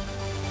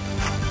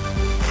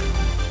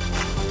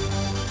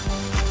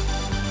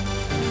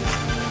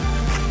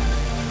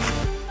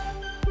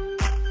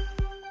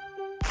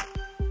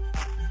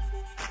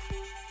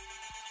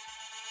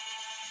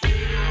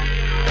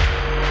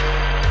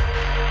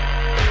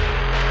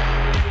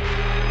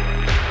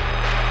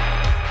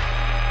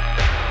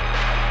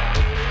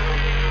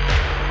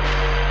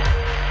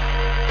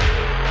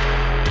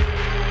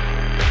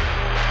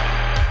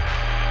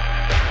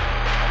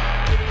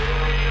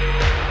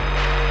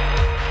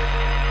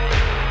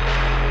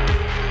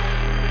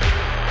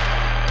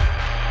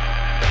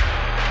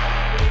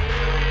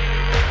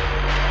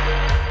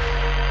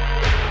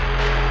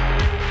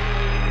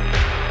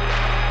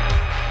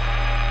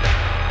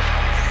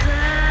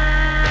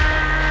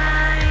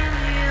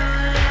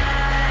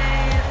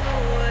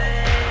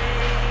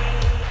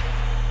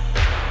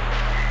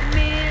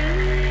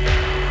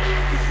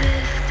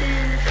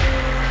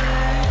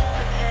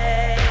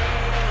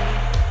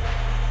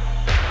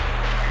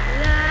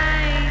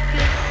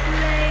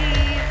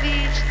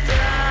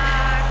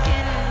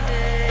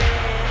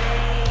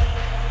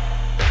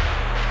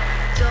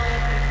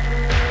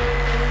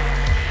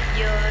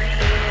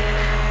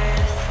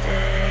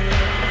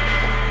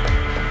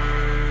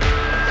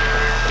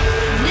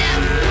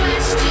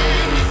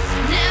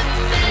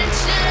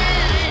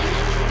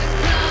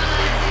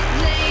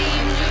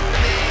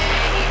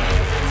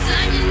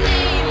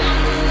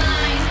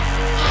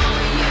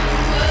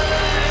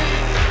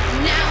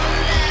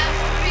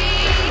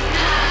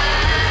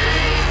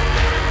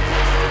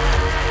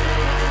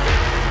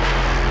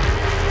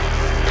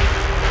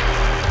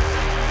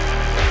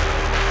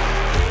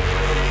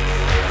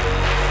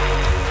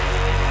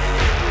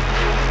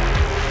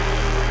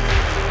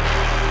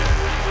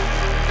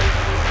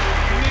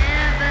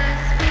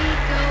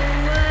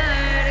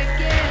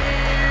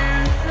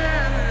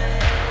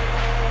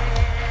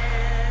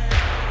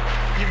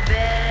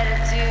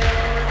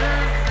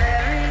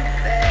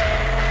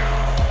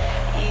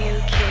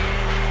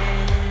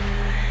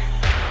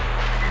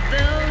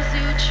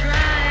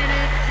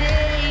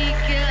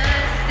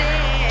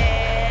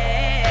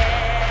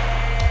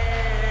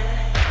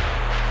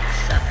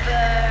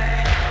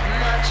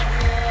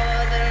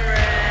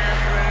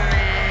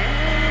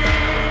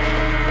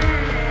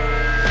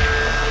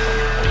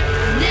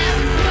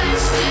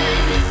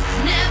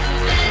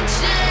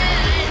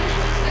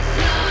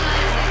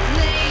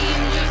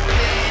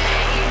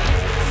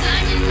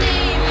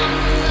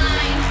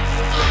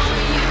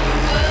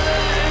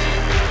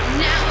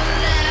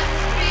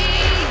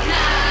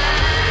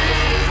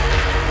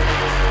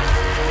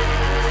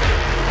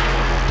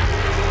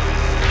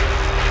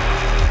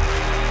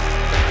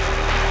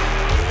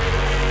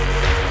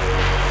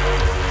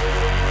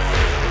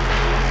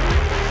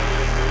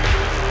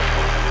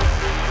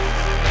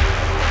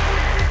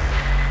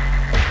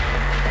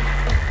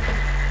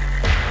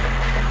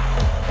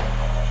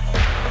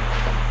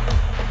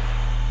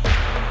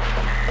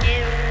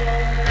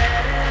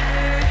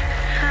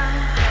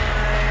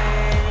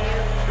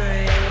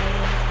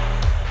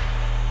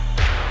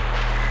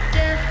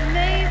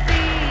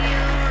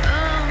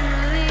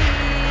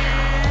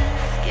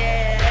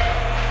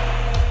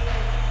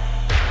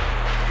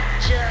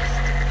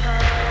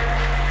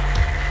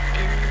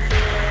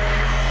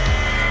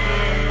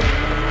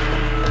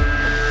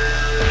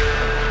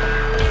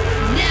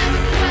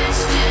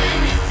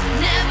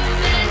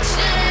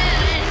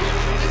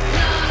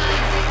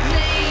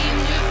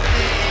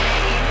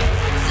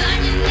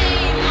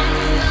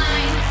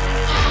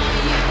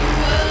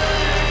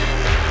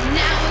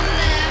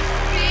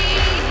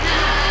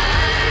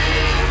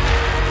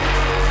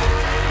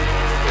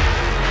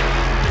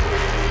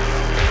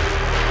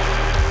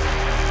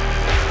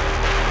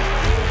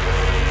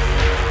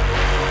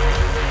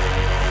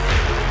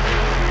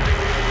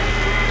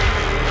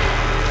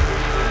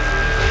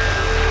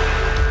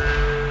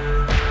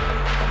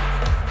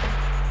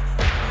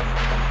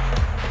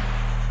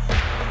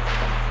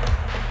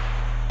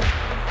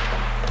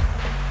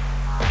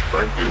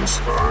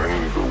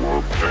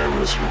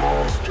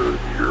 Master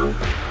here,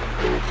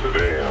 and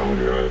today I'm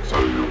going to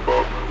tell you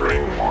about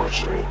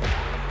brainwashing.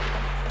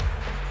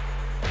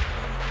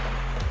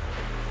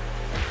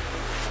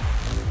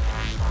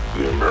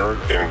 The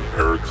American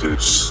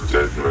Heritage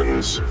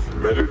Stedman's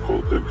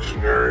Medical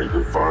Dictionary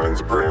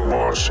defines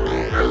brainwashing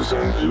as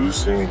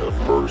inducing a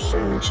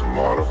person to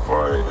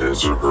modify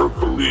his or her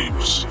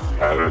beliefs,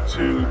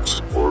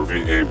 attitudes, or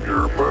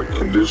behavior by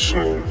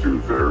conditioning through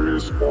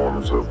various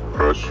forms of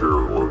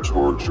pressure or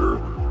torture.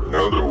 In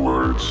other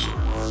words,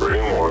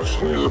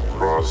 brainwashing is a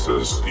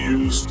process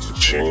used to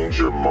change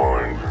your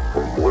mind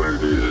from what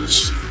it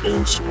is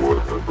into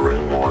what the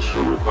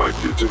brainwasher would like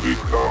it to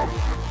become.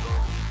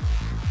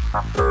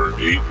 There are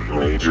 8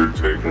 major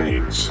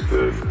techniques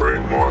that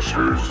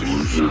brainwashers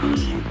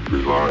usually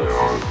rely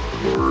on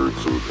in order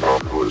to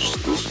accomplish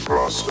this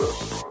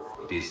process.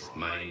 It is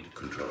mind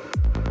control.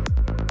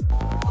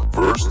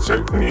 First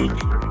technique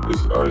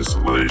is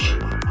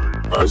isolation.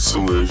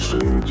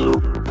 Isolation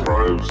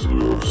deprives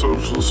you of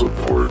social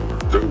support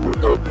that would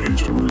help you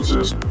to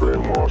resist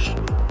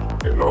brainwashing.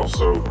 It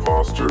also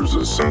fosters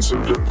a sense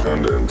of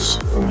dependence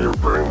on your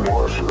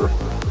brainwasher,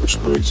 which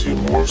makes you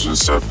more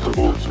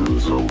susceptible to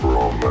his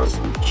overall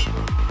message.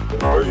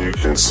 And all you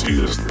can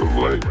see is the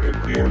light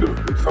at the end of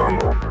the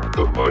tunnel.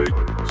 The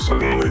light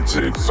suddenly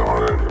takes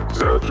on an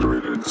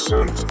exaggerated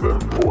sense of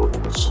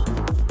importance.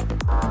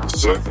 The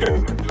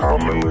second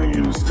commonly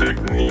used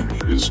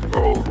technique is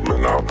called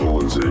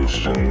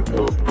monopolization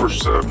of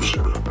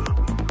perception.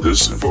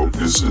 This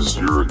focuses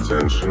your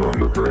attention on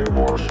the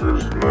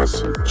brainwasher's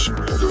message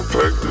and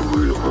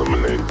effectively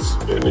eliminates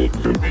any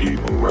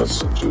competing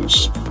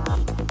messages.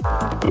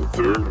 The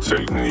third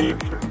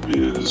technique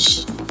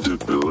is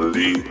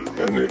debility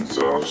and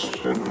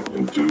exhaustion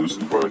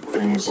induced by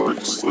things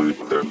like sleep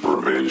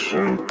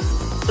deprivation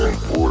and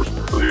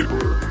forced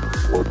labor.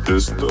 What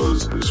this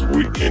does is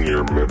weaken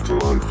your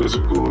mental and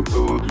physical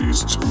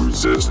abilities to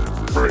resist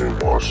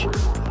brainwashing.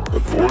 The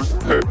fourth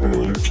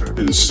technique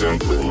is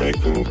simply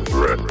making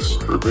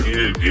threats.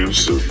 Repeated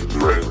use of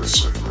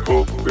threats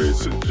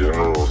cultivates a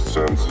general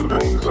sense of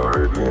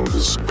anxiety and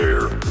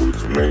despair,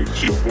 which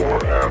makes you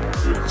more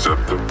apt to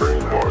accept the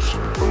brainwashing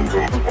when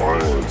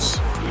compliance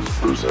is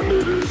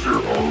presented as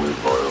your only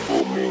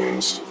viable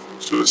means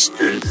to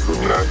escape from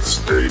that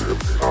state of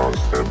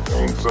constant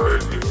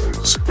anxiety and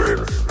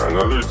despair.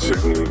 Another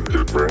technique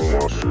that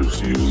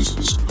brainwashers use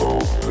is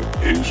called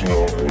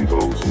occasional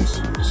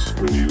indulgences.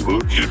 When you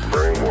look at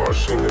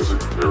brainwashing as a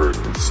carrot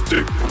and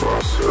stick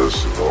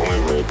process, it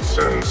only makes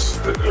sense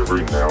that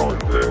every now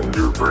and then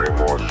your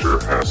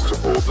brainwasher has to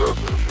hold up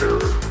the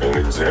carrot.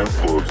 An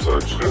example of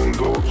such an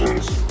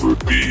indulgence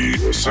would be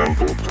a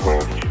simple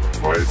Twinkie.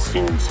 Might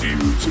seem to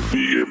you to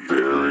be a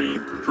very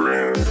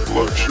grand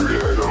luxury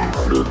item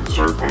under the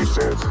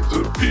circumstances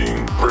of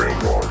being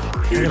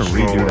brainwashed.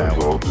 Occasional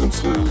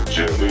indulgences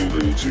gently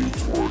lead you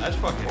toward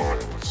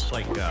compliance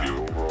like with the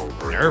overall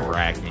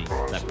nerve-wracking,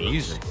 brainwashing that process,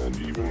 music. and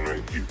even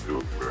make you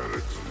feel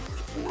gratitude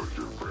toward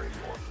your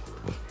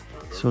brainwasher.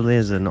 So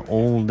there's an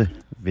old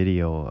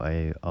video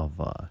of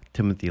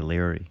Timothy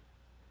Leary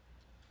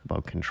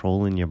about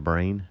controlling your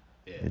brain.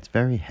 Yeah. It's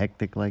very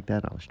hectic like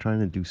that. I was trying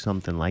to do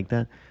something like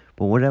that.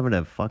 But whatever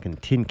the fucking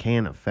tin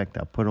can effect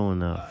I put on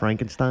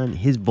Frankenstein,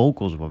 his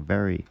vocals were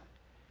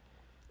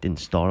didn't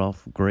start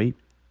off great.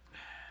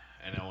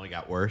 And it only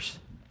got worse.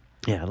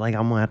 Yeah, like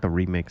I'm going to have to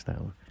remix that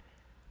one.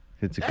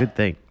 It's a good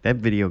thing. That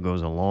video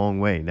goes a long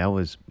way. That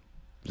was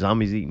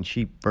Zombies Eating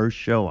Sheep first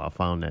show. I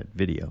found that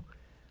video.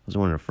 It was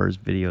one of the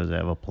first videos I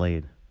ever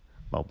played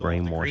about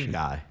brainwashing. The green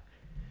guy.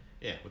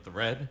 Yeah, with the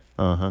red.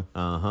 Uh-huh.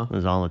 Uh-huh. It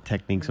was all the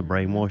techniques of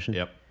brainwashing.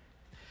 Yep.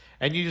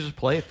 And you just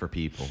play it for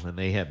people, and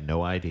they have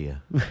no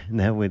idea. And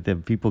that with the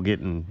people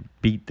getting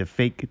beat, the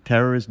fake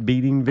terrorist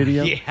beating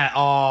video. Yeah.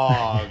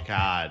 Oh,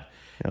 God.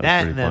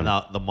 That and then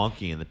the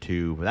monkey in the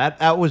tube.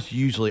 That was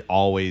usually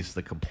always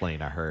the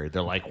complaint I heard.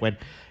 They're like,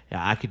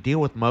 I could deal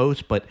with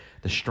most, but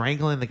the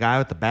strangling the guy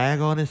with the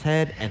bag on his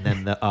head, and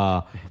then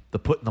the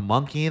putting the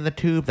monkey in the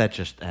tube, it's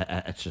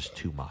just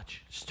too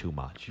much. It's too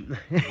much.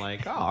 I'm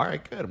like, oh, all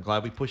right, good. I'm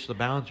glad we pushed the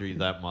boundary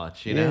that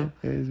much, you know?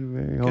 It's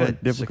very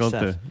hard, difficult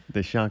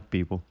to shock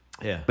people.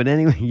 Yeah. But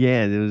anyway,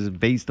 yeah, it was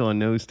based on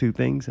those two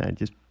things.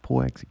 Just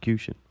poor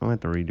execution. I'll have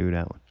to redo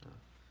that one.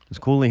 It's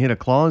cool to hit a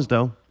clause,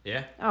 though.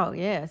 Yeah. Oh,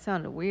 yeah. It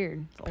sounded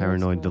weird. It's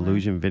Paranoid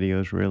Delusion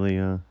videos really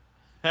are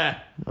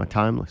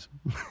timeless.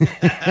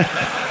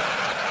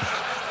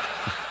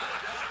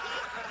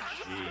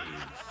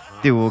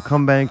 Dude, we'll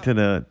come back to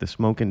the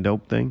smoking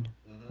dope thing.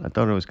 I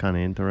thought it was kind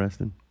of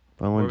interesting.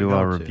 But I want to do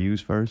our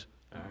reviews first.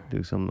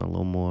 Do something a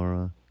little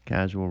more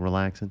casual,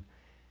 relaxing.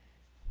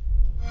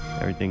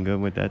 Everything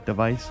good with that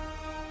device?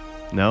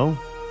 No?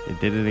 It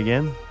did it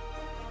again?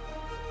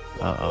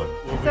 Uh-oh.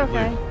 It's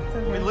okay. It's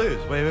okay. We lose.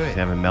 Wait. He's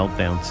having a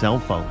meltdown. Cell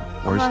phone.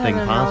 Worst thing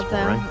possible,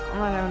 right? I'm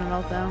not having a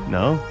meltdown.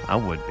 No? I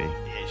would be.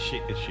 Yeah, she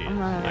is. I'm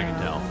not I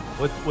can tell.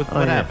 meltdown.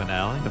 What happened,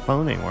 Allie? The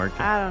phone ain't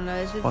working. I don't know.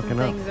 It did some fucking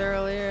things up.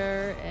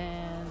 earlier,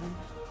 and...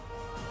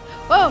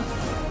 Whoa!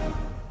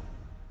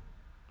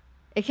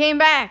 It came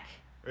back.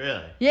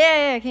 Really?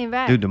 Yeah, it came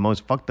back. Dude, the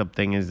most fucked up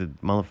thing is the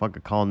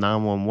motherfucker called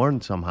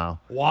 911 somehow.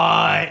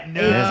 What? No.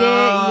 It did,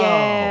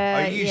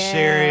 yeah. Are you yeah.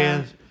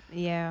 serious?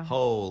 Yeah.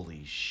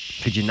 Holy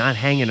shit. Could you not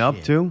hang it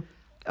up too?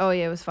 Oh,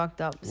 yeah, it was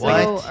fucked up.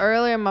 What? So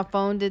earlier my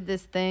phone did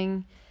this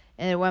thing,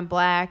 and it went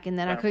black, and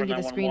then I couldn't get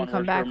the screen to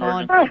come back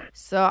on.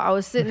 So I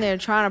was sitting there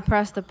trying to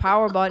press the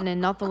power button, and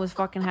nothing was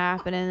fucking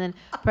happening, and then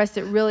pressed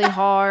it really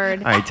hard.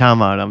 All right,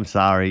 time out. I'm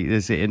sorry.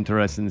 This is an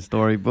interesting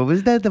story. But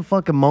was that the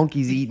fucking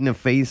monkeys eating the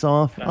face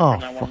off? Oh,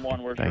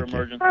 fuck. Thank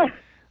you.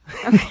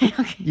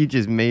 Okay. You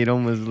just made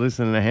almost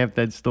listen to half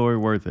that story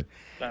worth it.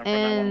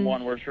 And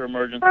Where's your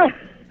emergency?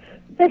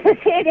 This is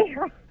Sandy.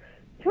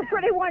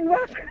 231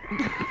 Rock.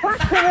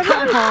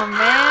 oh,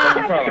 man.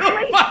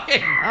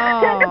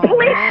 Send the Oh,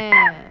 police.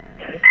 man.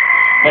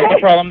 What's the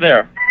problem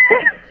there?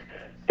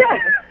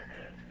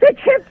 The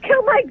chimp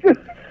killed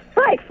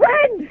my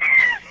friend.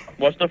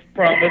 What's the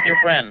problem with your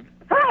friend?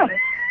 Oh,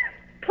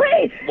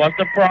 please. What's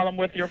the problem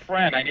with your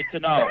friend? I need to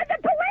know.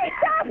 Send the police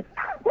up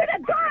with a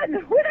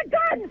gun. With a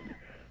gun.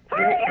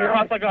 Hurry Who up.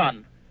 has a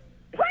gun?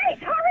 Please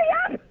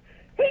hurry up.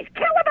 He's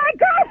killing my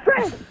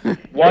girlfriend.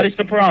 What is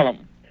the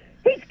problem?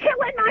 He's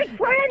killing my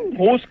friend.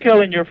 Who's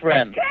killing your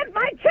friend?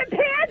 My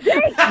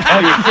chimpanzee. Oh,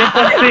 your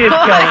chimpanzee is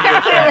killing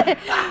your friend.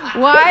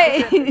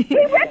 Why? He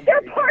ripped her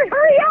apart.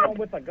 Hurry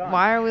up.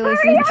 Why are we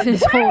listening to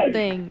this whole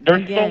thing?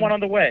 There's again? someone on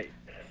the way.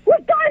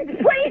 With guns,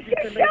 please.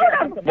 You shoot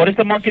him. What is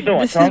the monkey doing?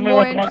 This Tell is me more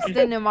what the monkey's interesting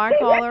doing. than my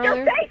call He ripped her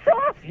earlier. Oh, face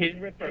off. He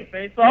ripped her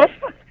face off?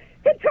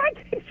 He's trying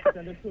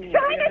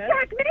to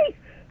attack me.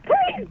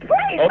 Please,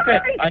 Okay,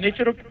 hurry. I need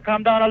you to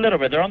calm down a little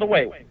bit. They're on the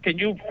way. Can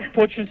you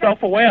put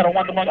yourself away? I don't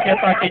want the monkey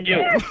attacking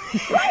you.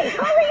 Please,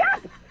 hurry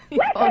up. He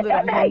called it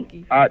a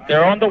monkey.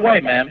 They're on the way,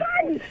 ma'am.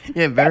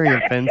 Yeah, very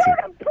offensive.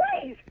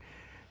 Please.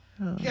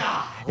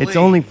 It's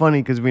only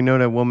funny because we know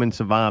that woman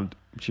survived.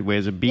 She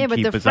wears a Yeah, but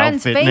beekeeper's the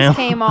friend's outfit face now.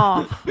 came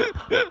off.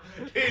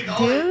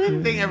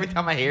 Dude. Thing every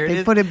time I hear They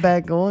it. put it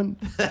back on.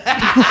 No,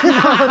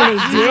 they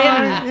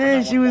didn't.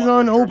 Yeah, she was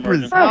on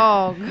Oprah's.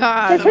 Oh,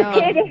 God.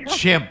 No.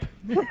 Chimp.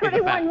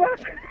 231 Rock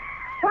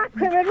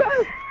River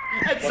Road.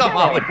 That's something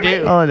I would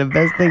do. Oh, the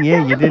best thing,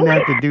 yeah, you didn't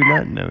have to do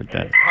nothing with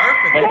that.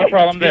 Perfect. What's the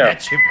problem Dude, there? that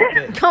chimp is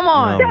good. Come Oh,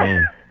 on.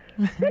 man.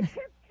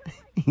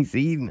 He's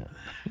eating her.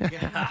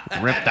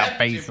 Ripped her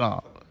face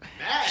off.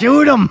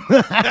 Shoot him.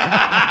 Put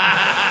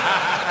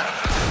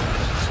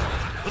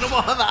him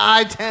on the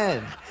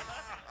I-10.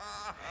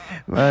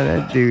 Wow,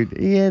 that dude.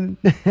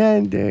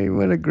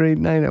 What a great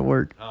night at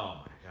work.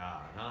 Oh, my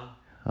God, huh?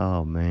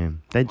 Oh,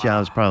 man. That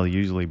job's probably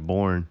usually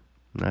boring.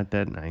 Not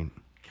that night.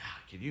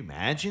 God, can you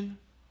imagine?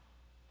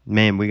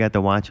 Man, we got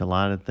to watch a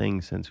lot of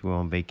things since we were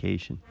on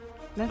vacation.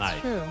 That's Nice.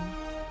 true.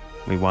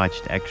 We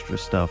watched extra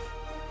stuff.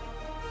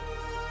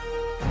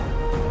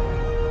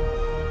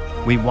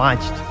 We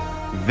watched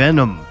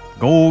Venom.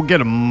 Go get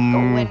 'em. Go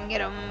and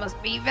get him.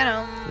 Must be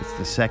Venom. It's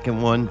the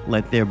second one.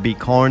 Let There Be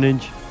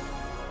Carnage.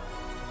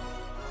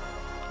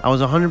 I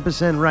was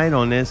 100% right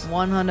on this.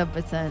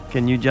 100%.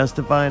 Can you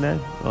justify that?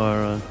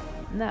 Or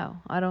No,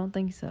 I don't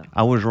think so.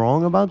 I was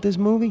wrong about this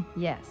movie?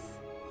 Yes.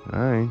 All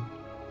right.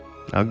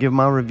 I'll give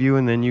my review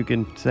and then you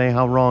can say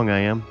how wrong I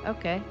am.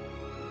 Okay.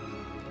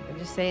 I'll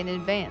just say in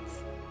advance.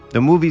 The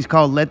movie's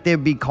called Let There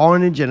Be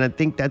Carnage, and I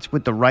think that's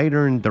what the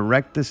writer and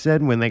director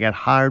said when they got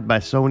hired by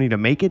Sony to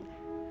make it.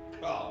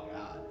 Oh,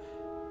 God.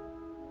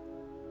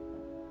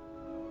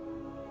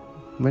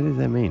 What does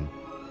that mean?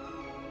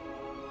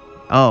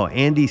 Oh,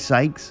 Andy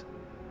Sykes,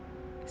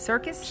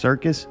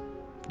 Circus?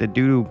 the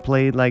dude who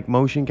played like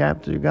motion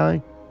capture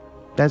guy.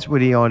 That's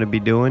what he ought to be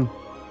doing.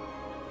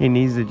 He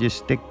needs to just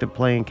stick to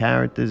playing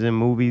characters in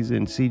movies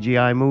and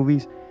CGI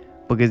movies,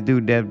 because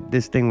dude,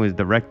 this thing was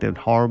directed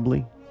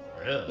horribly.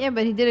 Yeah,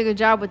 but he did a good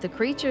job with the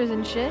creatures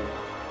and shit.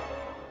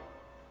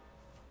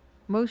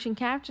 Motion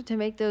capture to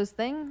make those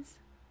things.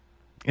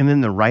 And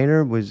then the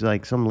writer was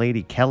like some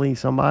lady Kelly,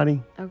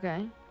 somebody.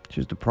 Okay. She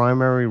was the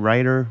primary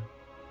writer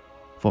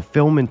for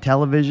film and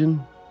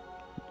television,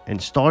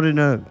 and started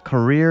a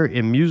career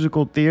in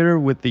musical theater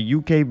with the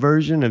UK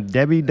version of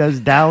Debbie Does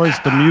Dallas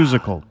the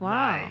Musical.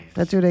 Wow.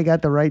 That's who they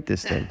got to write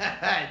this thing.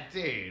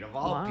 Dude, of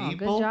all Wow,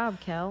 people. good job,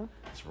 Kel.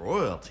 It's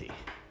royalty.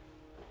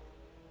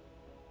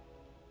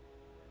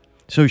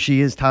 So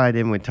she is tied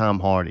in with Tom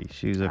Hardy.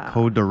 She's a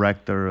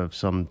co-director of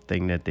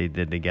something that they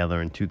did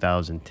together in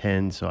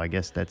 2010. So I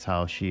guess that's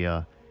how she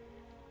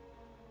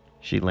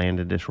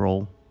landed this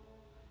role.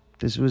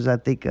 This was, I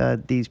think,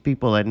 these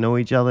people that know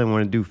each other and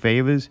want to do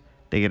favors.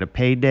 They get a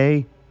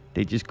payday.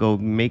 They just go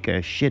make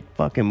a shit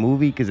fucking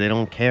movie because they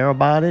don't care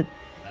about it,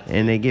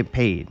 and they get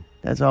paid.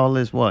 That's all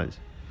this was.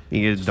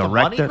 He is Just a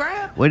money director.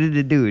 grab? What did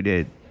it do?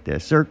 The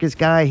circus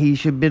guy, he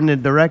should have been the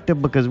director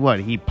because what?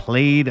 He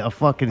played a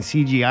fucking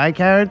CGI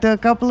character a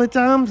couple of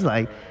times?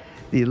 Like,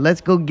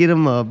 let's go get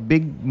him a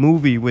big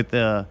movie with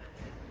a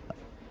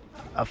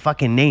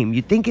fucking name.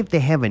 You think if they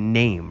have a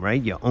name,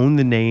 right? You own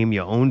the name,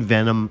 you own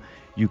Venom,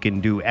 you can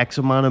do X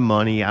amount of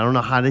money. I don't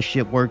know how this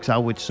shit works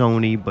out with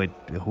Sony, but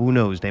who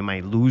knows? They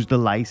might lose the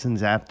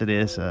license after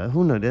this.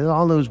 Who knows? There's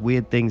all those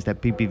weird things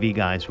that PPV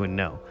guys would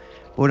know.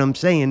 But what I'm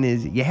saying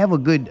is, you have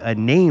a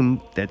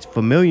name that's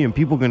familiar and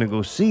people are going to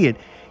go see it.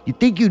 You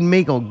think you'd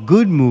make a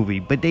good movie,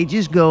 but they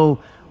just go,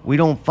 we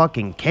don't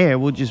fucking care.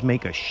 We'll just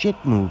make a shit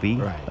movie.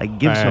 Right. Like,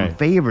 give some Right.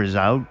 favors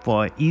out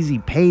for an easy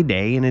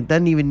payday, and it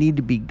doesn't even need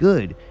to be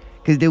good.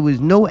 Because there was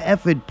no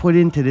effort put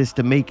into this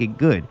to make it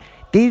good.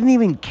 They didn't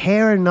even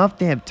care enough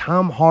to have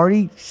Tom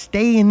Hardy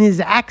stay in his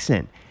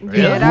accent. Yeah,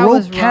 He that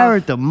was broke rough.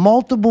 character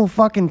multiple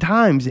fucking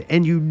times,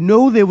 and you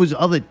know there was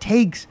other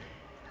takes.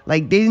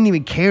 Like, they didn't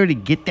even care to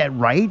get that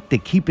right, to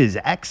keep his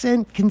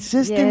accent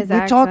consistent. Yeah, his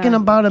We're talking accent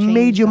about a changed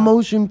major up.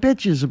 motion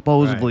picture,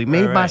 supposedly, Right,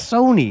 made right, by right.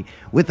 Sony,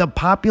 with a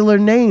popular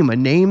name, a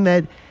name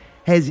that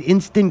has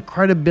instant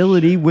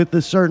credibility with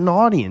a certain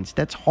audience.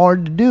 That's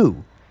hard to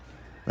do.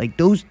 Like,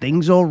 those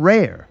things are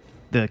rare.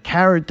 The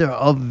character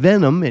of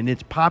Venom and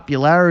its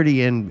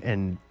popularity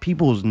and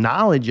people's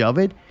knowledge of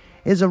it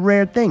is a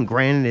rare thing.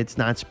 Granted, it's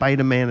not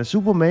Spider-Man or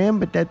Superman,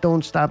 but that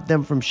don't stop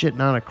them from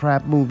shitting on a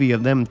crap movie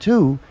of them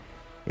too.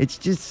 It's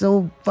just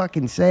so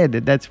fucking sad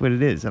that that's what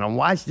it is. And I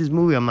watched this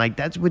movie, I'm like,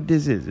 that's what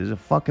this is. It's a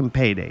fucking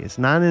payday. It's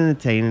not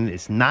entertaining.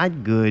 It's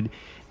not good.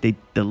 The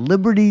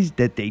liberties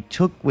that they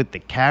took with the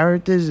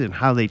characters and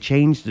how they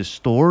changed the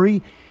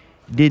story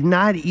did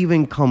not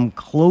even come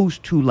close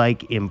to,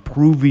 like,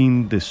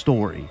 improving the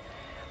story.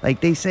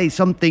 Like, they say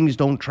some things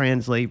don't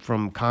translate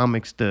from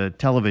comics to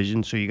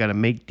television, so you got to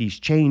make these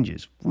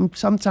changes.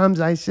 Sometimes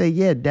I say,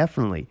 yeah,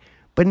 definitely.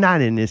 But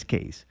not in this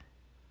case.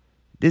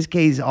 This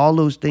case, all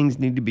those things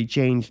need to be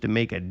changed to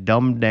make a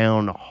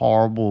dumbed-down,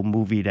 horrible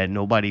movie that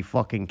nobody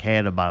fucking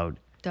cared about.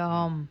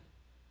 Dumb.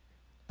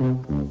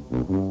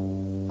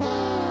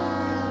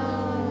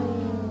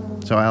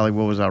 So, Allie,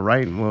 what was I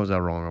right and what was I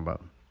wrong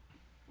about?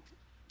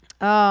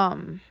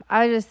 I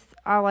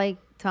like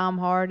Tom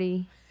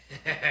Hardy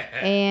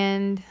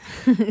and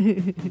Woody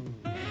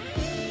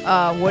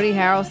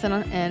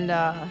Harrelson, and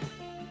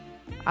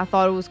I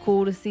thought it was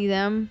cool to see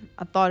them.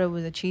 I thought it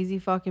was a cheesy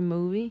fucking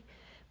movie,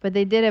 but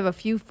they did have a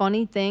few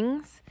funny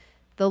things.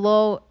 The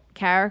little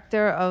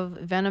character of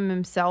Venom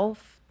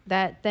himself,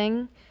 that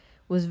thing,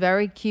 was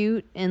very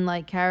cute and,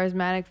 like,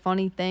 charismatic,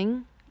 funny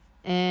thing.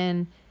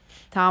 And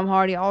Tom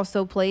Hardy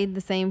also played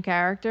the same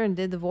character and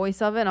did the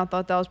voice of it. And I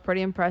thought that was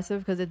pretty impressive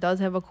because it does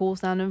have a cool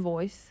sounding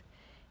voice.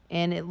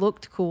 And it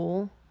looked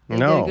cool. They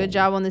did a good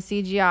job on the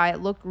CGI.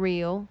 It looked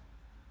real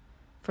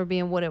for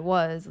being what it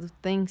was. The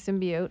thing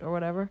symbiote or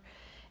whatever.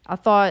 I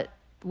thought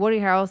Woody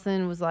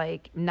Harrelson was,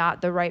 like,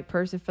 not the right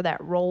person for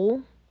that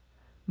role.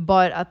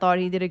 But I thought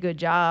he did a good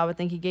job. I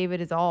think he gave it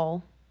his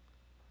all.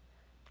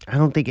 I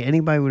don't think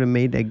anybody would have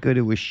made that good.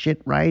 It was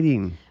shit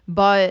writing.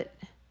 But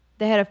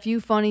they had a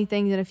few funny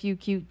things and a few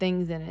cute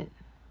things in it.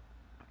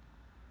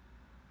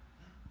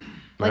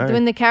 Like Right.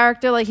 when the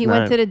character, like, he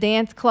went Right. to the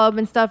dance club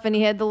and stuff, and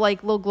he had the,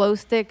 like, little glow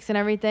sticks and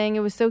everything. It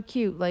was so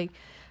cute. Like,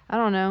 I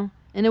don't know.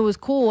 And it was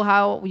cool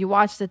how you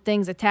watch the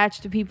things attach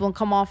to people and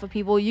come off of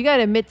people. You got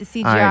to admit the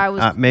CGI All right,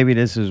 was... maybe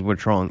this is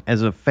what's wrong.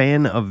 As a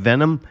fan of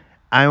Venom,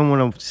 I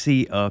want to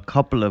see a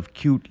couple of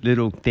cute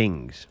little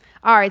things.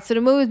 All right, so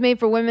the movie was made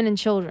for women and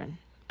children.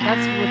 That's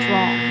what's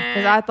wrong.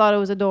 Because I thought it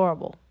was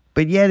adorable.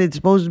 But yet it's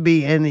supposed to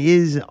be and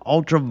is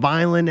ultra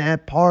violent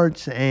at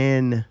parts,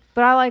 and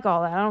But I like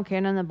all that. I don't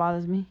care. Nothing that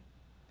bothers me.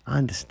 I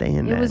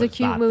understand that. It was a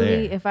cute Not movie.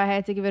 there. If I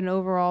had to give it an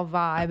overall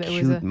vibe, it was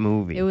cute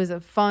movie. It was a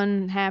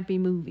fun, happy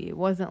movie. It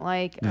wasn't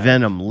like a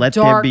Venom, Let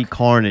dark, There Be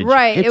Carnage.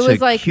 Right. It's it was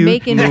a like cute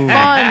making movie.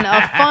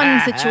 a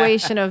fun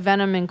situation of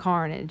Venom and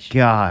Carnage.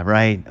 God,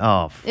 right?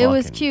 Oh, It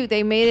was fucking cute.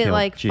 They made it kill-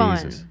 like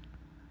Jesus. fun.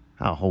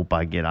 I hope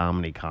I get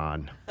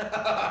Omnicon.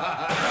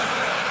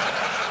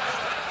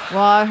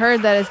 Well, I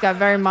heard that it's got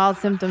very mild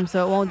symptoms,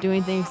 so it won't do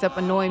anything except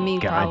annoy me.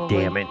 God probably.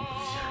 damn it.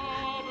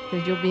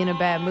 Because you'll be in a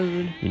bad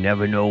mood. You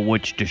never know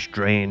which the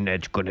strain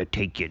that's going to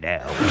take you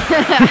down.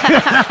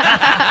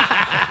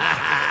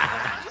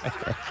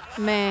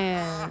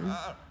 Man.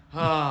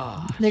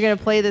 They're going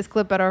to play this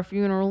clip at our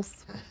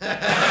funerals.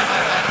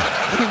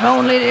 If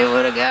only they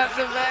would have got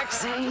the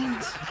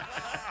vaccines.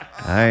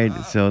 All right,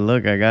 so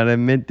look, I got to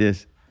admit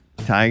this.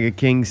 Tiger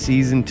King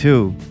Season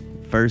 2.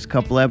 First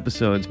couple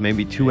episodes,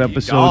 maybe 2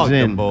 episodes dogged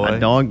in. him, boy. I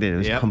dogged it. It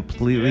was Yep.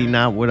 completely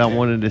not what I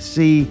wanted to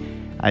see.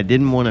 I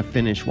didn't want to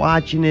finish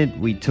watching it.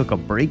 We took a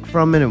break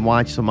from it and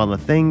watched some other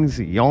things.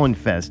 Yawn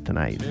fest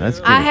tonight. Let's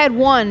do I it. had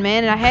one,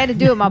 man, and I had to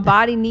do it. My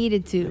body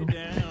needed to.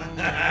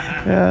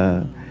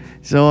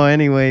 So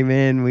anyway,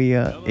 man, we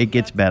it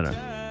gets better.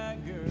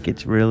 It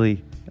gets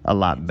really a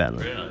lot better.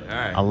 Really? All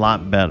right. A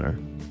lot better.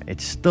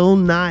 It's still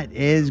not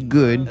as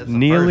good, As the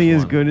nearly first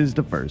as one. good as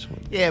the first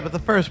one. Yeah, but the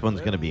first one's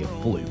going to be a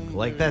fluke.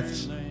 Like,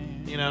 that's,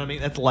 you know what I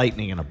mean? That's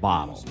lightning in a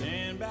bottle.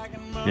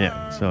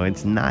 Yeah, so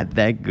it's not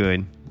that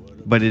good,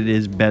 but it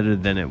is better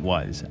than it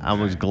was. I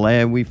was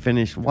glad we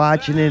finished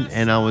watching it,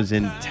 and I was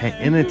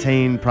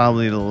entertained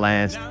probably the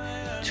last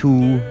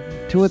two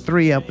or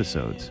three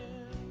episodes.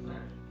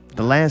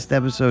 The last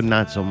episode,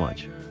 not so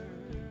much.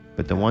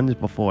 But the ones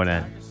before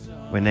that,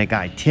 when that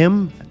guy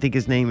Tim, I think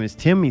his name is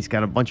Tim, he's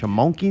got a bunch of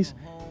monkeys.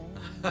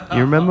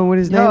 You remember what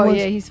his name Oh, was?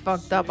 yeah, he's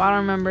fucked up. I don't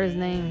remember his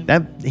name.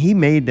 That he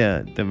made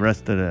the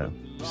rest of the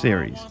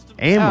series.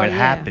 And Oh, what yeah.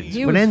 happens,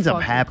 He what was ends up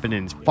fucking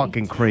happening is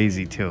fucking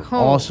crazy too. Oh.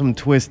 Awesome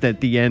twist at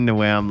the end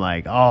where I'm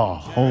like, oh,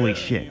 holy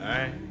shit.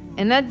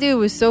 And that dude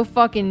was so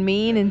fucking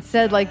mean and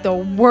said like the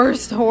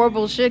worst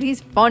horrible shit.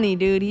 He's funny,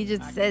 dude. He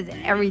just says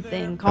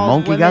everything. Calls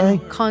monkey women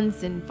guy?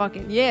 cunts and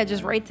fucking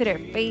just right to their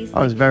face.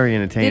 Oh, it was very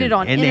entertaining. Did it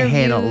on and they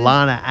had a interviews.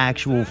 lot of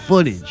actual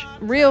footage.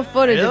 Real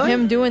footage of Really?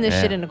 him doing this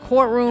Yeah. shit in the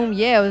courtroom.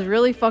 Yeah, it was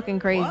really fucking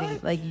crazy.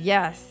 Like,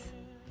 yes.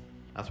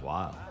 That's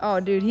wild. Oh,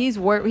 dude, he's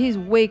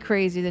way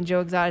crazier than Joe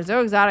Exotic.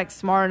 Joe Exotic's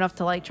smart enough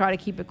to like try to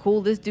keep it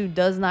cool. This dude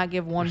does not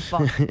give one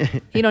fuck.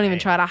 He don't even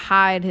try to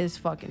hide his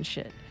fucking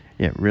shit.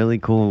 Yeah, really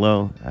cool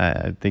though.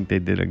 I think they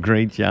did a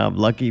great job.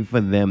 Lucky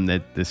for them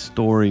that the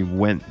story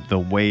went the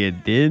way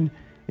it did.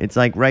 It's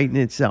like writing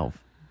itself.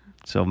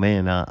 So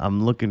man,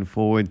 I'm looking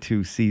forward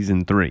to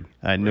season 3.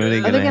 I know they're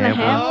Are they gonna gonna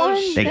have one.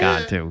 one? They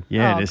got to.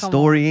 Yeah, Oh, the come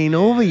story ain't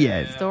over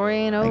yet. Story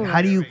ain't over. Like,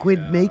 how do you quit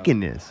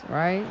making this?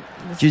 Right?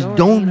 The Just story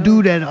don't ain't do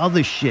over. that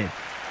other shit.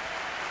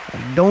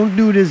 Like, don't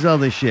do this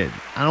other shit.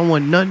 I don't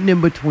want nothing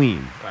in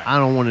between. I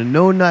don't want to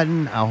know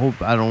nothing. I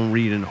hope I don't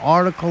read an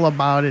article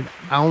about it.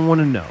 I don't want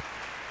to know.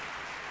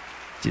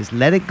 Just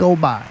let it go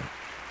by.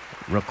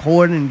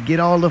 Record and get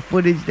all the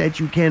footage that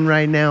you can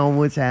right now on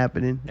what's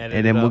happening. Edit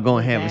And then it we're up.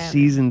 going to have a Damn.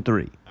 season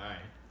 3.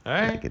 All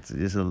right. Like it's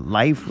just a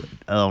life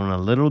on a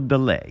little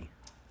delay.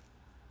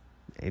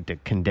 To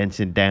condense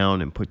it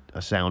down and put a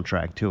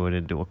soundtrack to it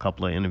and do a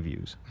couple of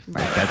interviews.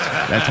 Like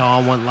that's how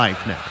I want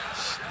life now.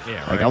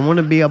 Yeah, Like I want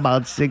to be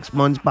about 6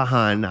 months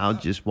behind. I'll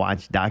just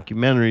watch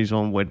documentaries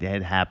on what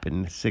had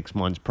happened 6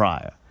 months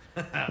prior.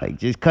 Like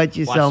just cut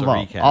yourself the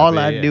off. recap, All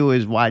yeah, I yeah. do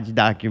is watch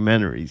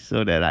documentaries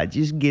so that I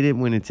just get it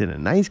when it's in a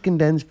nice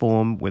condensed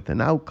form with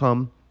an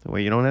outcome, where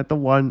you don't have to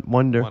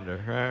wonder. All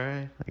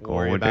right. Like,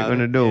 Worry what they're about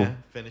gonna it. do. Yeah,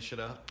 finish it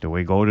up. Do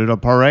we go to the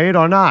parade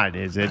or not?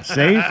 Is it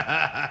safe?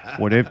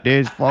 What if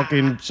there's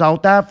fucking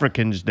South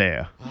Africans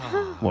there?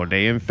 Will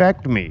they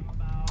infect me?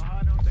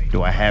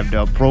 Do I have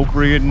the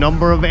appropriate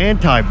number of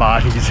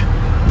antibodies?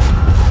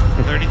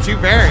 32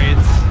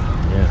 variants.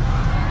 Yeah.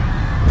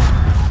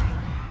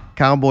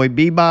 Cowboy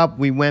Bebop,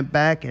 we went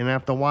back, and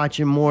after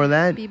watching more of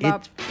that,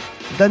 Bebop.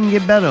 it doesn't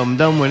get better. I'm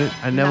done with it.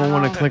 I never No.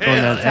 want to click on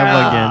that It's ever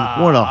terrible.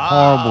 again. What a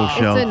horrible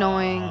show. It's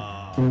annoying.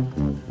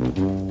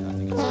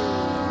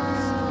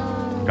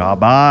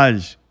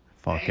 Garbage.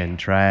 Fucking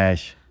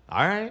trash.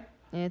 All right.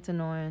 Yeah, it's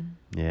annoying.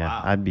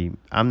 Yeah,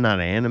 I'm not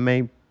an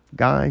anime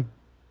guy.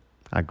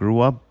 I grew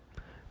up,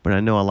 but I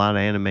know a lot of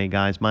anime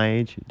guys my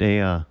age.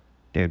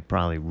 They'd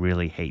probably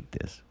really hate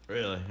this.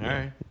 Really? All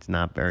right. It's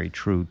not very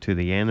true to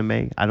the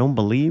anime. I don't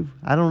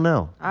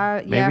know.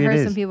 I've Maybe it heard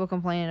is. some people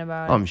complaining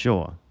about it. I'm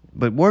sure.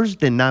 But worse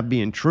than not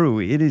being true,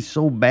 it is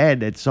so bad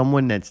that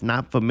someone that's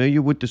not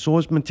familiar with the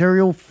source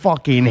material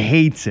fucking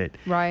hates it.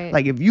 Right.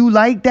 Like, if you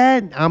like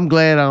that, I'm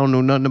glad I don't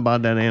know nothing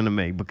about that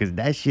anime, because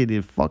that shit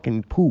is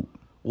fucking poop.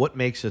 What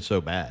makes it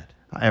so bad?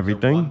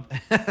 Everything.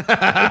 It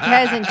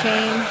hasn't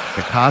changed.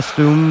 The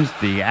costumes,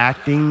 the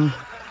acting,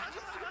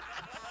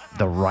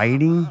 the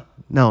writing.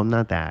 No,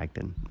 not the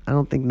acting. I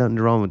don't think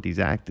nothing's wrong with these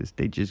actors.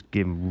 They just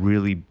give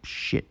really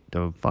shit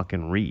to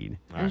fucking read.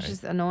 It's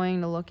just annoying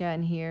to look at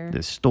and hear.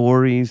 The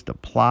stories, the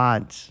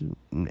plots,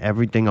 and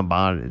everything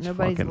about it is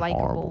Nobody's fucking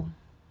horrible.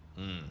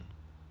 likable.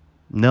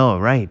 No,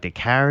 right. The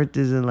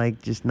characters are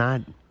like just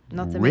not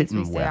Nothing makes written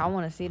me say, I well.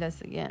 want to see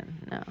this again.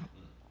 No.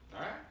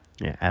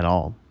 Yeah, at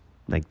all.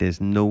 Like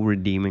there's no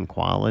redeeming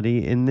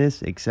quality in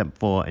this, except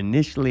for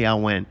initially I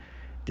went,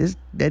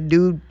 that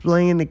dude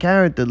playing the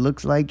character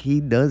looks like he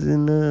does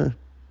in the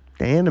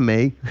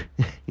anime.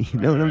 You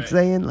know what I'm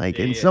saying? Like,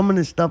 and some of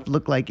the stuff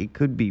looked like it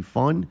could be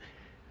fun.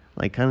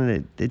 Like kind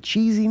of the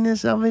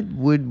cheesiness of it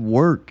would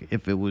work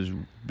if it was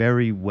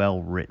very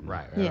well written.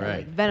 Right. Yeah,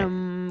 like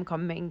Venom,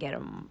 come and get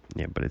him.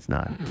 Yeah, but it's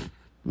not.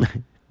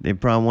 They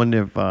probably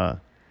wonder if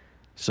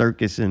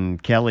Circus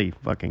and Kelly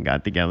fucking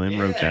got together and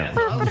wrote that.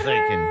 I was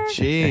thinking,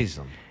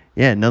 jeez.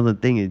 Yeah, another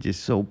thing is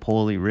just so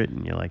poorly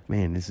written. You're like,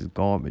 man, this is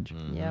garbage.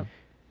 Yep.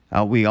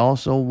 We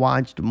also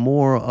watched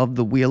more of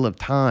The Wheel of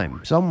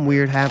Time. Something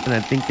weird happened. I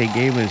think they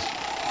gave us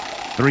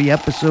 3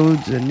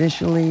 episodes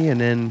initially,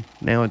 and then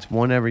now it's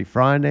 1 every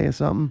Friday or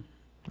something.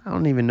 I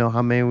don't even know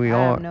how many we I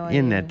are have no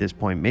in idea. at this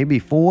point. Maybe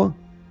 4?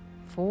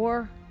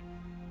 4?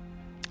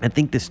 I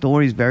think the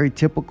story is very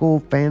typical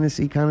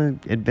fantasy kind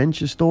of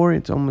adventure story.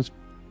 It's almost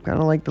kind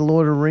of like the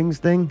Lord of the Rings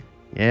thing.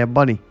 Yeah,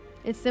 buddy.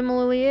 It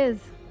similarly is.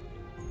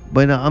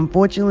 But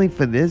unfortunately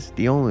for this,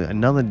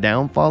 another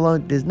downfall,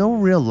 there's no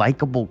real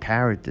likable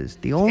characters.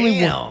 The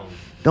only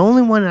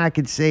one I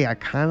could say I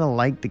kind of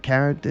like the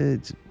character,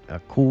 it's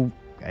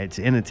it's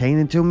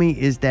entertaining to me,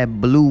 is that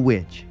Blue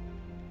Witch.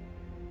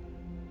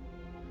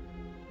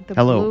 The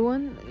Hello. blue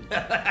one?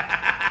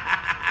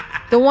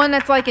 The one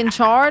that's like in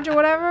charge or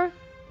whatever?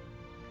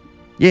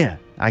 Yeah,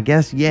 I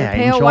guess, yeah, The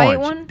pale in white charge.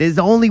 one? There's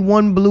only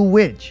one Blue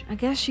Witch. I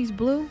guess she's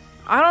blue.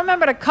 I don't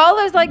remember the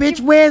colors. Like,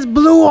 Bitch wears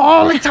blue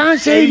all the time.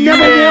 She ain't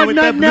never wore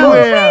nothing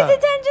else.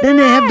 Then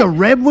they have the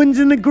red ones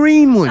and the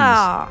green ones.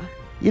 Ah.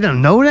 You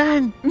don't know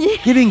that? You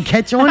didn't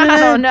catch on to that? I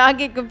don't know. I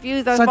get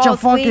confused. I Such fall a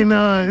fucking,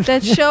 asleep.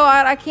 That show,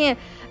 I can't.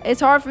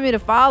 It's hard for me to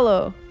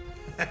follow.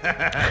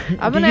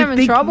 I've been Do you having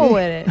think- trouble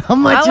with it. How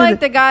much I of like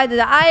the- the guy,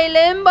 the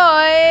island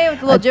boy, with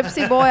the little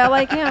gypsy boy. I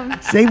like him.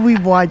 Say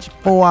we've watched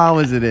 4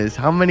 hours of this.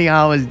 How many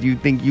hours do you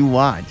think you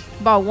watched?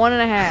 About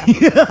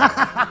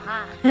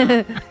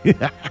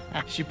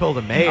 1.5. She pulled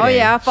a maid. Oh,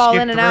 yeah, I fall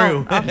in and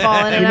out. I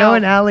fall in and You know out.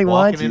 what Allie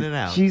Walking watches? in and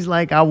out. She's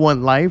like, I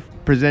Want Life,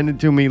 presented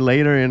to me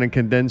later in a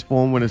condensed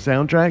form with a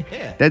soundtrack.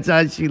 Yeah. That's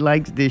how she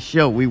likes this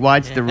show. We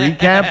watch the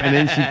recap and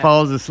then she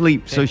falls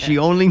asleep. So she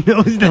only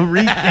knows the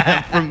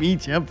recap from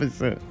each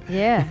episode.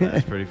 Yeah.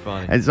 That's pretty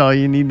funny. That's all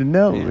you need to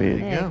know, There man.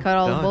 you Yeah, go. cut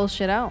all the Done.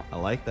 bullshit out. I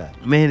like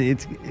that. Man,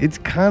 it's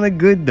kind of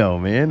good though,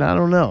 man. I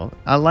don't know.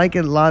 I like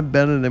it a lot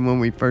better than when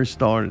we first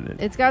started it.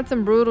 It's got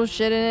some brutal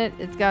shit in it.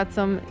 It's got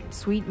some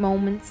sweet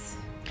moments.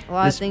 A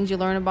lot This- of things you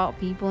learn about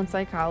people and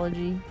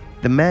psychology.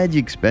 The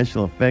magic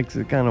special effects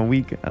are kind of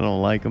weak. I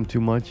don't like them too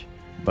much,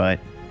 but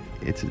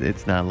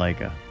it's not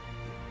like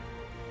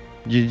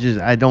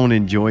I don't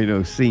enjoy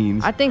those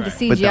scenes. I think But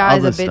the the CGI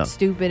is a other bit stuff-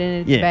 stupid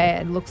and it's Yeah.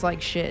 bad. Looks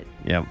like shit.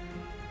 Yep.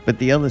 But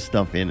the other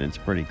stuff in it's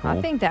pretty cool.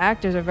 I think the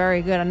actors are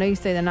very good. I know you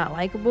say they're not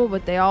likable,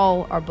 but they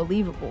all are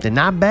believable. They're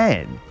not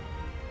bad.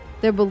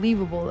 They're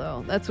believable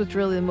though. That's what's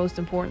really the most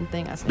important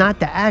thing. I think. It's not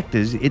the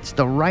actors, it's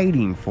the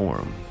writing for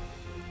them.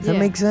 Does that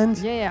make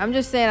sense? Yeah, yeah. I'm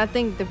just saying. I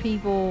think the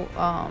people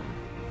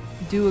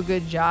do a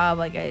good job.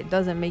 Like it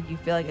doesn't make you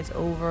feel like it's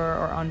over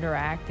or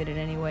underacted in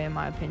any way, in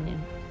my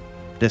opinion.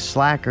 The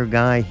slacker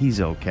guy, he's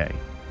okay.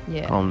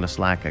 Yeah. Call him the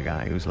slacker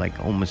guy. He was like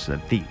almost a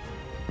thief,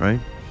 right?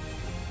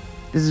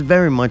 This is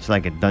very much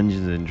like a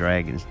Dungeons and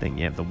Dragons thing.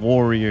 You have the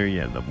warrior, you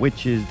have the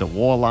witches, the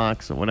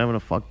warlocks, or whatever the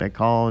fuck they're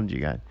called. You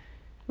got,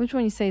 Which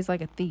one you say is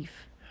like a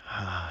thief?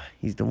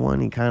 he's the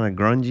one, he kind of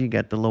grungy,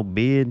 got the little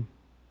beard.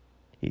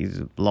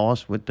 He's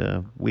lost with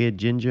the weird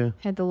ginger.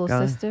 Had the little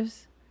guy.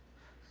 sisters.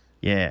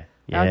 Yeah.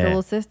 Out Yeah. the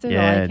little sisters? I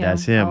Yeah, like him.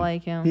 that's I him.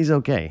 like him. He's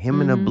okay.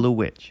 Him and the Mhm. blue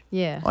witch.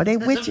 Yeah. Are they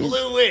witches?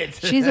 Blue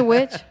witch. She's a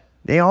witch.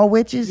 They all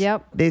witches?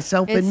 Yep. They It's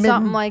self-admitting?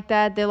 something like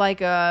that. They're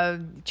like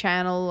a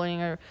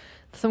channeling or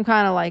some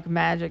kind of like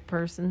magic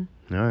person.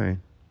 All right.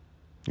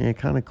 Yeah,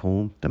 kind of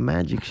cool. The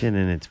magic shit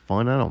and it's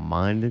fun. I don't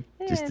mind it.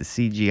 Just Yeah. the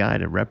CGI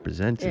that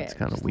represents it's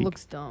kind of just weak.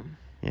 looks dumb.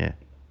 Yeah.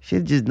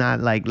 Should just not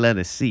like let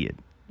us see it.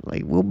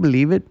 Like we'll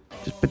believe it.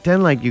 Just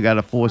pretend like you got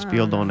a force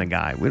field on the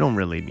guy. We don't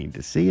really need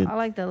to see it. I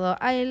like that little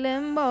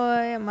island boy.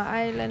 I'm an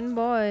island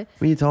boy.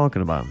 What are you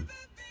talking about?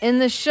 In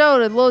the show,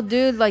 the little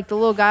dude, like the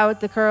little guy with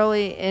the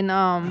curly, and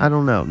I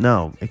don't know.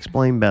 No,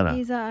 explain better.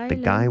 He's a The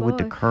island guy with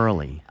the boy.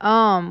 curly.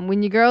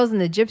 When your girl's in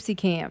the gypsy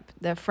camp,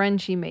 that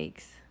friend she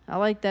makes. I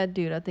like that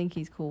dude. I think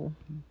he's cool.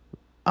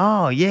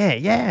 Oh yeah,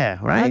 yeah,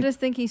 right. I just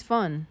think he's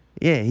fun.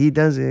 Yeah, he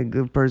does a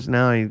good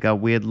personality. He's got a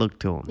weird look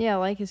to him. Yeah, I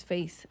like his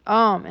face.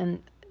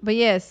 But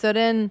yeah, so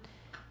then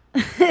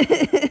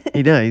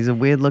He does. He's a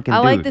weird looking I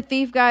dude. like the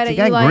thief guy Has that he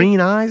you got like. green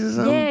eyes or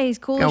something? Yeah, he's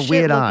cool Got as shit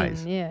weird looking.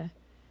 eyes. Yeah.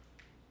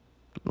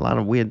 A lot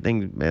of weird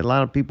things. A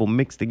lot of people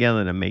mix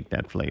together to make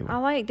that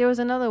flavor. There was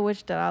another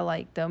witch that I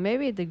liked though.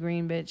 Maybe the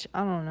green bitch. I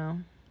don't know.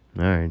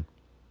 All right.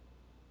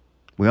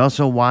 We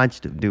also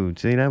watched, dude,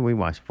 see that? We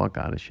watched fuck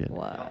out of shit.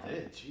 What?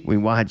 We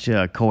watched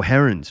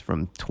Coherence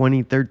from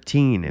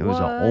 2013. It was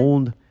What? an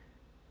old.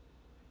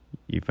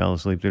 You fell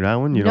asleep through that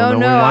one? You No, don't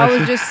know no, we I watched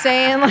was it? just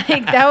saying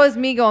like that was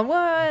me going,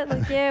 what?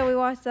 Like, yeah, we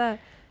watched that.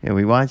 Yeah,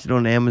 we watched it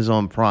on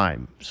Amazon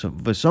Prime. So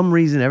for some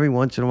reason, every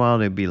once in a while,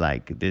 there'd be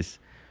like this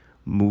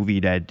movie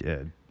that,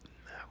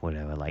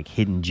 whatever, like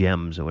Hidden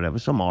Gems or whatever.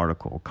 Some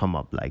article will come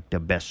up like the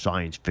best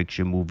science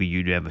fiction movie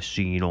you'd ever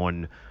seen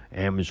on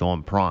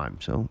Amazon Prime.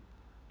 So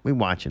we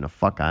watching the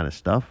fuck out of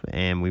stuff,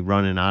 and we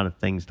running out of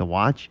things to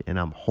watch, and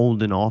I'm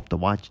holding off to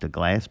watch the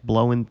glass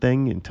blowing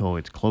thing until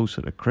it's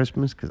closer to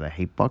Christmas because I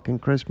hate fucking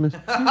Christmas.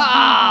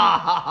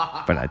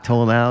 But I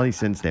told Allie,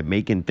 since they're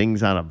making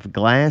things out of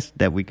glass,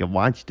 that we could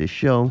watch this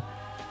show.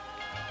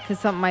 Because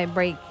something might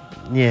break.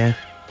 Yeah.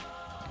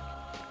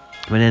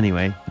 But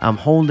anyway, I'm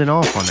holding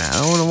off on that. I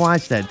don't want to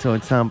watch that until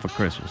it's time for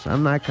Christmas.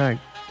 I'm not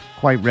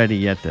quite ready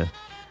yet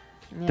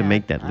to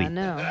make that I leap.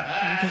 know.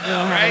 Because we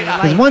don't have any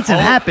Because lights. once it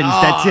happens,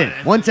 that's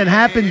it. Once it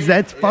happens,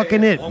 that's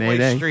fucking it, One-way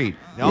man. street.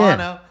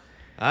 No,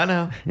 I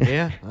know.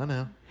 Yeah, I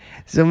know.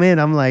 So, man,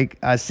 I'm like,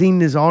 I seen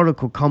this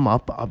article come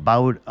up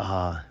about,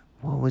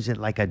 what was it,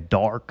 like a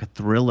dark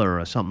thriller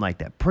or something like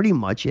that. Pretty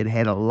much it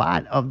had a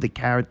lot of the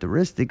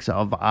characteristics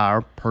of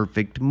our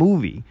perfect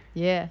movie.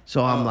 Yeah.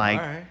 So I'm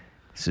like,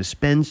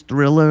 suspense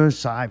thriller,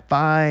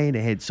 sci-fi.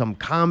 They had some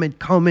comet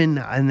coming,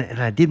 and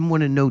I didn't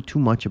want to know too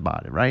much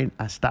about it, right?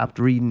 I stopped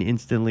reading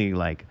instantly,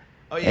 like,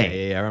 Oh, yeah,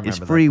 hey, yeah, I remember it's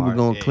that free. We're part.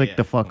 going to Yeah, click yeah.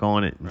 the fuck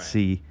on it and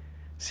see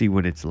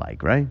what it's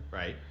like, right?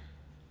 Right.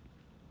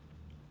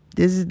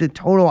 This is the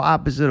total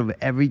opposite of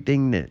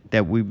everything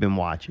that we've been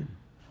watching.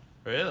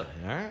 Really? All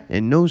right.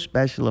 And no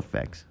special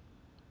effects.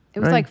 It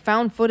was right? like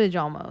found footage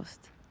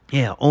almost.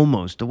 Yeah,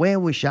 almost. The way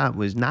it was shot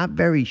was not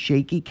very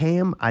shaky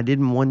cam. I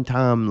didn't one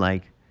time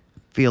like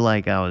feel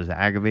like I was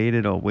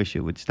aggravated or wish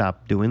it would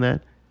stop doing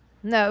that.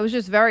 No, it was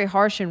just very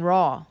harsh and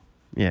raw.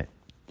 Yeah.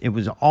 It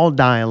was all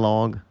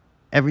dialogue.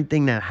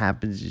 Everything that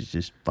happens is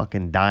just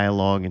fucking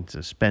dialogue and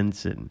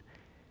suspense and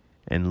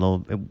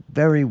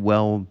very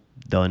well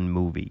done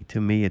movie.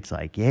 To me, it's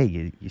like, yeah,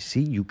 you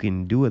see, you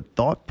can do a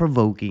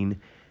thought-provoking,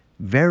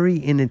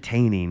 very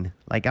entertaining.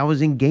 Like, I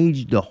was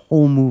engaged the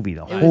whole movie.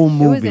 It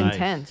was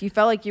intense. You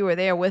felt like you were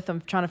there with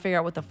them trying to figure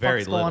out what the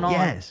fuck's going on.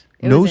 Yes.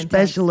 It No was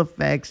intense. special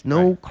effects,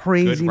 no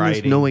craziness,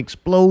 writing. no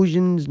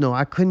explosions, no.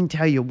 I couldn't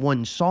tell you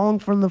one song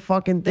from the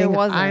fucking thing. There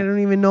wasn't. I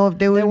don't even know if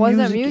there was There wasn't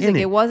music music. in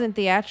It it. wasn't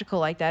theatrical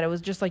like that. It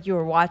was just like you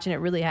were watching it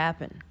really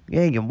happen.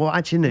 Yeah, you're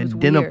watching a was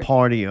dinner weird.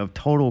 party of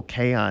total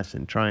chaos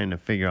and trying to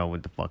figure out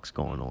what the fuck's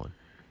going on.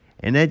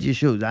 And that just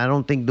shows I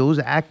don't think those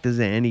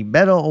actors are any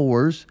better or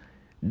worse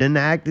than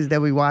the actors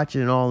that we watch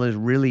in all this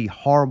really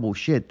horrible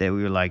shit that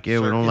we were like, yeah,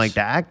 we don't Circus. like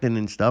the acting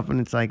and stuff. And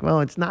it's like,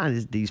 well, it's not.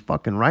 It's these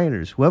fucking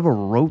writers. Whoever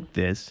wrote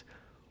this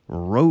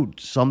wrote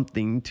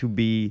something to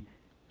be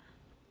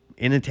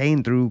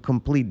entertained through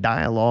complete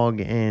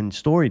dialogue and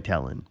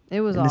storytelling.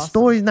 It was and awesome. the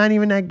story's not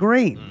even that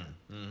great.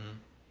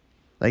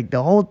 Like,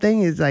 the whole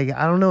thing is like,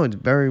 I don't know, it's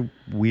very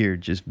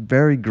weird. Just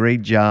very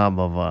great job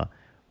of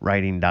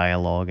writing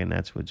dialogue, and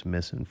that's what's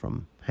missing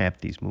from half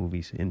these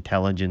movies.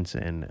 Intelligence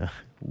and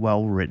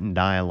well-written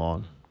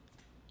dialogue.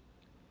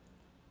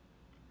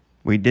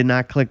 We did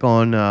not click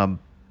on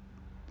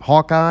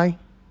Hawkeye.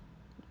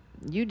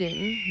 You didn't.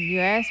 You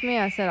asked me.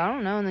 I said, I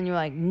don't know. And then you were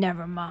like,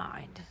 never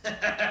mind.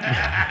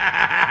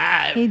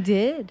 He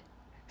did.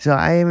 So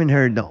I haven't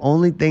heard. The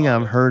only thing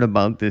I've heard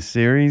about this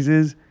series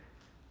is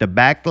the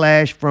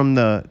backlash from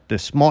the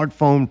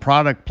smartphone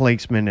product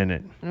placement in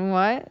it.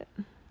 What?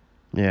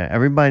 Yeah,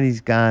 everybody's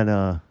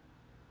got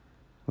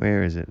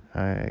where is it?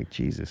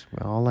 Jesus,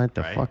 I'll have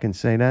to fucking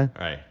say that.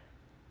 Right.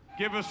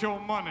 Give us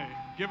your money.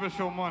 Give us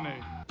your money.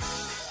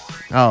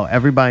 Oh,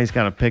 everybody's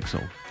got a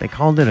Pixel. They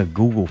called it a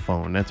Google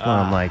phone. That's why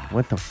I'm like,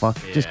 what the fuck?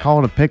 Just call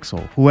it a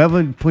Pixel.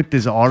 Whoever put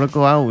this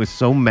article out was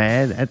so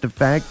mad at the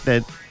fact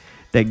that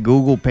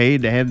Google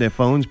paid to have their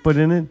phones put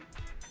in it.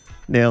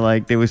 They're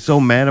like, they were so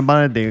mad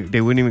about it,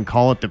 they wouldn't even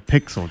call it the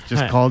Pixel.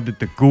 Just called it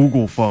the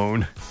Google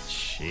phone.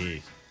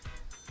 Jeez.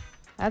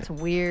 That's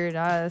weird.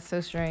 That's so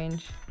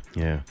strange.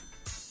 Yeah.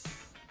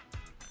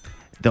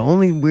 The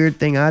only weird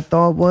thing I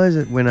thought was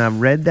that when I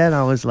read that,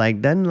 I was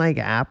like, doesn't like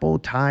Apple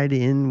tied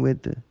in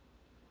with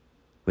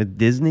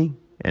Disney?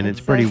 And it's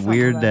pretty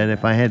weird that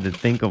if I had to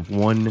think of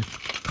one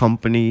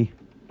company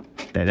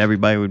that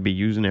everybody would be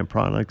using their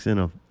products in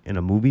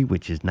a movie,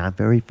 which is not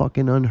very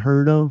fucking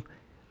unheard of.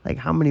 Like,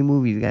 how many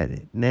movies got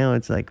it? Now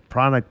it's like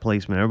product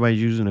placement.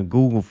 Everybody's using a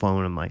Google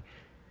phone. I'm like,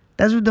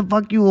 that's what the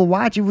fuck you were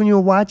watching when you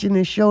were watching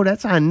this show.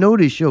 That's how I know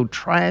this show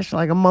trash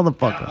like a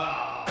motherfucker.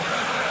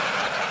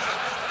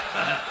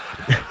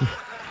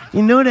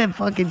 You know that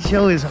fucking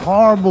show is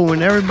horrible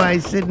when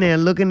everybody's sitting there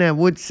looking at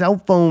what cell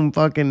phone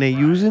fucking they're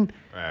using.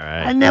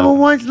 Right. I never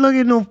once look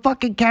at no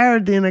fucking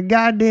character in a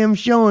goddamn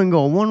show and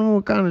go, wonder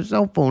what kind of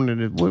cell phone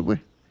it is. What?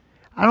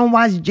 I don't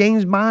watch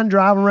James Bond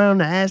driving around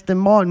the Aston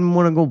Martin and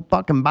want to go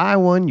fucking buy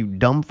one, you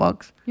dumb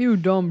fucks. You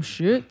dumb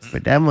shit.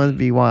 But that must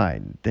be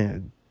why.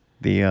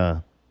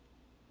 The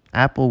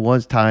Apple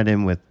was tied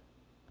in with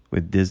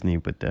Disney,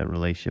 but that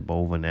relationship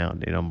over now.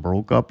 They done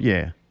broke up,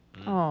 yeah.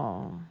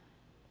 Oh.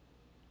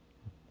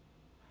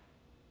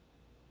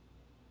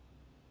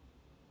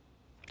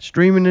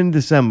 Streaming in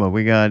December,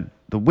 we got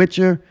The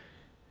Witcher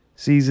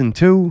Season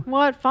 2.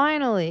 What?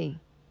 Finally.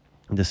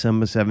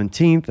 December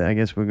 17th. I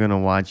guess we're going to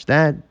watch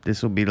that.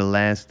 This will be the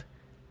last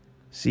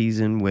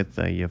season with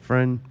your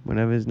friend,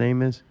 whatever his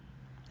name is.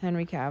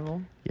 Henry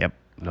Cavill. Yep.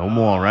 No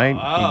more, right?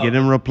 You get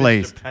him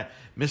replaced.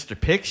 Mr.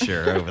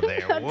 Picture over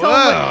there. Whoa.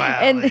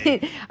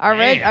 And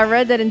I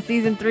read that in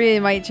season 3 they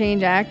might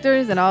change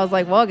actors, and I was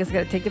like, well, I guess I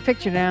got to take the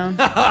picture down.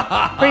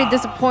 Pretty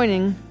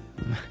disappointing.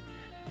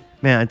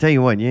 Man, I tell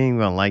you what, you ain't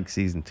going to like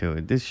season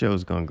 2. This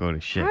show's going to go to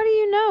shit. How do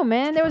you know,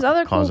 man? There was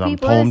other cool 'Cause I'm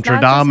people. It's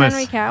not just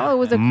Henry Cavill. It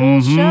was a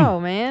cool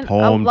show, man.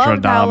 I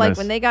loved how, like,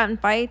 when they got in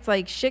fights,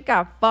 like, shit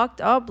got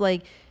fucked up.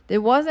 Like,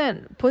 there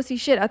wasn't pussy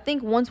shit. I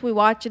think once we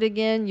watch it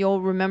again,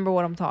 you'll remember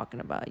what I'm talking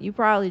about. You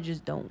probably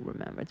just don't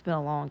remember. It's been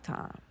a long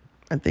time.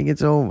 I think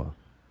it's over.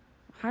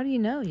 How do you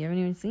know? You haven't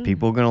even seen it.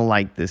 People are going to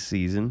like this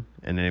season,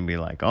 and then be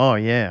like, oh,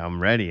 yeah,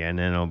 I'm ready. And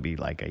then it'll be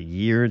like a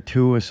year or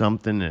two or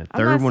something, and a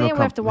third one will come. I'm not saying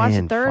we have to watch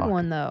Man, the third fuck.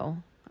 one, though.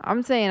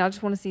 I'm saying I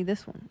just want to see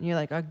this one. And you're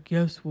like, I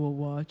guess we'll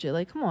watch it.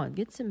 Like, come on,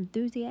 get some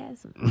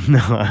enthusiasm. No,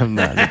 I'm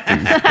not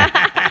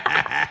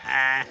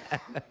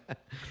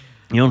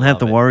You don't have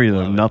to worry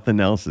though. Nothing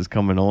else is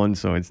coming on,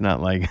 so it's not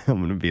like I'm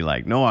going to be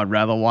like, no, I'd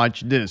rather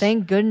watch this.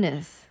 Thank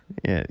goodness.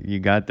 Yeah, you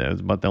got that.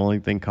 It's about the only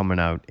thing coming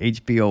out.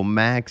 HBO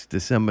Max,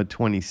 December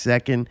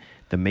 22nd,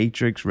 The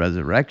Matrix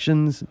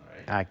Resurrections.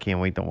 I can't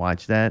wait to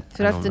watch that.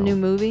 So that's the new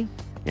movie?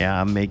 Yeah,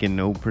 I'm making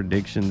no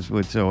predictions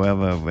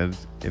whatsoever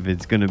if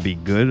it's going to be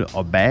good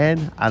or bad.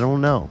 I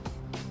don't know.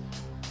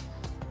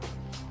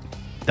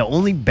 The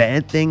only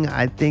bad thing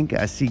I think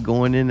I see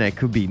going in that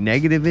could be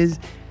negative is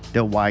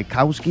the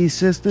Wachowski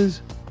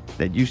sisters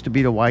that used to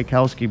be the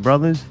Wachowski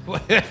brothers. All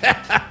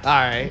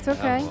right. It's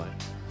okay.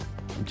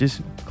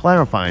 Just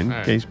clarifying in All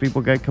right. case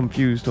people got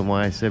confused on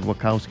why I said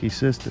Wachowski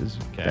sisters.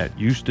 Okay. That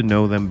used to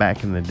know them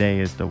back in the day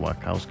as the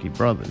Wachowski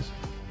brothers.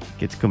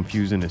 Gets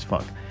confusing as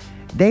fuck.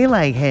 they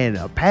like had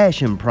a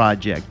passion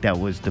project that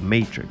was the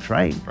Matrix,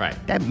 right? Right.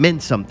 That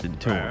meant something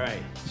to them. Right.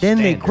 Then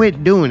they Standard.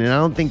 quit doing it. I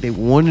don't think they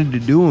wanted to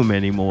do them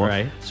anymore.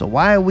 Right. So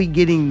why are we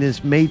getting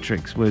this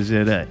Matrix? Is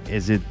it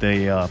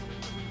the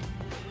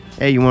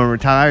hey, you want to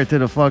retire to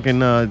the fucking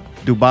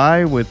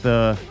Dubai with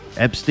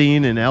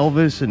Epstein and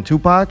Elvis and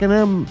Tupac and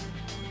them?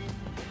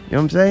 You know what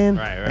I'm saying?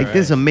 Right, Like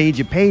this is a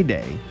major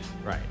payday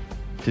Right.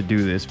 to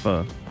do this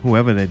for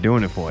whoever they're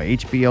doing it for.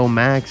 HBO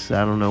Max,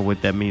 I don't know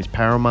what that means.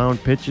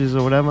 Paramount Pictures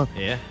or whatever.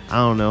 Yeah. I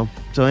don't know.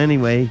 So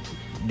anyway,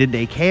 did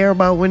they care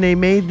about when they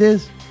made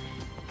this?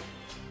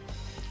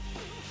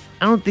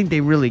 I don't think they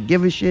really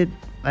give a shit.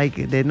 Like,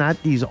 they're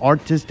not these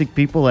artistic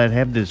people that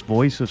have this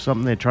voice of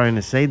something they're trying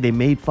to say. They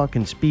made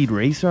fucking Speed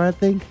Racer, I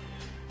think.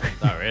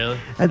 Oh, really?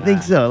 I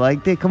think so.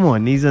 Like, come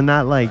on. These are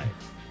not like...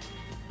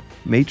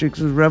 Matrix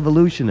was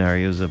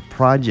revolutionary. It was a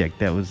project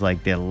that was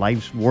like their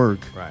life's work.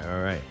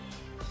 Right.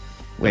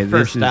 Where The this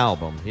first is-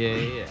 album. Yeah.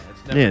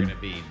 It's never Yeah. going to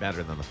be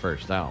better than the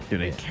first album. Do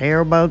they Yeah. care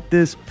about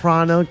this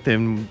product,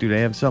 and do they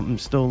have something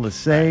still to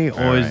say,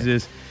 or is right.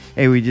 this,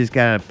 hey, we just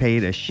gotta pay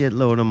a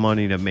shitload of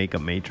money to make a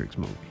Matrix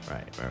movie?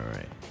 Right.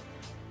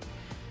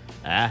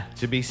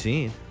 To be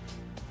seen.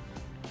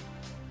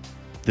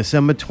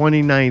 December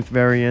 29th,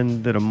 very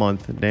end of the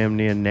month, damn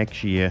near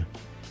next year.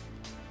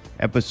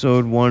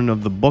 Episode 1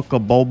 of the Book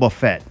of Boba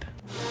Fett.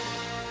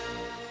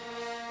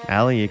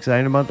 Allie, you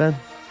excited about that?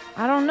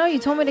 I don't know. You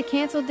told me to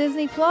cancel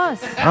Disney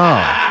Plus.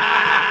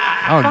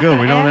 Oh, good.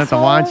 We don't have to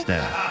asshole. watch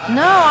that.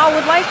 No, I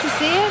would like to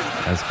see it.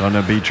 That's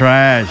gonna be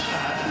trash.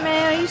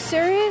 Man, are you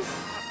serious?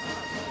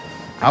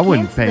 I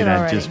wouldn't canceled pay it that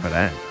already. just for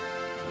that. You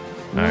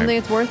All don't right. think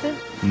it's worth it?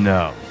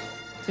 No.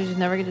 So you just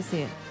never get to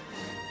see it.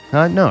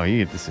 No,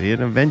 you get to see it.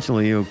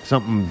 Eventually,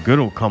 something good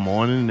will come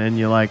on, and then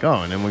you're like,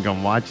 oh, and then we're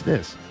gonna watch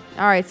this.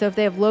 All right, so if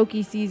they have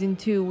Loki season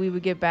 2, we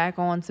would get back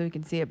on so we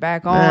can see it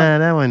back on. Nah,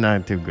 that one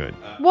not too good.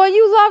 Well,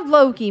 you loved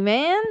Loki,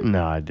 man.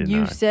 No, I did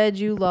You not. said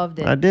you loved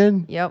it. I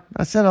did? Yep.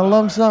 I said I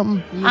love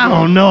something? You I did.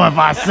 don't know if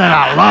I said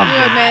I loved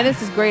Good, it. man.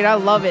 This is great. I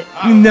love it.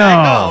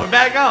 No.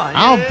 Back on.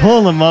 I'll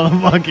pull a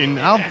motherfucking,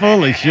 I'll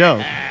pull a show.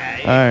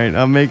 All right,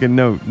 I'll make a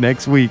note.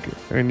 Next week,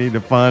 I need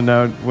to find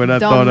out what I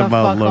Dumb thought the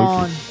about fuck Loki.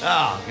 on.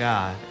 Oh,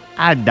 God.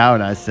 I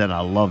doubt I said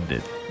I loved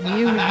it.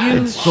 You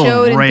It's so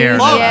showed rare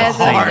to enthusiasm.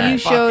 say You that.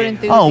 showed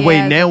enthusiasm. Oh,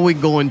 wait, now we're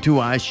going to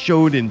I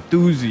showed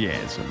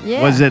enthusiasm.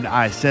 Yeah. Was it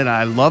I said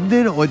I loved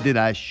it, or did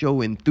I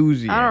show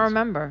enthusiasm? I don't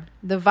remember.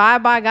 The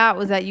vibe I got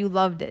was that you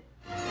loved it.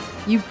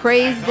 You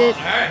praised it.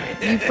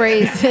 You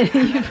praised it.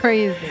 You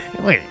praised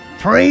it. Wait,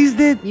 praised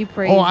it? You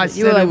praised Oh, I it.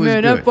 You were said like, it was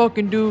man, good. that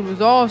fucking dude was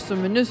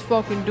awesome, and this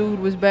fucking dude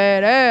was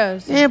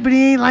badass. Yeah, but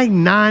he ain't like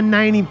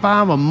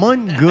 $9.95 a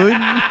month good.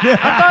 I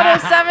thought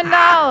it was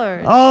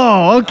 $7.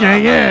 Oh,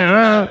 okay,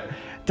 yeah.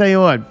 Tell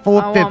you what, I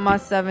want my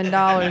 $4.50. $7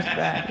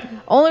 back.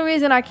 Only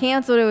reason I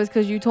canceled it was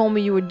because you told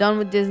me you were done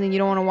with Disney. You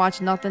don't want to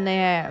watch nothing they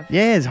have.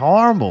 Yeah, it's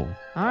horrible.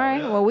 All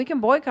right, well, we can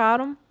boycott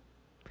them.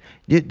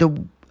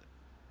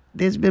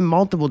 There's been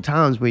multiple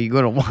times where you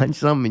go to watch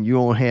something and you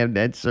don't have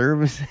that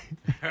service.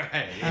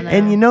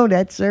 And you know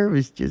that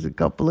service just a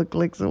couple of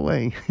clicks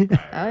away. Oh,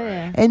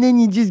 yeah. And then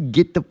you just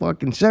get the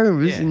fucking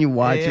service and you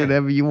watch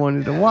whatever you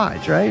wanted to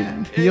watch,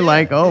 right? You're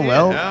like, oh,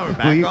 well, no, we're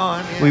back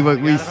on. Yeah,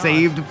 we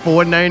saved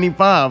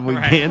 $4.95. We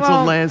canceled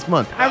Well, last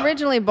month. I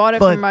originally bought it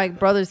But- for my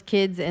brother's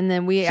kids, and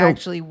then we So-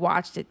 actually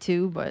watched it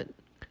too, but...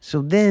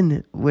 So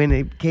then when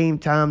it came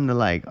time to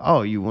like,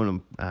 oh, you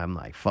want to, I'm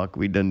like, fuck,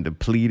 we done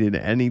depleted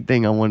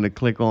anything I wanted to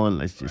click on.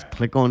 Let's just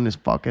click on this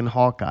fucking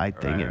Hawkeye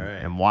thing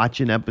and watch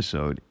an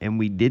episode. And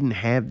we didn't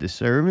have the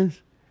service.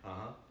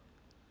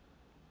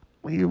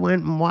 We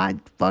went and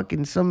watched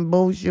fucking some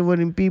bullshit with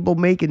them people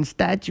making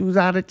statues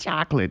out of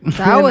chocolate.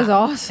 That was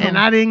awesome. And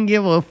I didn't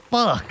give a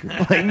fuck.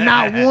 Like,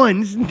 not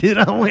once did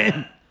I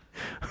win.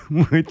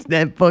 What's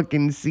that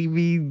fucking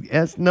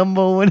CVS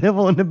number or whatever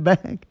on the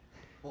back?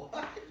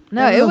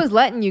 No, it was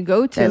letting you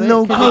go to Had it.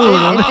 no 'cause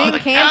code. it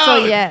didn't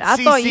cancel yet. I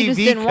thought you just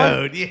CCV didn't want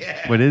code,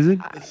 yeah. What is it?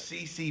 The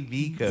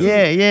CCV code.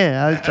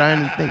 Yeah, I was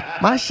trying to think.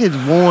 My shit's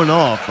worn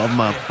off of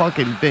my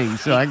fucking thing,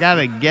 so I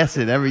gotta guess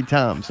it every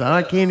time. So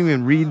I can't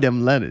even read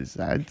them letters.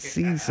 I'd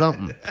see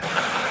something.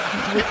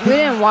 We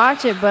didn't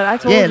watch it, but I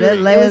told Yeah, you that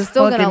it last was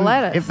still fucking. going to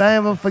let us. If I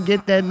ever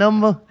forget that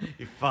number,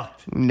 You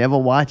fucked. I'm never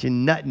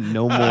watching nothing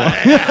no more.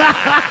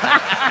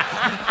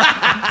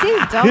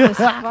 He's dumb as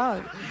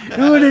fuck.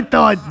 Who would have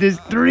thought there's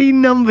 3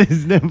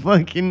 numbers that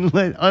fucking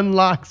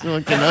unlocks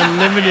fucking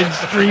unlimited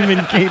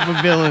streaming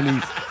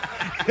capabilities?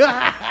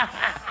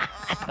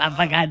 I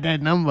forgot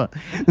that number.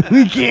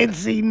 We can't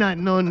see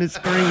nothing on the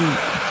screen.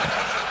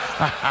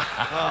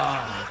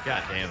 Oh,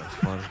 goddamn, it's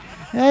funny.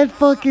 That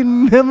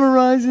fucking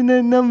memorizing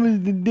that number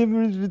is the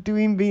difference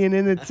between being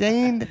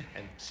entertained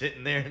And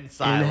sitting there in and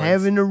silence.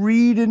 having to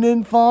read and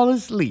then fall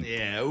asleep.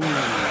 Yeah, ooh.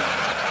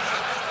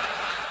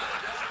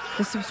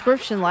 The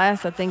subscription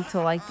lasts, I think,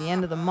 till like the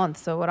end of the month.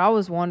 So what I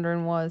was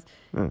wondering was,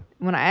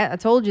 when I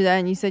told you that,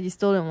 and you said you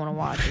still didn't want to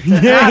watch it. So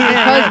it's not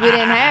because we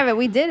didn't have it.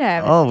 We did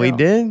have it. Oh, we still.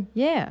 did?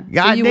 Yeah.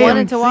 God so you damn,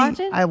 wanted to see, watch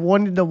it? I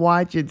wanted to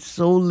watch it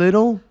so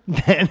little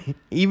that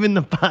even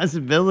the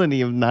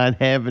possibility of not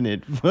having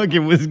it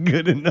fucking was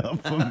good enough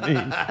for me.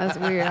 That's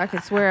weird. I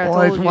could swear I Oh, told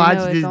let's you. watch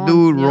no, this it's on.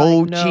 dude You're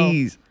roll like, no.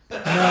 cheese.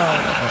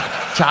 No.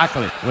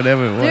 Chocolate,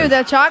 whatever it was. Dude,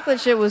 that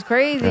chocolate shit was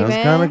crazy, That was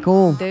man. kinda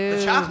cool. Dude.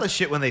 The chocolate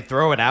shit when they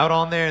throw it out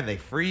on there and they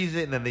freeze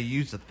it and then they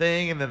use the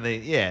thing and then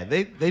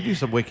they do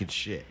some wicked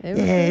shit. Yeah,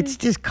 it's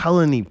just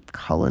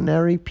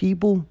culinary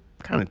people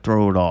kind of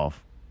throw it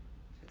off.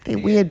 They're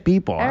weird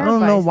people. I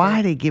don't know Everybody's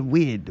why they get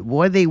weird.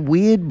 Were they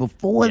weird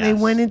before they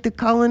went into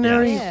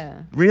culinary? Yeah.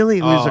 Really?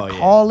 It was Oh, a yeah.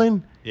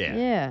 calling? Yeah.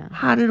 Yeah.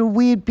 How did the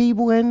weird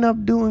people end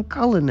up doing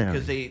culinary?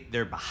 Because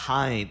they're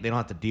behind. They don't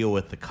have to deal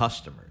with the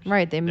customers.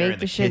 Right. They They're make in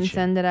the shit and kitchen.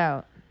 send it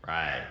out.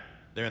 Right.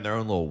 They're in their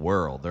own little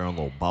world, their own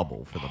little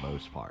bubble for the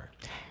most part.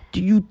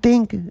 Do you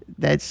think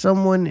that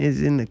someone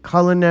is in the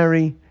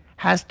culinary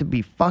has to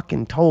be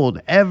fucking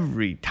told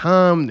every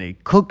time they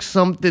cook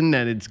something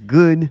that it's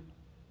good?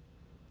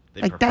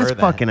 They Like, prefer that's that.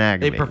 fucking They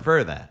aggravating.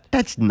 prefer that.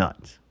 That's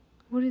nuts.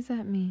 What does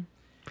that mean?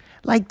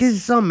 Like, this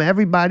is something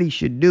everybody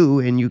should do,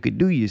 and you could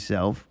do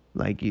yourself,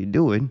 like you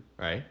do it,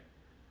 Right.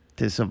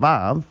 to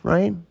survive,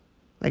 right?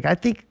 Like, I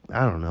think,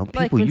 I don't know,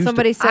 people Like when used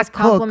somebody to, I says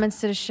cook, compliments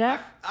to the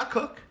chef? I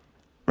cook.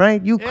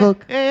 right? You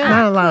cook. yeah, Not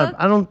I a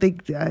lot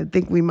cook. of, I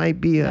think we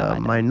might be a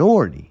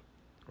minority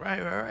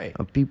Right.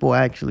 of people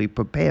actually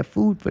prepare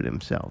food for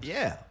themselves.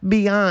 Yeah.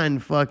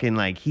 Beyond fucking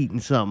like heating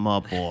something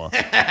up or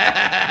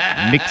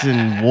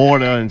mixing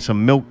water and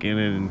some milk in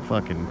it and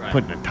fucking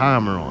putting a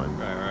timer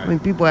on. I mean,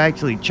 people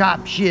actually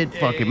chop shit,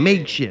 fucking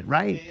make shit,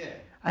 right?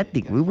 I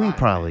think we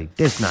probably,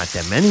 there's not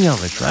that many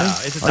of us, right? No,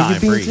 it's a Are you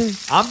dying being breed.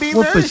 serious? I'm being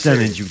What very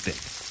percentage serious. you think?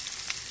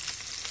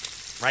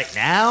 Right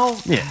now?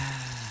 Yeah.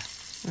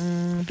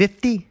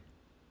 50?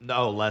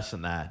 No, less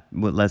than that.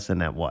 What, less than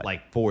that, what?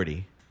 Like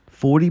 40.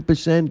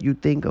 40% you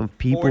think of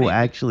people 40.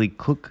 actually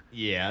cook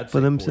Yeah, I'd for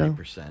say themselves?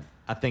 40%.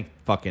 I think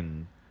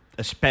fucking,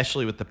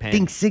 especially with the I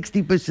pandemic. think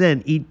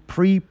 60% eat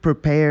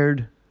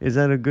pre-prepared. Is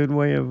that a good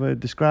way of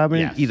describing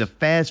Yes. it? Either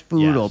fast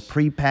food or Yes.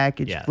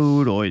 prepacked Yes.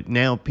 food, or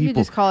now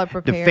people, just call it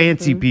the prepared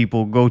fancy food.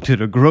 people go to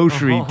the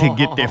grocery to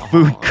get their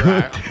food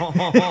cooked.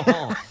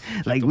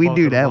 Like we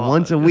do that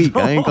once a week.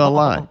 I ain't gonna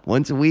lie.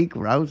 Once a week,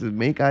 Rouse would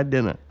make our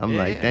dinner. I'm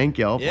like, thank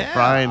y'all for Yeah,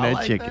 frying I that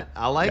like chicken. that.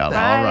 I like Y'all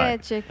that. all Fry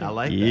right. that chicken. I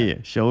like Yeah,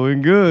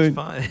 showing good.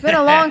 that. It's been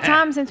a long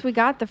time since we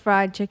got the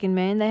fried chicken,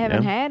 man. They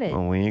haven't Yeah. had it.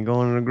 Well, we ain't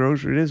going to the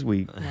grocery this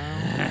week.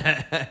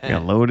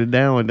 Got loaded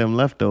down with them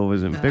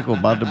leftovers and pickle.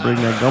 About to bring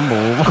that gumbo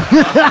over.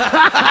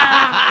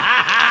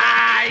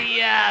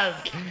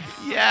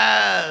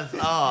 Yes. Oh,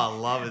 I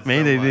love it.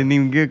 Mayday so much. didn't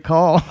even get a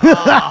call. don't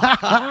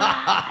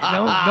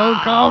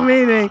call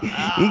Mayday.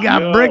 He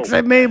got Yo. bricks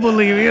at Maple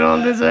Leaf. You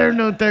don't deserve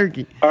no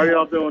turkey. How are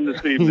y'all doing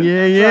this evening?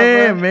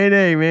 Yeah,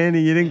 Mayday, man.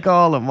 You didn't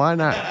call him. Why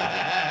not?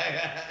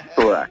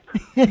 Correct.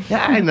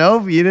 I know.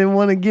 If you didn't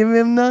want to give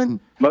him none.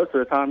 Most of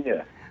the time,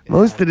 yeah.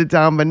 Most of the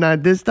time, but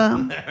not this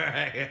time.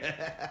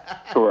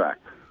 Correct.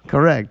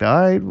 Correct.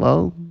 All right.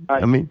 Well,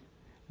 I mean,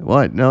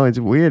 what? No, it's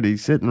weird.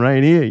 He's sitting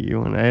right here.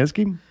 You want to ask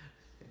him?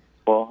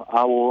 Well,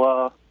 I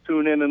will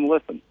tune in and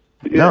listen.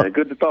 Yeah, No.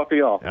 good to talk to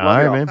y'all. All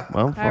right, y'all. man.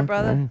 Well, fuck,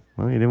 brother. all right.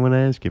 Well, you didn't want to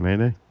ask him,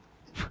 Mayday.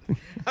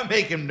 I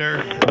make him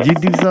nervous. Did you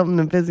do something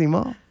to piss him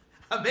off?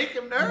 I make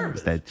him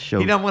nervous. That show.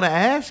 He don't want to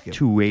ask him.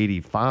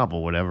 285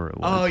 or whatever it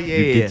was. Oh, yeah,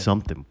 You yeah. did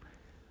something.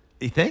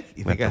 You think?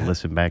 You We have think to I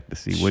listen back to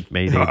see what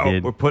Mayday Oh,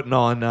 did. we're putting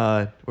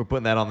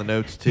that on the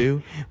notes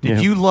too. Did Yeah.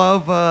 you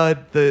love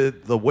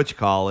the what you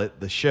call it,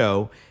 the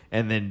show?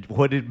 And then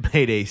what did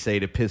Mayday say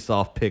to piss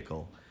off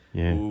Pickle?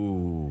 Yeah.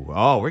 Ooh.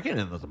 Oh, we're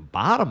getting to the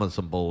bottom of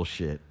some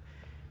bullshit.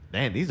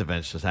 Man, these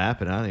events just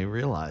happened. I didn't even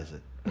realize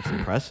it. That's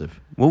impressive.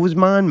 What was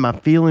mine? My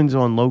feelings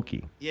on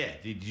Loki. Yeah.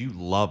 Did you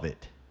love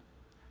it?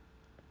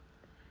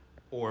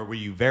 Or were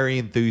you very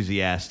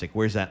enthusiastic?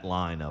 Where's that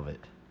line of it?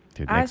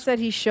 Dude, I next- said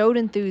he showed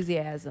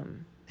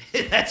enthusiasm.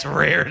 That's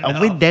rare.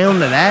 Are we down to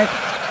that?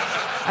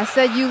 I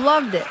said you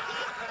loved it.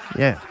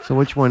 Yeah. So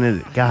which one is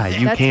it? God,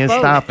 you That's can't both.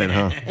 stop it,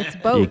 huh? It's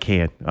both. You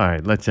can't. All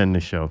right, let's end the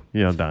show.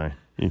 You're dying.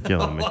 You're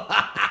killing me.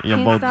 You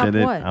Can't both stop did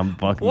it. what? I'm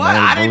fucking What?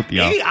 mad I at both didn't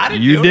y'all. do it. I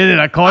didn't You do did it. it.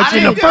 I caught I you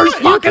in the didn't do first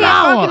it. You fucking can't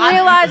hour. fucking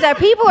realize that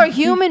people are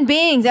human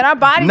beings and our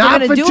bodies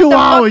Not are going for to do 2 what the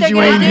hours, fuck you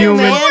they're ain't going to do,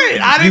 human.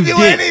 man. I didn't You do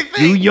did.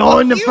 anything. You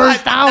yawned the Fuck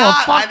first you, I hour. did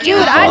not. Fuck I you.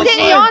 Dude, I didn't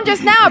bullshit. yawn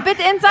just now. I bit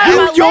the inside You of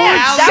my yawned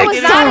lip. That was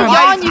six not a times.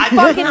 yawn, you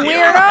fucking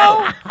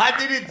weirdo. I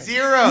did it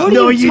 0. What are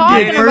No, you you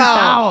talking did first about?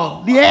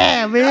 hour.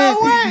 Yeah, man.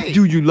 No way.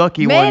 Dude, you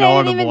lucky it Man, wasn't I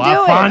didn't audible. even do I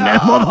it. found that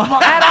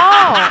motherfucker. At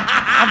all.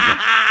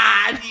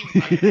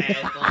 You fucking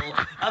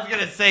asshole. I was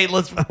gonna say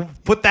let's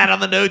put that on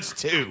the notes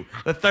too.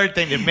 The third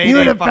thing that made You me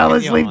would have fell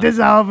fucking asleep yawn. this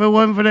hour if it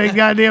wasn't for that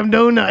goddamn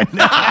donut.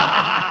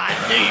 I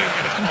knew you were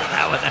gonna pull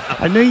that one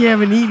out. I know you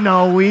haven't eaten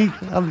all week.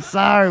 I'm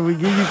sorry. We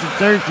give you some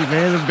turkey,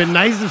 man. It'd been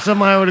nice if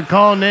somebody would have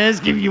called and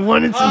asked if you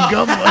wanted some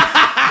gumbo.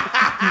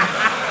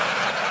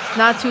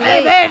 Not too Hey,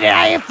 late. man, did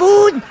I have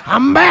food?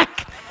 I'm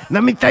back.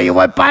 Let me tell you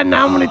what, partner.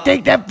 I'm gonna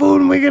take that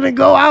food and we're gonna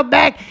go out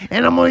back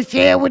and I'm gonna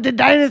share with the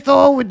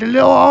dinosaur with the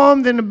little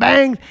arms and the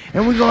bangs,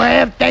 and we're gonna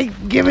have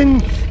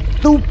Thanksgiving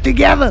soup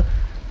together.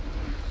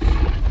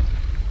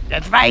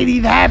 That's right,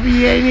 he's happy.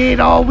 He ain't ate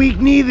all week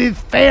neither. His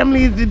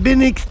family has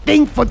been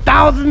extinct for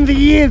thousands of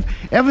years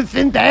ever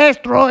since the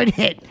asteroid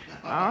hit.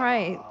 All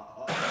right.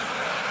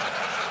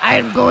 I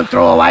am going to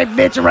throw a white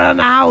bitch around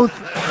the house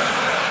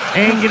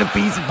and get a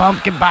piece of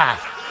pumpkin pie.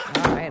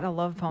 All right, I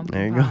love pumpkin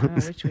There you pie. go.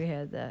 I wish we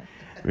had that.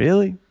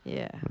 Really?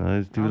 Yeah. Well,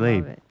 it's too I late.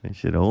 love it. That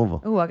shit over.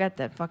 Oh, I got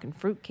that fucking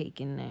fruit cake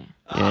in there.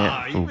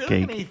 Yeah, you fruit really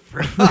cake. need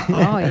fruit.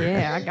 Oh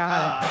yeah, I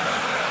got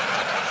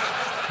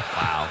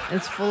Wow. it.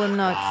 It's full of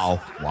nuts.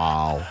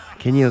 Wow.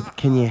 Can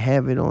you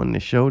have it on the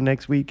show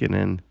next week and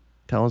then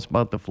tell us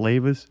about the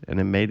flavors and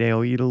then maybe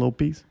I'll eat a little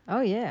piece?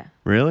 Oh yeah.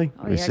 Really?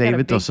 Oh, We yeah, I save got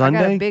a it till big- I got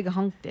Sunday? a big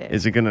hunk there.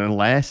 Is it gonna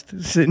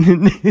last sitting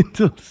in there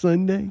until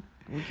Sunday?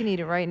 We can eat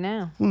it right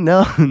now.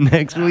 No,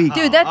 next week.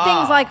 Dude, that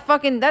thing's like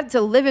fucking, that's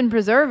a living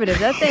preservative.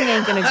 That thing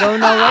ain't gonna go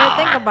nowhere.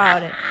 Think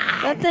about it.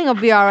 That thing will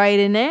be all right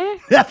in there.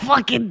 That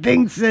fucking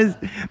thing says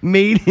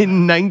made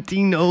in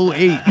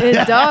 1908.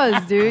 It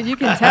does, dude. You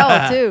can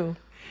tell, too.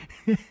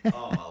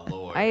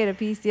 I ate a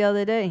piece the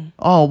other day.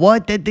 Oh,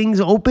 what? That thing's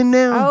open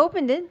now? I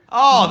opened it.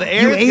 Oh, the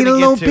air You ate a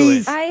little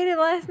piece? I ate it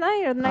last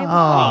night or the night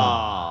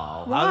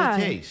Oh, before. how'd Why? it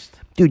taste?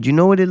 Dude, you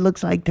know what it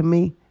looks like to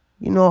me?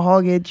 You know what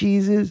hoghead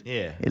cheese is?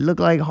 Yeah. It looked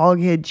like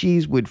hoghead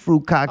cheese with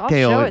fruit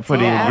cocktail show it for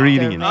to the you after,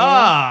 ingredients. man.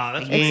 Ah,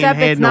 that's You ain't Except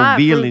had it's no not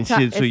veal fruit and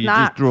shit, so it's you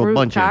not just threw a fruit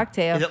bunch of.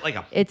 cocktail. Is it like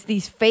a- It's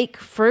these fake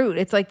fruit.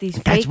 It's like these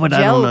That's fake what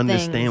I gel don't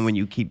understand things. when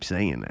you keep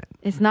saying that.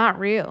 It's not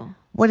real.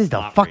 What is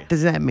the fuck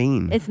does that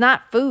mean? It's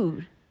not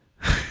food.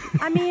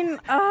 I mean,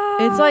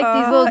 It's like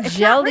these little it's not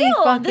jelly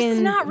real. fucking This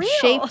is not real.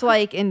 shaped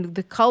like in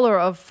the color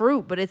of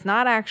fruit, but it's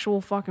not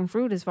actual fucking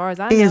fruit as far as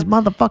I know. There's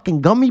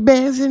motherfucking gummy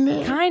bears in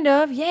there? Kind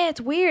of, yeah. It's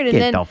weird. And Get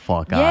then the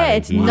fuck yeah, outta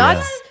it's here.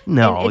 nuts.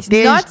 No, and it's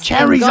there's nuts and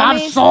cherries. I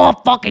gummies. saw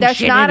fucking That's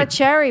shit not in a it.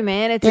 cherry,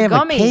 man. It's They a have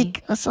gummy. a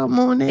cake or something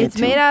on there It's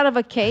too? made out of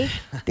a cake.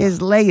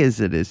 There's layers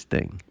of this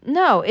thing.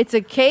 No, it's a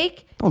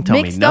cake. Don't tell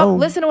me mixed no. up.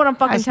 Listen to what I'm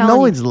fucking I telling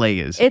know you. it's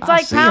layers. It's I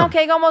like see pound 'em.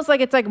 cake almost.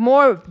 Like it's like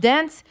more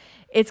dense.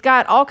 It's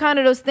got all kind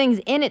of those things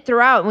in it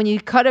throughout. When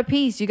you cut a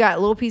piece, you got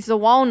little pieces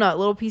of walnut,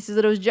 little pieces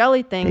of those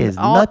jelly things. There's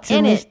all nuts in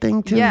in this it.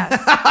 thing, too? Yes,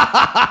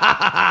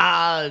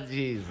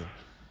 Jesus.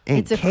 And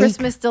it's a cake.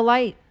 Christmas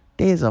delight.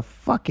 There's a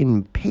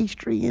fucking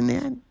pastry in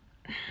there.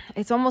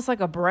 It's almost like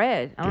a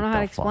bread. I don't Get know how to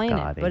the explain fuck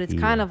it, outta but it's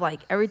here. kind of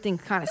like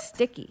everything's kind of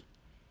sticky.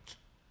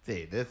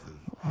 See, this is.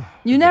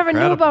 You never knew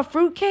incredible. about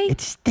fruitcake?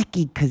 It's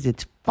sticky because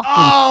it's fucking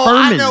Oh, I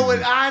fermented. know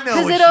what I know.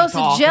 Because what of she's those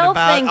talking gel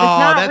about. things, it's Oh,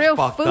 not that's real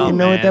fucked food. up, You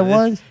know what man. that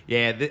was?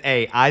 Yeah.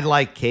 Hey, I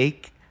like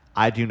cake.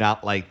 I do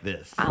not like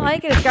this. I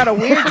like it. It's got a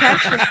weird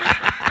texture.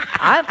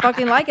 I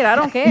fucking like it. I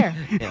don't care.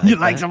 You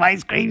like some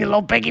ice cream, you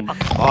little piggy? Oh yeah.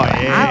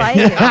 I like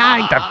it. I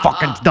ain't that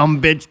fucking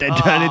dumb bitch that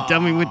trying to tell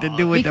me what to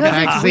do with the Because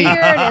it's vaccine. weird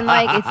and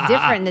like it's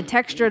different. The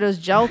texture of those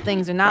gel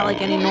things are not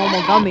like any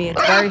normal gummy.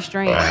 It's very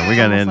strange. All right, we It's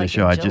gotta almost end the like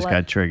show. a I just Gillette.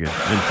 got triggered.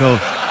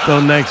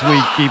 Until next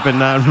week, keep it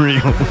not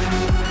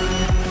real.